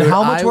for me. And Dude,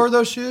 how much I- were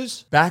those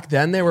shoes? Back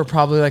then, they were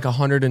probably like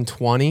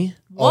 120,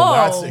 Oh,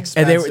 that's Whoa. expensive.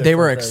 and they were for a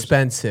pair of shoes.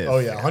 expensive. Oh,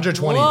 yeah.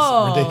 120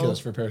 Whoa. is ridiculous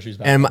for a pair of shoes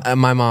back And then.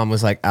 my mom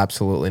was like,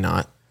 absolutely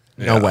not.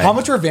 No way. How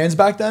much were Vans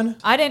back then?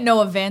 I didn't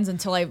know of Vans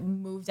until I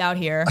moved out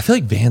here. I feel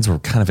like Vans were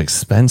kind of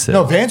expensive.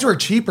 No, Vans were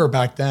cheaper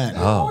back then.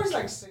 Always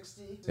like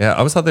 60. Yeah, I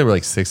always thought they were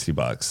like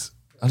 $60.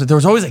 There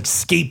was always like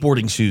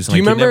skateboarding shoes. Do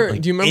you remember?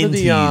 Do you remember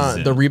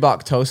the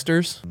Reebok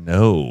toasters?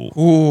 No.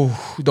 Ooh,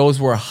 those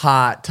were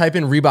hot. Type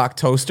in Reebok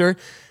toaster.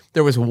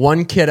 There was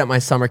one kid at my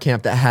summer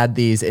camp that had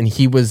these, and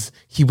he was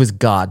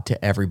God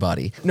to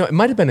everybody. No, it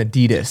might have been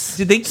Adidas.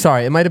 Did they-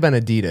 Sorry, it might have been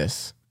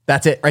Adidas.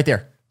 That's it, right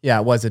there. Yeah,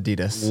 it was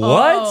Adidas.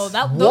 What? Oh,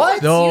 those What?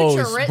 Look Those,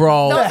 futuristic.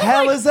 bro. Those The look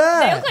hell like- is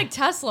that? They look like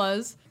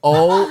Teslas.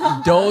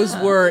 Oh, those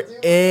were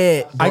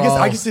it. I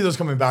bro. can see those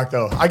coming back,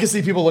 though. I can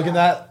see people looking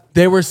at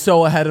They were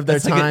so ahead of their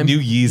It's like a time. new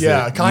Yeezy.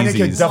 Yeah, Kanye could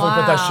Yeezys. definitely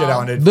put that shit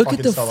out. And it'd Look at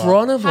fucking the sell out.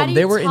 front of How them. do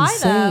They you were tie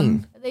insane.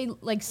 them? Are they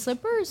like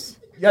slippers?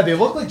 Yeah, they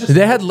look like just.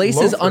 They had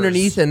laces loafers.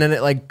 underneath, and then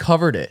it like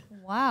covered it.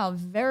 Wow,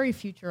 very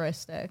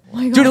futuristic.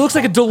 Dude, it looks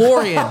like a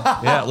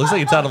DeLorean. Yeah, it looks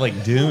like it's out of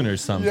like Dune or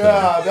something.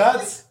 Yeah,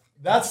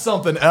 that's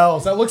something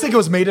else. That looks like it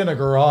was made in a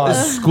garage.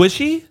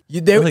 Squishy?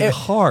 They Like it,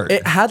 hard.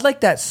 It had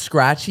like that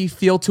scratchy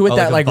feel to it Oh,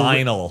 that like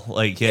like a vinyl.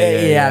 Like,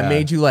 yeah, it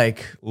made you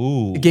like.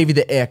 Ooh. It gave you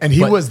the ick. And he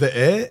but- was the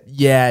it.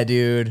 Yeah,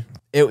 dude.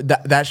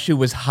 That shoe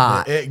was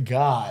hot. It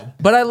God.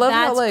 But I love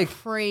how That's like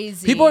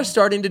crazy. people are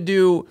starting to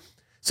do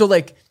so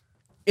like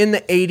in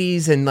the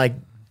 80s and like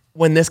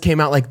when this came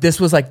out, like this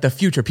was like the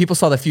future. People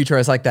saw the future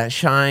as like that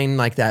shine,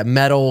 like that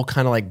metal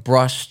kind of like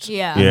brushed.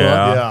 Yeah.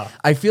 Yeah. Yeah.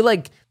 I feel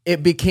like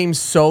it became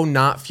so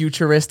not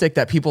futuristic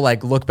that people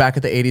like look back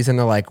at the 80s and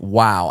they're like,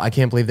 wow, I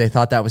can't believe they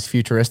thought that was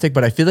futuristic.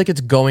 But I feel like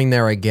it's going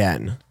there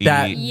again.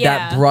 That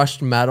Yeah. that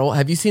brushed metal.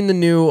 Have you seen the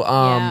new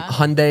Yeah.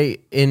 Hyundai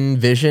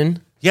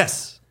Envision?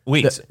 Yes.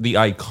 Wait, the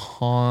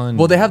icon.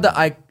 Well, they have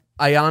the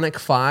Ionic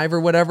 5 or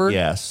whatever.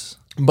 Yes.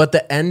 But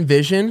the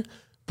Envision,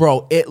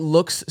 bro, it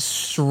looks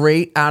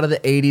straight out of the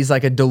 80s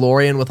like a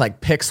DeLorean with like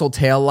pixel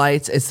tail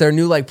lights. It's their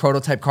new like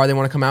prototype car they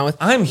want to come out with.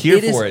 I'm here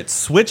It is- for it.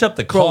 Switch up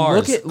the Bro,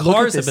 cars. look at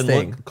Cars this have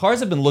been thing.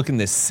 cars have been looking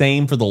the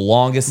same for the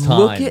longest time.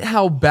 Look at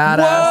how badass that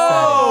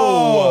is.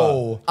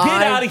 Oh, Get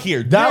out of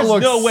here. That There's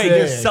looks no way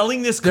they're sick.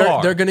 selling this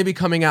car. They're going to be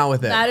coming out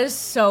with it. That is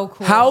so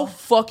cool. How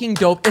fucking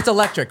dope. It's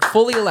electric,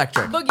 fully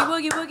electric. Boogie,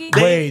 boogie, boogie.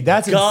 wait,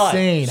 that's God.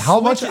 insane. How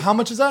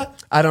much is that?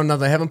 I don't know.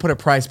 They haven't put a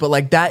price, but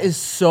like that is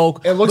so.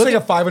 It looks like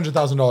at- a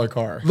 $500,000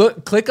 car.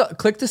 Look,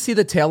 click to see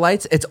the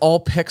taillights. It's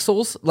all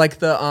pixels, like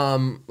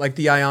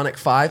the Ionic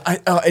 5.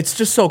 It's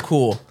just so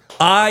cool.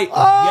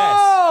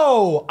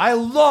 Oh, I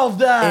love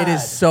that. It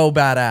is so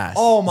badass.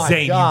 Oh my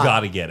Zane, God. you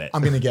gotta get it.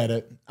 I'm gonna get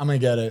it.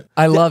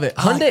 I love it.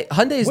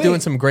 Hyundai is Wait. doing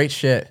some great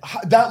shit.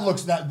 That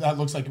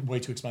looks like way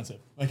too expensive.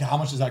 Like, how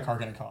much is that car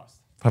gonna cost?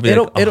 Probably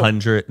It'll- like it'll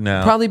 100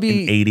 now. Probably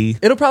be 80.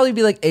 It'll probably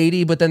be like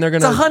 80, but then they're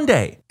It's a gonna.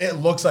 Hyundai. It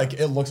looks like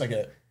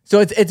it. So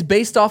it's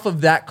based off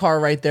of that car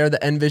right there, the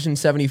Envision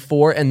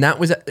 74, and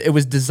it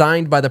was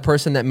designed by the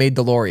person that made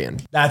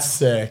DeLorean. That's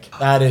sick.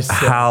 That is sick.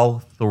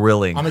 How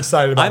thrilling. I'm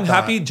excited about I'm that.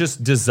 happy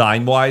just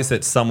design wise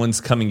that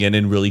someone's coming in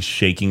and really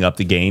shaking up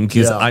the game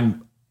because Yeah.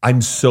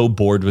 I'm so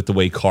bored with the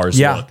way cars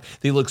Yeah. look.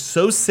 They look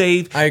so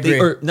safe. I agree.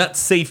 Or not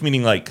safe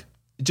meaning like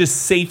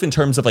just safe in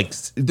terms of like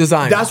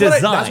Design. That's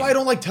Design. that's why I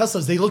don't like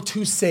Teslas. They look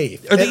too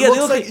safe. Or It they looks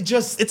look like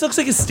just. it looks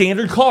like a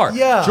standard car.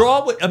 Yeah.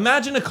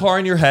 Imagine a car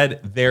in your head.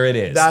 There it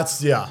is.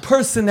 That's yeah.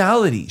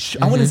 personality.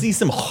 I want to see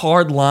some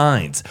hard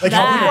lines. Like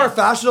how That- people are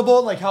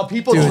fashionable, like how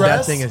people Dude, that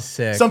dress. thing is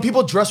sick. Some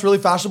people dress really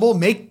fashionable.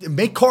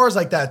 Make cars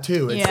like that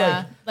too. It's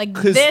Yeah. Like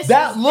 'cause this.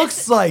 that is- looks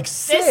this- like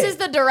sick. This is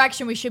the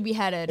direction we should be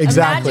headed.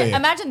 Exactly.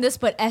 Imagine this,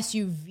 but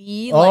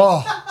SUV,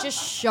 Oh. like just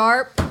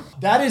sharp.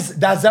 that's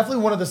definitely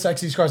one of the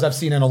sexiest cars I've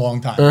seen in a long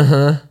time.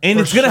 And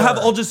For it's gonna have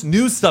sure. all just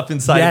new stuff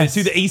inside Yes.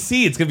 of it too. The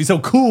AC, it's gonna be so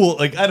cool.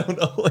 Like I don't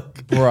know,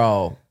 like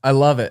Bro, I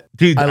love it.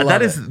 dude, I love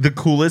that it. is the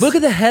coolest. Look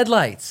at the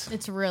headlights.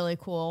 It's really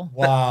cool.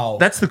 Wow.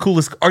 That's the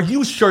coolest. Are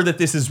you sure that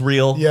this is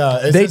real? yeah.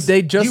 is They this- they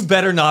You just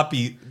better not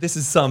be. This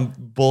is some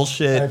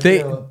bullshit.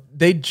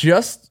 they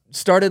just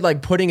started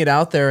like putting it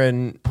out there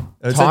and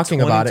It's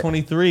talking about it.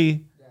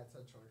 2023.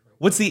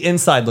 What's the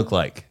inside look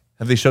like?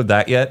 Have they showed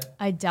that yet?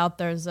 I doubt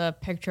there's a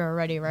picture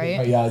already, right?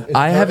 But yeah, I it's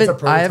a haven't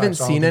prototype,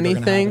 so I seen don't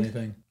think they're gonna have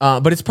anything,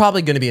 but it's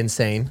probably going to be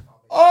insane.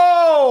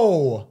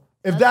 Oh,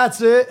 if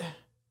that's it,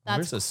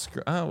 Where's a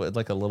screen? Oh,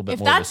 like a little bit If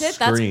more that's of a it,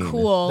 that's screen.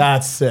 cool.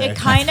 that's sick. It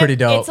kind of, pretty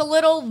dope. it's a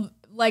little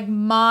like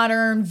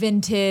modern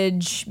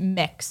vintage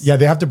mix. Yeah,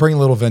 they have to bring a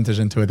little vintage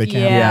into it. They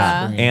can't.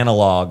 Yeah. bring-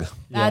 Analog.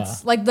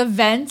 That's like the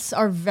vents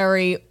are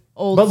very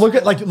old. But look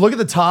at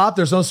the top.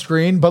 There's no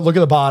screen, but look at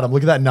the bottom.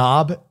 Look at that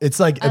knob. It's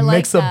like a I like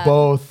mix of that.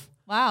 both.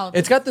 Wow.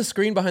 It's got the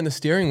screen behind the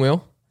steering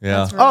wheel.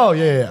 Yeah. Oh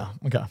yeah.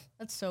 Okay.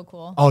 That's so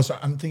cool. Oh, sorry.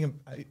 I'm thinking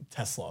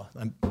Tesla.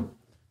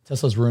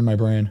 Tesla's ruined my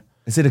brain.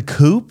 Is it a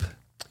coupe?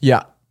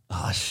 Yeah.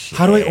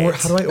 How do I order?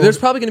 There's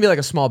probably going to be like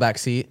a small back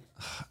seat.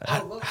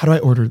 How do I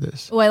order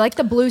this? Oh, I like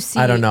the blue seat.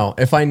 I don't know.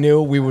 If I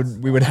knew, we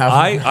would have.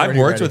 I've already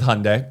worked ready. with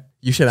Hyundai.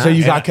 You should. So ask.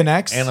 you got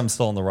connects? And I'm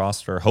still on the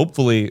roster.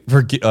 Hopefully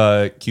for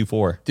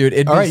Q4. dude.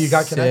 It'd All be right, you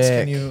got connects.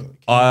 sick. Can you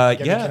Yeah.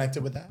 get me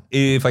connected with that?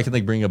 If I can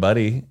like bring a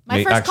buddy. My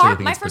Actually, I first car.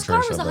 think My it's first car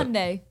was a Patricia, but-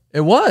 Hyundai.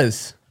 It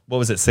was. What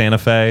was it? Santa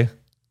Fe.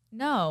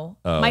 No,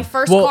 Oh. my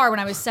first Well- car when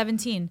I was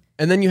 17.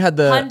 And then you had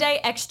the. Hyundai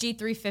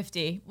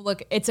XG350.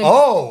 Look, it's a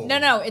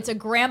no, it's a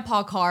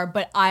grandpa car,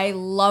 but I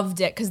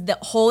loved it because the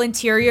whole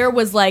interior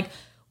was like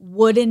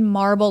wooden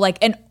marble. Like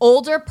an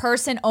older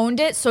person owned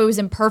it, so it was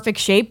in perfect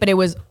shape, but it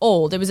was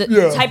old. It was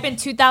type in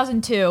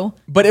 2002.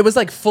 But it was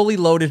like fully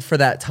loaded for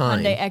that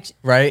time. Hyundai X-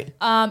 right?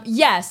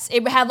 Yes,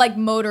 it had like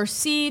motor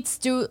seats.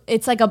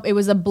 It's like it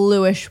was a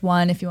bluish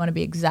one if you want to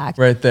be exact.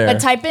 Right there. But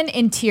type in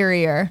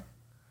interior.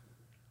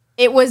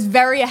 It was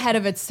very ahead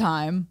of its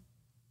time.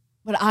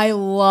 But I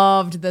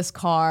loved this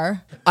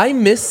car. I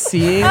miss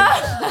seeing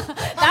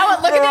That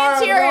one, look at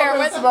the interior.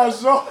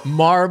 With,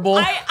 marble.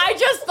 I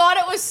just thought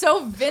it was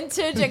so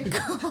vintage and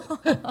cool.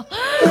 What?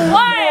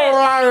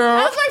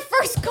 That was my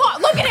first car.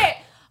 Look at it.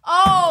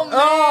 Oh man.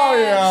 Oh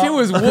yeah. She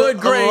was wood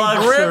grain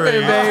Luxury.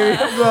 gripping, baby.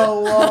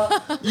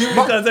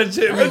 Because that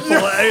shit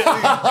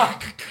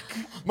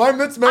My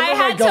Mitz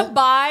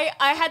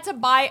I had to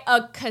buy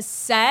a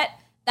cassette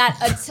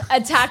that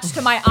attached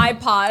to my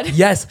iPod.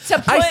 Yes. To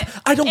put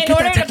I don't in get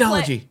order that to play-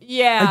 technology.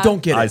 Yeah. I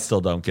don't get I it. still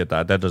don't get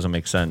that. That doesn't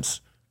make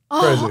sense.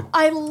 Crazy.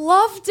 I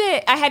loved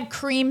it. I had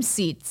cream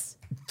seats.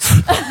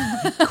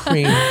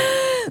 Cream.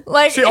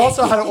 Like She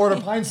also had to order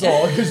Pine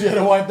Sol because you had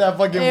to wipe that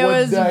fucking It wood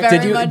was deck. very-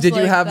 Did you much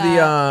like have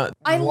that.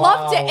 I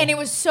loved it, Wow. and it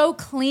was so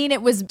clean.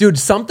 It was dude,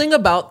 something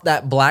about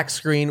that black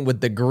screen with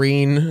the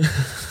green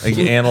Like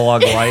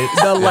analog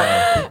lights. the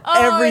light,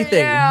 everything.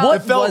 yeah.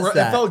 What It felt was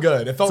that? It felt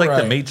good. It felt It's like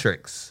right. the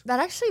Matrix. that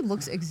actually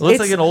looks It exactly. looks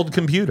like an old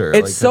computer.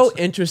 It's Like, so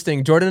that's-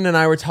 interesting. Jordan and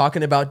I were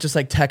talking about just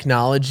like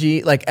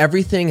technology. Like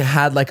everything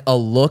had like a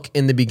look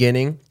in the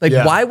beginning. Like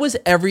Yeah. why was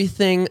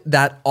everything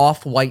that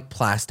off-white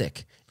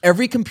plastic?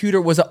 Every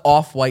computer was an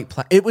off-white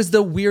plastic. It was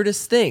the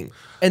weirdest thing.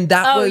 And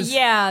that Oh was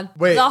yeah.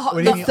 Wait, what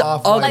do you mean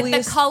off-white? Like the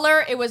ugliest-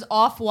 color, it was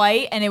off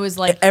white, and it was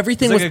like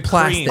everything It's was like a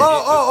plastic. cream.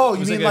 Oh, It you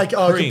was mean like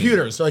like a cream.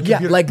 computers? So like Yeah,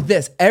 computer- like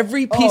this.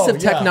 Every piece Oh,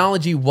 of yeah.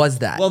 technology was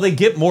that. Well, they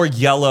get more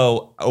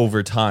yellow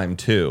over time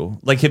too.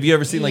 Like, have you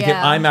ever seen like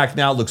Yeah. an iMac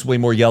now looks way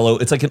more yellow?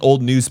 It's like an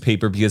old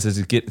newspaper because as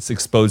it gets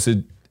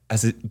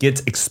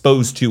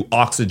exposed to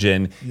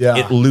oxygen, Yeah.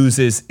 it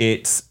loses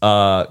its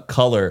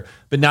color.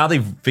 But now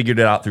they've figured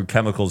it out through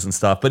chemicals and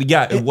stuff. But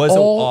yeah, it was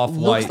all off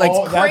looks white. like-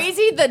 Oh, that's-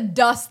 crazy the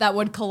dust that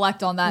would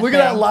collect on that. Look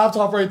thing. at that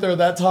laptop right there.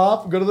 That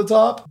top. Go to the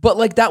top. but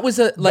like that was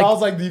a like that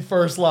was like the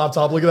first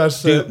laptop. Look at that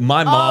shit. Dude,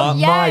 my Oh mom.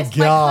 yes,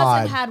 my God.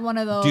 cousin had one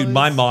of those. Dude,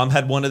 my mom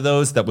had one of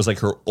those that was like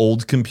her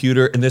old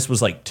computer, and this was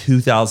like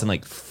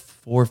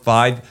 2004 or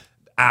 5.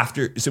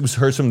 After, so it was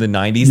hers from the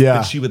 90s, Yeah.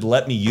 but she would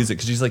let me use it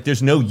because she's like,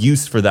 there's no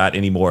use for that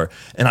anymore.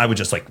 And I would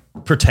just like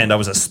pretend I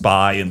was a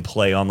spy and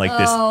play on like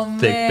this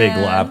thick, big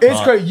man. laptop.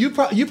 It's great.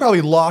 You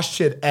probably lost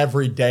shit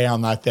every day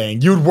on that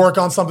thing. You'd work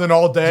on something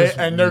all day, Just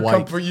and they're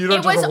wipe. you don't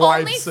It was just wipe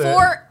only shit.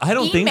 for I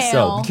don't think so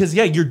email. because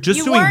yeah, you're just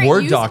You doing weren't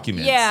Word using-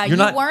 documents. Yeah, you're you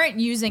not weren't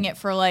using it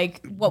for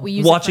like what we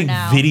use watching it for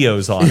now.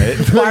 videos on it.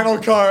 Final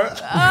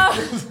Cut.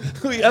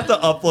 We have to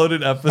upload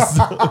an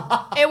episode.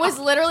 It was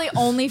literally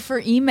only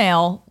for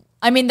email.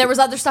 I mean, there was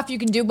other stuff you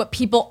can do, but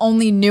people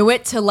only knew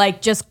it to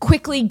like just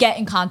quickly get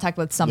in contact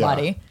with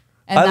somebody. Yeah.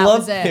 And I that love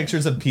was it.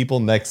 pictures of people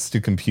next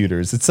to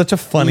computers. It's such a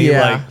funny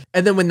yeah. like.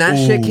 And then when that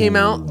shit came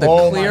out, the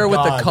Oh my clear with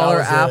God, the that color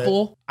was it.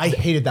 apple. I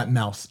hated that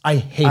mouse. I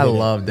hated I it.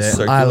 loved it.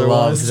 Circular I one?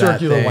 loved The that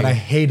circular thing. one. I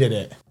hated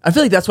it. I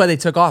feel like that's why they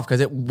took off because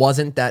it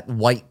wasn't that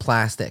white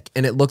plastic,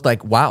 and it looked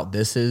like wow,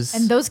 this is.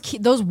 And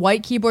those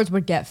white keyboards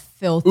would get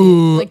filthy,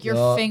 like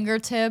your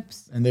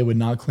fingertips. And they would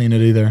not clean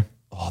it either.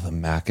 Oh, the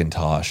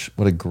Macintosh!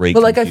 What a great.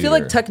 but like I feel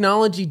like computer.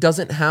 technology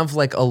doesn't have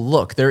like a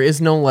look. There is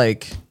no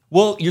like.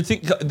 Well,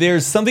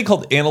 there's something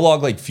called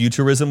analog like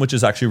futurism, which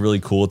is actually really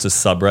cool. It's a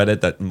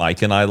subreddit that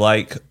Mike and I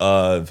like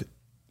of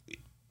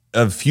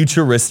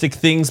futuristic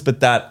things, but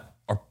that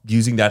are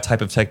using that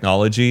type of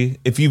technology.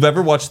 If you've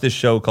ever watched this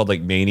show called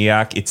like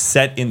Maniac, it's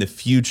set in the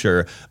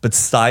future, but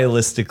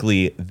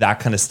stylistically, that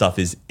kind of stuff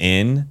is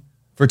in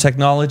for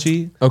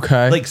technology.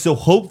 Okay. Like, so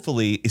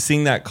hopefully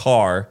seeing that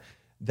car,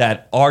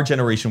 that our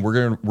generation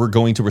we're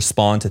going to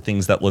respond to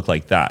things that look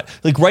like that.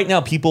 Like right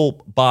now,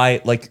 people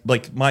buy like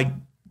my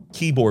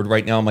keyboard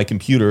right now on my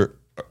computer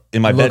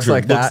in my bedroom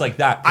looks like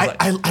that.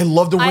 I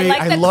love the way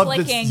I love the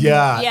this. clicking.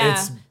 Yeah,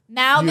 it's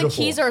now beautiful. the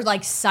keys are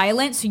like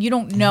silent, so you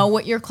don't know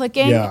what you're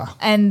clicking. Yeah.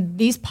 And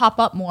these pop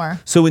up more.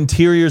 So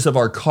interiors of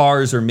our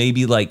cars, or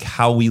maybe like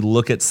how we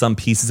look at some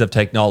pieces of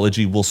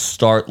technology, will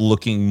start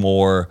looking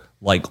more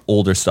like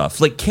older stuff.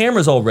 Like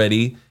cameras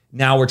already.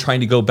 Now we're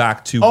trying to go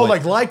back to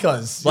like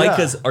Leicas.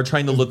 Leicas are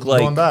trying to look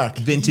Going like back.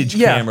 vintage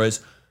Yeah.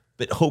 cameras.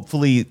 But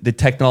hopefully the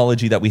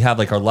technology that we have,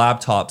 like our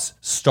laptops,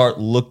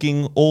 start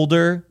looking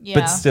older, Yeah.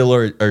 but still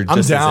are I'm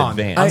just down. as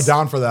advanced. I'm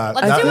down for that.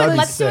 Let's That'd be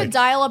do a sick.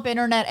 dial-up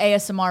internet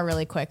ASMR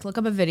really quick. Look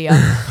up a video.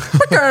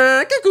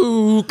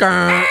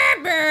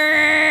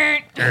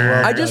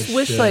 I just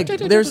wish like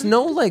there's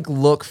no like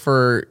look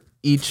for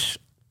each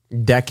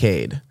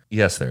decade.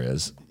 Yes, there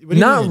is. What do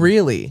you Not mean?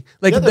 really.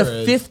 Like Yeah, the there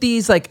is.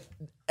 50s, like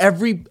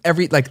every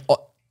like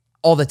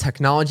all the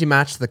technology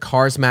matched, the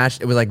cars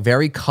matched. It was like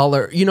very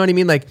color. You know what I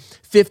mean? Like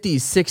 50s,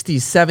 60s,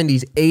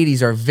 70s,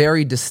 80s are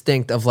very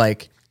distinct of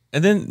like.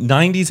 And then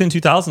 90s and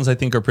 2000s, I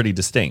think, are pretty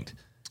distinct.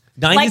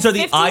 90s like are the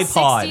 50s,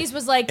 iPod 60s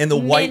was like and the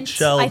mint, white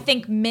shell. I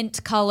think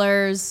mint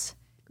colors,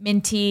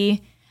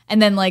 minty,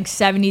 and then like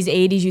 70s,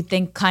 80s, you'd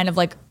think kind of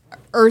like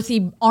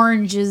earthy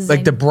oranges, Like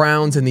and the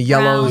browns and the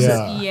yellows.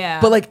 browns. Yeah.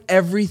 Yeah. But like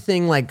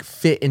everything like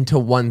fit into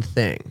one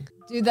thing.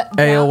 do that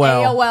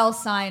AOL. AOL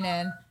sign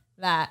in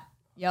that.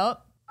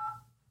 Yup.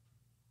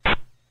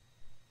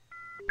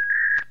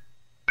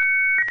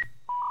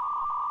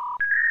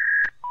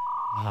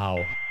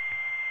 Wow.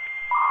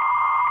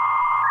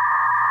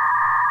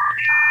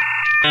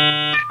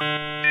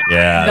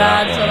 Yeah.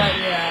 That's that what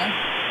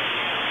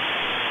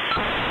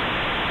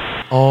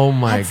one. Oh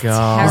my That's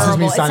God. This is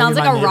me Terrible. It signing sounds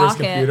in like my a neighbor's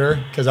rocket.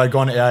 computer because I go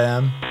on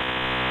AIM.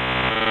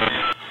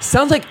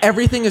 Sounds like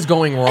everything is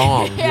going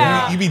wrong.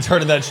 Yeah. You be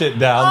turning that shit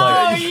down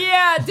Oh like. yeah.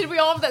 Did we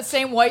all have that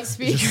same white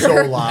speaker? It's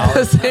so loud.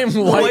 The same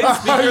white White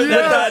speaker,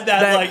 that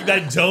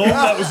dome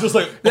that was just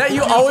like that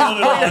you always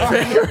put your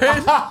finger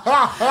in.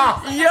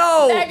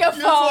 Yo.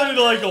 Megaphone.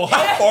 to like go,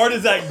 how far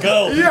does that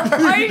go? Are you,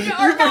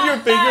 or Put your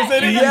fingers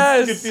in it.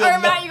 Yes. You can feel Or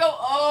Matt, you go,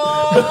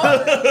 oh.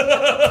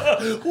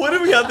 What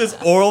if we have this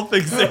oral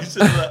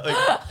fixation that like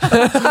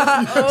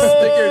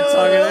Stick your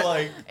tongue in it.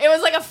 like It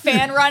was like a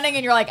fan running,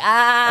 and you're like,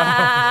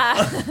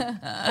 ah.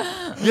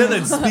 yeah,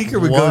 that speaker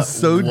would go What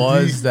so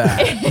was deep.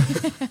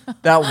 that?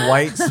 That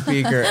white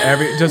speaker,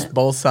 just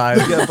both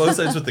sides. Yeah, both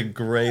sides with the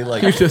gray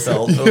like You just-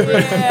 felt over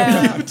it.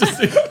 Yeah.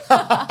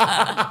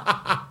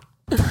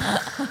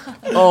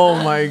 Oh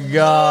my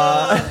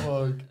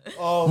God.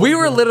 We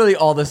were literally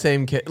all the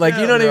same kid. Like,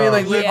 you know what I mean?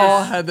 Like, we Yeah.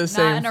 all had the Not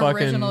same an fucking.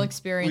 original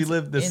experience. We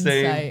lived the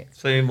insight.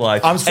 same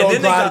life. I'm so and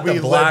then glad they we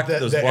got the black,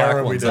 lived those the black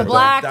era we ones. did. that The were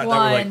black that were,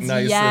 like, ones,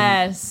 nice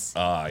yes.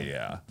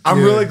 yeah.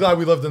 I'm really glad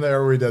we lived in the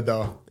era we did,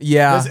 though.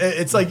 Yeah.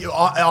 It's like,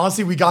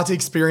 honestly, we got to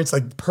experience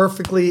like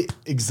perfectly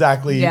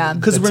exactly. Yeah.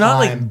 Because the we're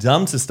not time. like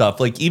dumb to stuff.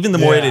 Like even the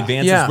more it Yeah.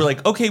 advances, Yeah. we're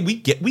like, okay, we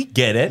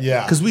get it.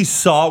 Yeah. Because we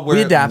saw where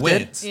We it adapted.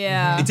 went.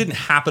 Yeah. It didn't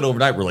happen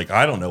overnight. We're like,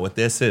 I don't know what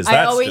this is. I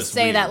That's always just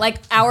say weird. that, like,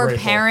 our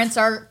Grateful. parents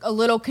are a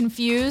little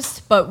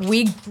confused, but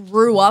we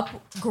grew up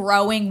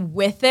growing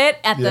with it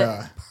at Yeah.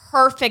 the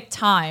perfect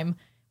time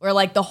where,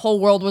 like, the whole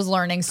world was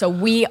learning. So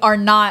we are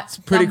not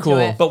pretty dumb to cool.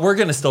 it. But we're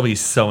gonna still be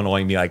so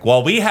annoying. Be like,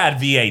 well, we had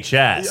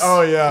VHS.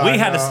 Oh, yeah, we I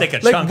had to know. stick a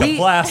Like, chunk of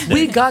plastic.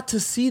 we got to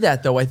see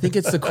that, though. I think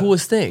it's the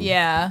coolest thing.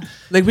 Yeah.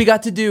 Like, we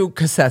got to do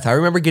cassettes. I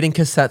remember getting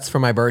cassettes for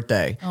my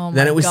birthday. Oh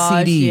Then my it was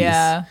gosh, CDs.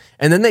 yeah.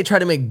 And then they tried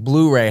to make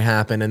Blu-ray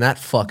happen, and that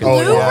fucking.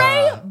 Oh, Blu-ray?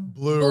 yeah.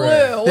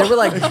 Blu-ray. Blue. They were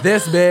like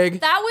this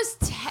big. That was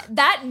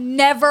that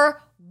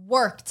never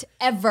worked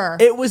ever.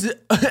 It was.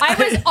 I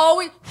was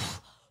always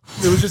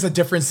It was just a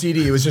different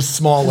CD. It was just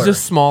smaller.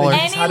 Just smaller. They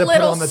just any had to put it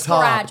little on the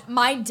top. scratch.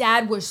 My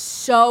dad was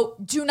so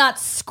do not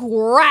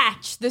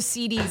scratch the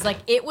CDs. Like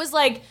it was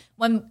like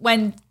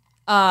when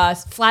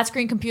flat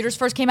screen computers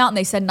first came out and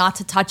they said not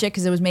to touch it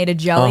because it was made of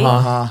jelly.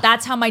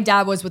 That's how my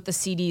dad was with the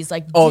CDs.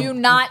 Like do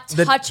not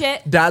the touch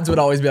it. Dads would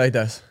always be like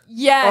this.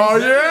 Yes. Oh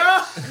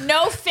yeah.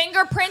 No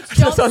fingerprints.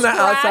 Don't Just on the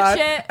scratch outside.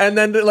 it. And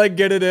then to like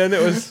get it in,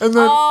 it was.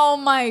 Oh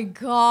my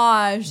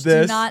gosh! Do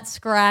This. not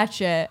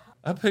scratch it.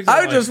 I picked I up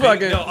would my just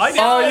finger. fucking- No, I did.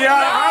 Oh yeah.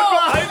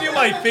 I do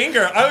my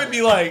finger. I would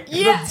be like,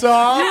 Yeah.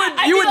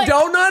 I'd You be would like-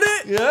 donut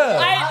it? yeah.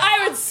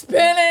 I would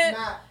spin it.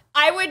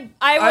 I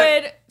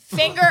would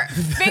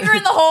finger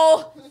in the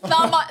hole,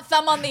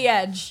 thumb on the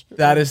edge.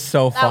 That is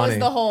so That funny. was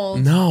the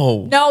hold.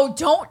 No. No,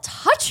 don't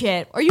touch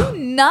it. Are you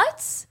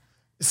nuts?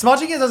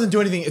 Smudging it doesn't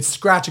do anything. It's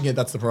scratching it.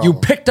 That's the problem. You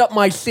picked up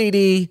my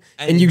CD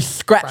and you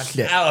scratched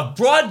it. Out of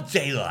broad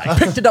daylight.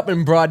 Picked it up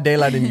in broad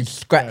daylight and you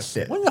scratched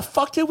it. When the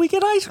fuck did we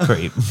get ice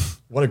cream?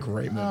 What a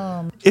great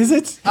movie. Is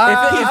it?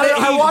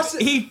 I watched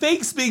it. He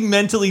fakes being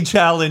mentally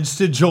challenged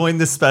to join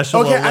the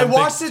Special Okay, I Olympics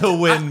watched it to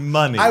win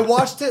money. I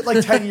watched it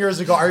like 10 years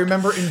ago. I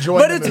remember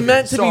enjoying it. But it's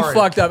meant to be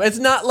fucked up. It's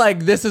not like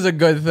this is a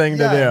good thing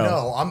to do.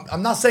 No,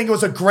 I'm not saying it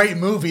was a great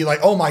movie.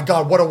 Like, oh my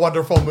God, what a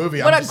wonderful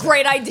movie. What a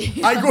great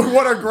idea.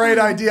 What a great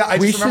idea. I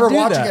We just should remember do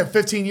watching that. it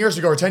 15 years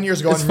ago or 10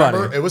 years ago It's and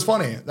remember funny. it was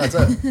funny. That's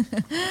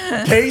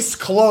it. Case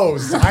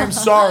closed. I'm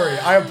sorry.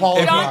 I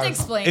apologize. You don't have to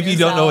explain if you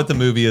don't know yourself. what the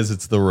movie is,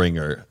 it's The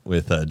Ringer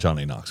with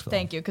Johnny Knoxville.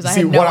 Thank you, because I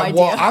See, had no what idea.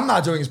 what I'm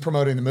not doing is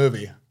promoting the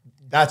movie.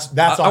 That's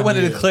I on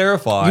wanted you. to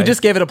clarify. You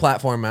just gave it a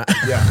platform, Matt.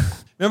 Yeah.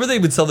 Remember they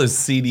would sell those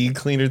CD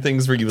cleaner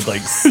things where you would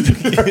like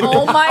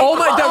Oh my Oh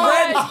my,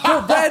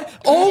 god. the red.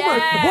 Oh Yes.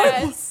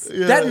 my, what?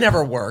 That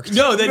never worked.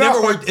 No, that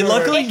never worked. And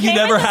luckily, It you came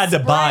never with a had to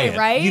buy spray, it.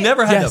 right? You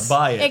never had Yes. to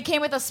buy it. It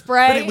came with a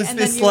spray. But it was and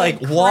this then you like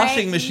would washing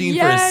crank- machine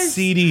Yes. for a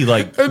CD.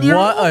 Like, What a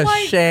Oh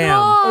my sham.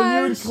 gosh.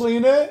 You would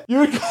clean it. You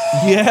would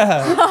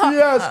yeah.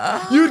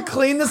 yes. You would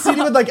clean the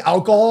CD with like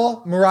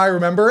alcohol, Mariah,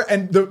 remember?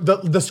 And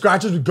the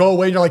scratches would go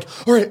away. And you're like,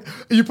 all right,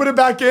 you put it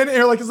back in, and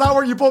you're like, it's not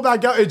where you pull it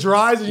back out. It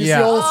dries, and you Yeah.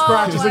 see all the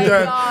scratches my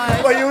again.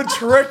 God. Like it would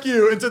trick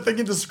you into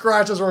thinking the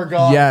scratches were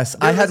gone. Yes,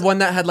 I had one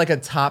that had like a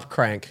top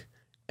crank,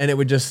 and it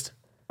would just.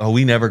 Oh,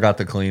 we never got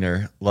the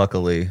cleaner,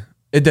 luckily.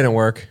 It didn't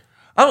work.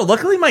 I don't know.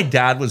 Luckily, my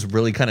dad was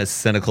really kind of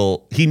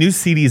cynical. He knew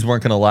CDs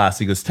weren't going to last.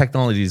 He goes,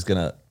 technology is going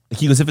to.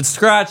 He goes, if it's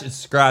scratch, it's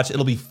scratch.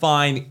 It'll be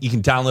fine. You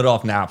can download it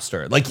off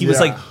Napster. Like he was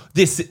Yeah. like,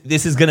 this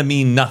is going to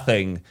mean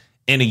nothing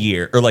in a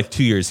year or like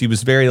 2 years. He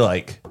was very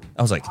like,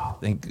 I was like,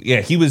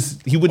 he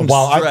wouldn't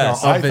Wow,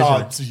 stress. I vision.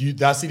 thought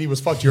that CD was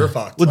fucked. You're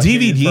fucked. Well, Like, you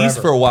need DVDs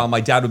forever. for a while,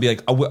 my dad would be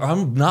like,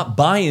 I'm not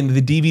buying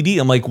the DVD.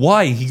 I'm like,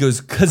 why? He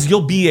goes, because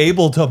you'll be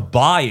able to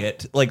buy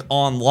it like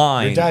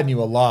online. Your dad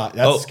knew a lot.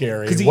 That's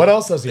scary. 'cause What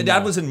else does he My know?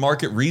 dad was in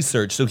market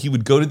research, so he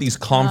would go to these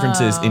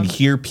conferences and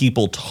hear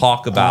people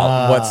talk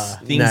about What's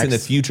things in the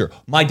next? future.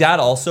 My dad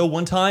also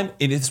one time,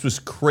 and this was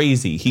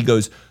crazy. He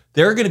goes,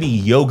 there are going to be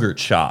yogurt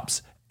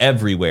shops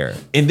everywhere,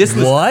 and this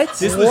was What?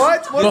 This was,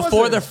 What? What was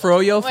Before it? the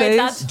froyo Wait, phase?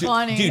 that's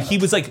funny. Dude, he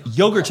was like,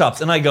 yogurt shops.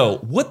 And I go,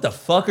 what the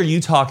fuck are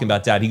you talking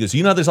about, Dad? He goes,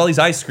 you know, there's all these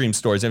ice cream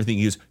stores and everything.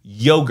 He goes,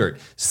 yogurt,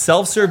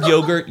 self-serve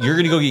yogurt. You're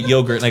going to go get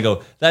yogurt. And I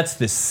go, that's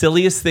the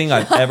silliest thing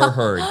I've ever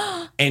heard.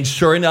 And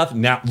sure enough,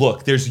 now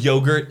look, there's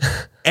yogurt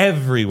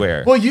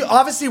everywhere. Well,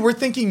 obviously we're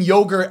thinking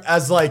yogurt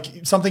as like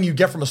something you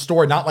get from a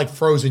store, not like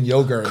frozen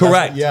yogurt.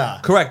 Correct. Yeah.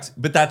 Correct.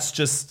 But that's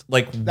just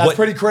like That's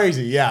pretty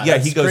crazy. Yeah. Yeah,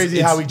 That's he goes. crazy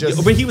it's- how he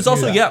just. But he was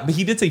also knew that. but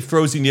he did say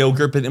frozen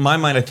yogurt. But in my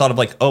mind, I thought of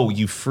like, oh,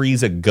 you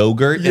freeze a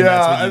Go-Gurt and Yeah,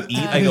 that's what you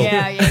eat. I go,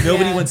 yeah,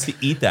 nobody yeah. wants to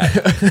eat that.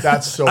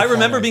 That's so. I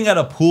remember funny. being at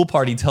a pool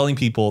party telling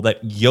people that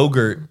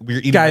yogurt. We were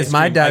eating Guys, ice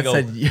my cream. dad I go,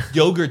 said-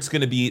 yogurt's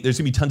gonna be. There's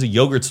gonna be tons of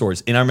yogurt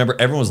stores, and I remember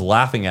everyone was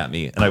laughing at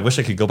me, and I wish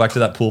I could go back to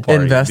that pool party.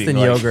 and Invest being in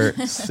like, yogurt.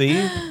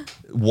 See,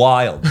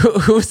 wild.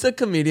 Who's the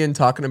comedian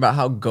talking about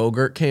how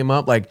Go-Gurt came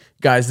up? Like,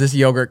 guys, this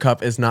yogurt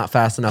cup is not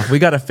fast enough. We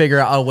got to figure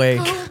out a way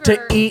to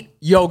Go-Gurt. eat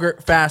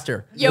yogurt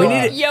faster. We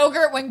need it.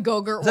 Yogurt when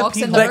Go-Gurt that walks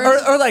in people- the Like,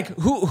 room. or like,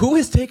 who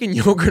is taking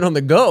yogurt on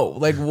the go?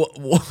 Like,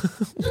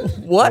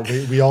 what?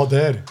 We all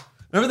did.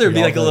 Remember there'd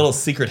be like a little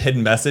secret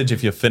hidden message.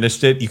 If you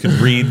finished it, you could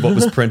read what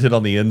was printed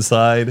on the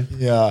inside.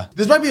 Yeah.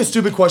 This might be a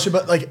stupid question,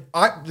 but like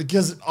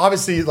because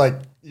obviously like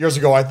years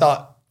ago I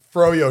thought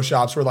froyo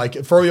shops were like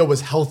froyo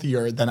was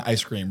healthier than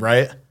ice cream,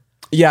 right?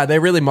 Yeah, they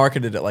really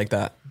marketed it like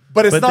that.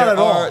 But it's But not there at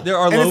all. are- there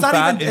are and it's low not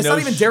fat even and it's no not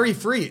even dairy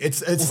free. It's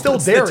still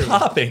It's dairy. the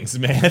toppings,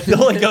 man.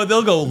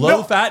 They'll go low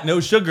No. fat, no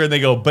sugar, and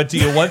they go, but do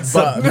you want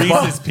some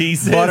Reese's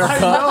Pieces? I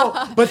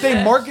know, but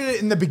they marketed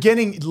it in the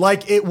beginning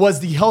like it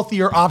was the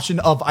healthier option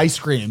of ice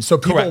cream. So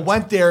people Correct.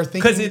 went there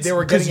thinking they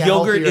were getting a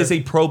yogurt healthier. is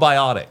a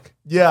probiotic.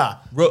 Yeah.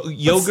 Yogurt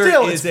But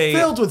still, is it's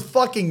filled with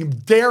fucking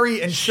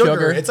dairy and sugar.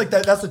 Sugar. It's like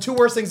that's the two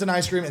worst things in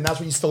ice cream, and that's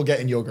what you still get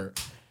in yogurt.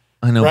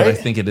 I know, but I Right?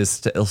 think it is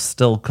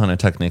still kind of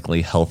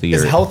technically healthier.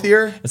 It's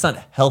healthier It's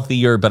not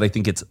healthier, but I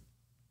think it's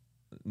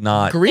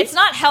not. It's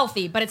not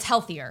healthy, but it's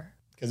healthier.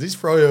 because these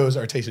froyos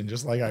are tasting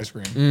just like ice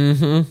cream.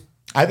 Mm-hmm.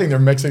 I think they're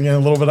mixing in a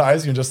little bit of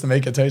ice cream just to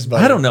make it taste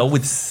better. I don't know,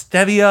 with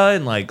stevia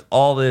and like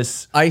all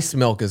this. Ice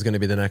milk is going to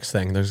be the next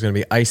thing. There's going to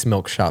be ice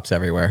milk shops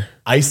everywhere.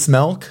 Ice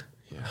milk.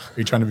 Yeah. Are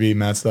you trying to be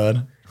Matt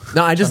Stud?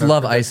 No, I just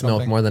love ice milk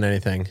something. more than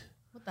anything.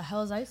 What the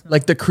hell is ice milk?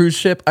 Like the cruise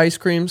ship ice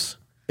creams.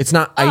 It's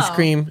not ice Oh.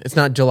 cream. It's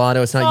not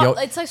gelato. It's not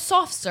It's like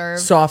soft serve.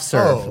 soft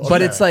serve. Oh, But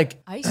okay. it's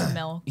like Ice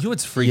milk. You know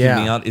what's freaking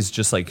Yeah. me out is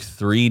just like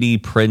 3D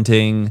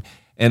printing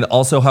and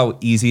also how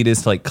easy it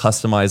is to like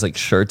customize like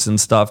shirts and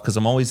stuff. Cause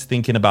I'm always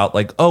thinking about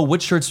like, oh,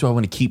 what shirts do I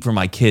want to keep for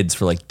my kids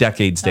for like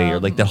Decades Day or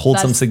like that hold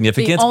some That's the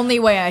significance? only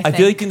way I feel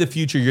think. like in the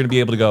future you're gonna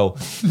be able to go,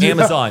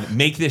 Amazon,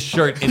 make this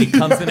shirt and it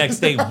comes the next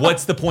day.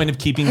 What's the point of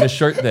keeping the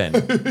shirt then?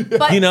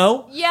 But You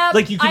know? yeah,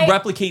 Like you can I-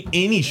 replicate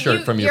any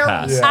shirt from your You're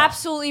past.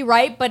 absolutely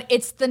right, but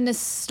it's the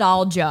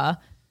nostalgia.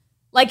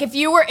 Like if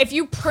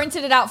you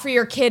printed it out for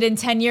your kid in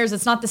 10 years,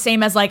 it's not the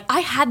same as like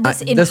I had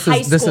this in this high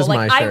is- school. this is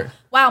like my shirt.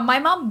 wow, my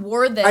mom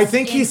wore this. I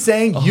think in- he's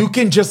saying you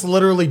can just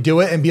literally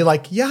do it and be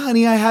like, yeah,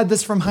 honey, I had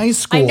this from high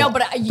school. I know,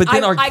 but But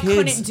then our I kids,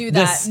 couldn't do that.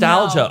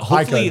 nostalgia.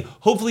 No.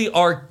 Hopefully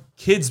our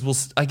kids will,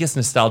 I guess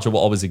nostalgia will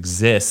always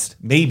exist,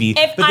 maybe,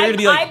 If but they're going to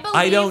be like, I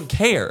believe- don't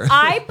care.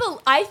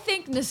 I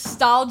think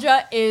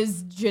nostalgia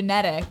is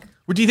genetic.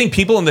 Or do you think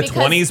people in the Because-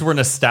 20s were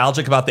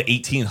nostalgic about the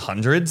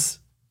 1800s?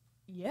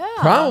 Yeah.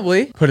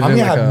 Probably. Put it I'm in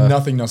gonna like have a,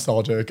 nothing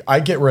nostalgic. I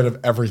get rid of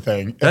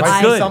everything. That's if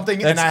I good. see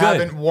something and That's I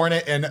good. haven't worn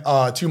it in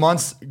 2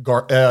 months,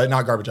 not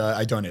garbage.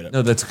 I donate it.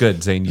 No, that's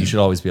good, Zane. You should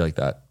always be like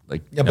that.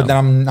 Like, Yeah, but then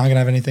I'm not gonna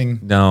have anything.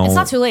 no, It's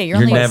not too late. You're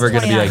only never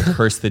going to be 29. like,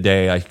 curse the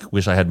day. I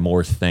wish I had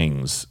more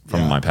things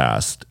from my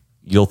past.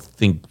 You'll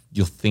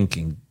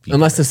thinking.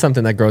 unless it's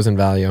something that grows in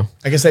value.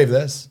 I can save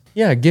this.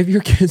 Yeah, give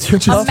your kids your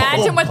puff.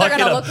 Imagine what they're bucket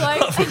gonna of- look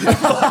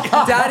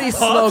like. Daddy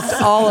smoked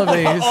all of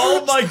these. all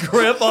of my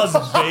grandpa's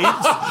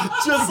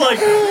vapes, just like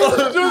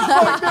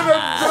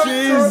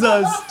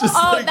Jesus, just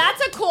Oh,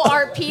 that's a cool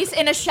art piece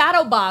in a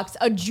shadow box.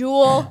 A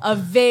jewel, a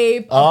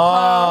vape,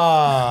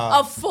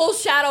 a full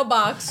shadow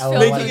box filled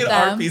like with making an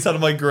them. art piece out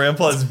of my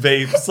grandpa's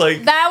vapes.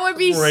 Like That would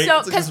be Great. so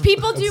It's because just-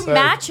 people do that's sick.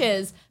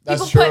 matches.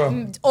 That's People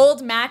true. put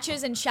old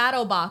matches in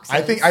shadow boxes.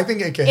 I think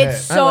it can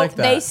it's hit. so like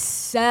that. they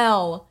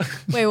sell.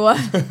 Wait, what?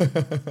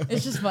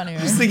 It's just funny.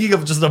 Right? thinking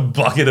of just a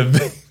bucket of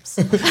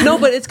vapes. No,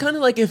 but it's kind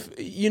of like if,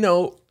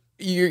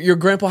 your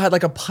grandpa had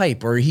like a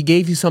pipe or he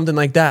gave you something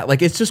like that.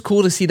 Like, it's just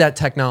cool to see that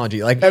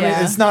technology. Like, I mean,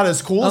 Yeah. it's not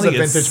as cool I as a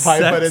think it's vintage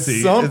pipe, but it's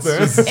sexy.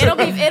 something. It's just-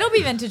 It'll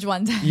be vintage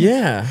one day.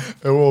 yeah.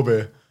 It will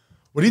be.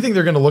 What do you think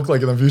they're gonna look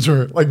like in the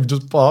future? Like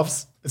just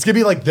puffs? It's gonna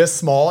be like this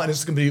small, and it's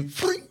just gonna be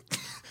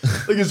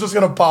like it's just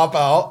gonna pop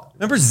out.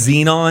 Remember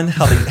Xenon?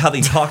 How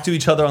they talk to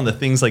each other on the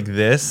things like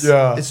this?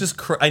 Yeah. It's just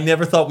I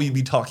never thought we'd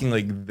be talking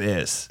like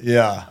this.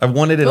 Yeah. I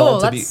wanted it Oh,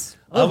 all to be. that's-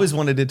 I always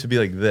wanted it to be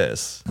like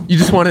this. You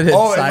just wanted it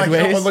Oh, and like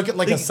sideways. it would look at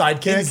like a In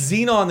sidekick.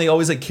 Xenon, they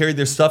always like carried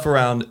their stuff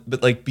around,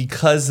 but like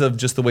because of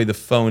just the way the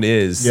phone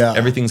is, Yeah.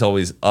 everything's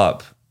always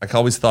up. I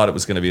always thought it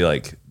was gonna be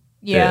like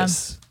Yeah.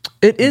 this.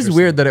 It is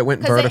weird that it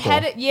went Because it vertical.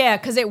 had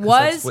because it 'Cause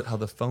was that's how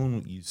the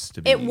phone used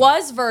to be. it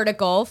was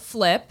vertical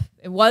flip.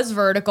 It was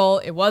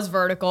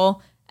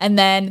vertical. And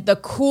then the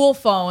cool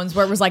phones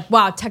where it was like,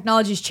 wow,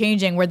 technology's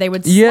changing, where they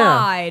would Yeah.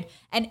 slide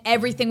and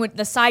everything would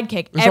the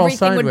sidekick, was all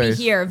everything would be sideways.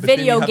 here. But then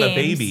Video you have games. a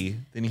baby.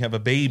 Then you have a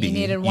baby. You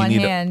needed one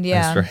need hand, an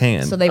yeah. extra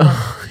hand. So they went.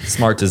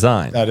 Smart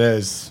design. That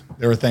is.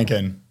 They were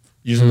thinking,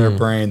 using their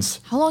brains.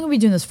 How long are we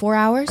doing this? 4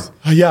 hours?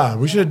 Yeah,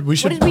 we should What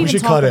did we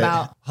even talk cut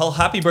about? Well,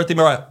 happy birthday,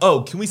 Mariah.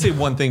 Oh, can we say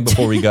one thing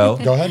before we go?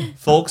 Go ahead.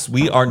 Folks,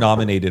 we are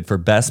nominated for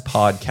Best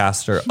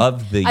Podcaster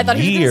of the I thought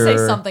he was Year. going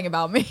to say something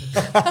about me.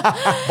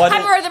 But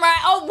Happy birthday, Mariah.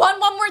 Oh, one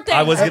more thing.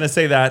 I was going to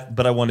say that,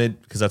 but I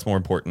wanted, because that's more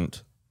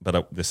important.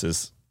 But this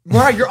is.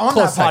 Right, you're on that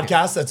Close second.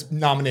 podcast that's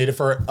nominated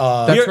for.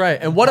 That's You're- right.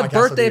 And what a Podcast of the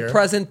birthday year.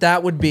 present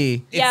that would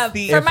be. Yeah, It's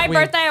the- for if my we-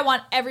 birthday, I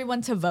want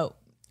everyone to vote.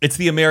 It's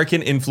the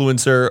American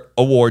Influencer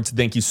Awards.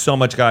 Thank you so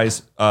much,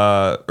 guys,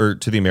 or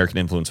to the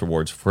American Influencer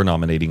Awards for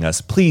nominating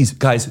us. Please,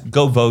 guys,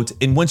 go vote.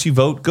 And once you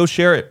vote, go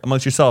share it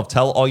amongst yourself.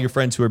 Tell all your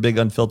friends who are big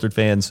Unfiltered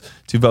fans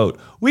to vote.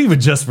 We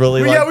would just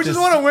really like Yeah, we this. just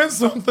want to win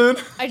something.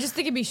 I just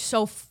think it'd be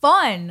so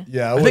fun.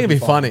 Yeah, I think it'd be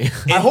funny.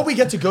 I hope we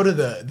get to go to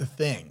the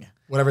thing,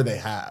 whatever they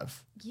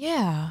have.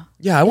 Yeah.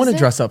 Yeah, I want to it?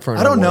 dress up for an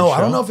I don't award know. show.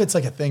 I don't know if it's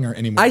like a thing or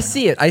anymore. I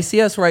see it. I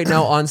see us right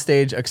now on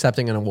stage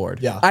accepting an award.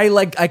 Yeah. I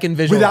can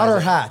visualize without our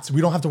it. hats.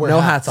 We don't have to wear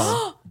No hats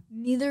on.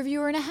 Neither of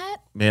you are in a hat?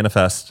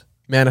 Manifest.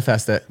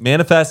 Manifest it.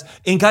 Manifest.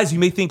 And guys, you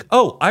may think,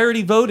 oh, I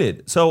already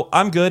voted, so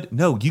I'm good.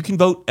 No, you can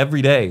vote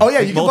every day. Oh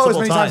yeah, you can vote as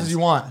multiple many times as you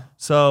want.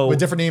 So With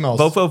different emails.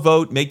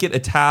 Vote. Make it a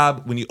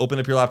tab. When you open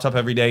up your laptop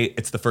every day,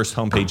 it's the first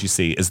homepage you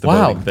see is the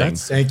Wow, voting thing.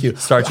 Thank you.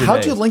 Start your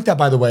How'd day. you link that,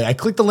 by the way? I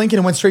clicked the link and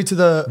it went straight to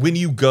the. When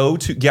you go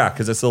to,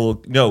 because it's a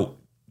little, no,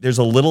 there's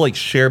a little like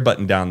share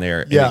button down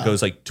there. And Yeah. it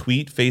goes like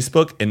tweet,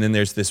 Facebook, and then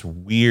there's this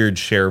weird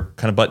share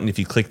kind of button. If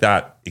you click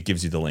that, it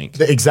gives you the link.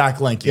 The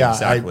exact link. Yeah.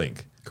 exact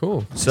link.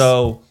 Cool.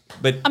 So,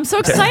 but I'm so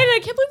excited. I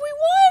can't believe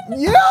we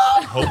won.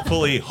 Yeah.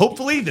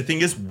 hopefully, the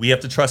thing is, we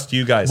have to trust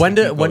you guys. When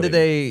to did keep when did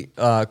voting.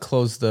 they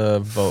close the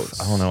votes?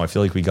 I don't know. I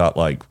feel like we got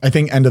like, I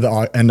think end of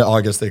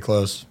August they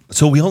close.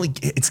 so we only,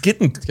 it's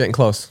getting, Getting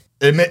close.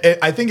 I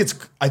think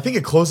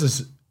it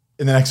closes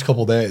in the next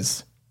couple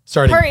days.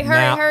 Starting Hurry,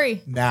 now,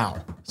 hurry.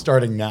 Now.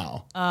 Starting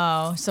now.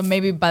 Oh, so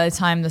maybe by the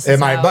time this It is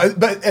might, out.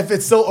 but if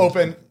it's still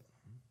open,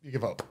 you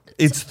can vote.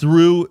 it's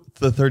through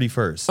the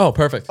 31st. Oh,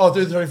 perfect. Oh,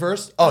 through the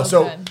 31st? Oh,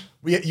 so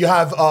good. you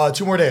have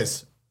 2 more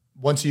days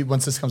once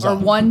this comes or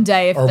out. one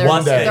day if Or they're,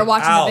 one day. if they're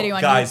watching Out, the video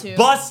on guys, YouTube.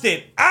 bust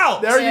it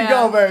out. There Yeah. you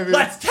go, baby.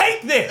 Let's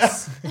take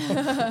this.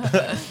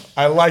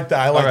 I like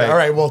that. All right. All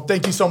right. Well,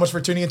 thank you so much for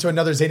tuning into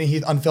another Zane and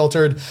Heath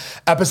Unfiltered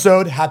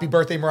episode. Happy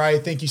birthday, Mariah.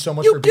 Thank you so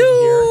much for being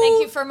here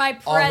Thank you for my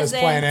on this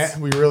present. planet.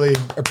 We really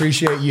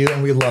appreciate you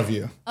and we love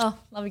you. Oh,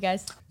 love you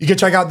guys. You can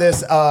check out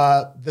this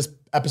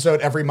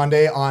episode every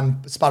Monday on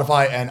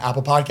Spotify and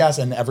Apple Podcasts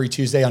and every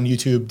Tuesday on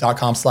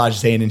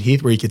youtube.com/Zane and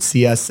Heath, where you can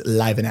see us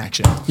live in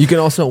action. You can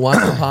also watch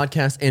the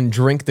podcast and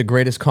drink the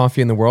greatest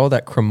coffee in the world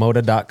at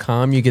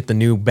Cremota.com. You get the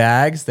new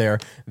bags. They're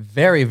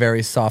very,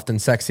 very soft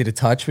and sexy to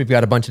touch. We've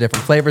got a bunch of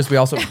different flavors flavors. We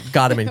also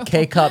got them in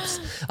K-Cups.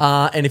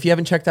 And if you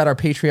haven't checked out our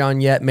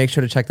Patreon yet, make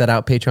sure to check that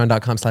out,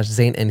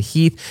 patreon.com/Zane and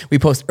Heath. We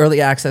post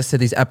early access to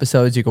these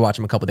episodes. You can watch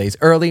them a couple days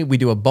early. We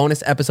do a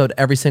bonus episode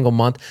every single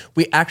month.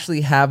 We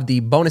actually have the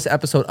bonus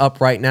episode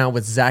up right now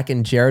with Zach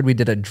and Jared. We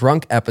did a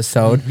drunk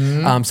episode.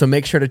 So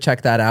make sure to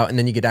check that out. And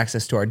then you get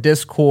access to our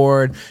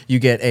Discord. You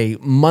get a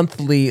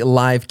monthly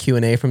live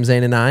Q&A from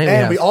Zane and I.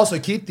 And we also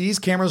keep these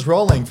cameras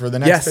rolling for the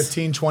next Yes.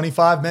 15,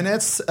 25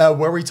 minutes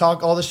where we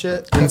talk all the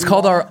shit. And it's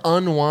called our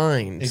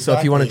Unwind. So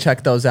if you want to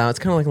check those out, it's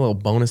kind of like a little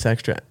bonus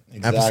extra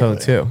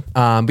episode too.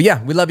 But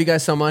yeah, we love you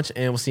guys so much,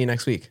 and we'll see you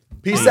next week.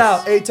 Peace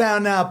out.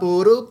 A-Town now.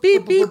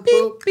 Beep, beep, beep,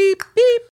 beep, beep.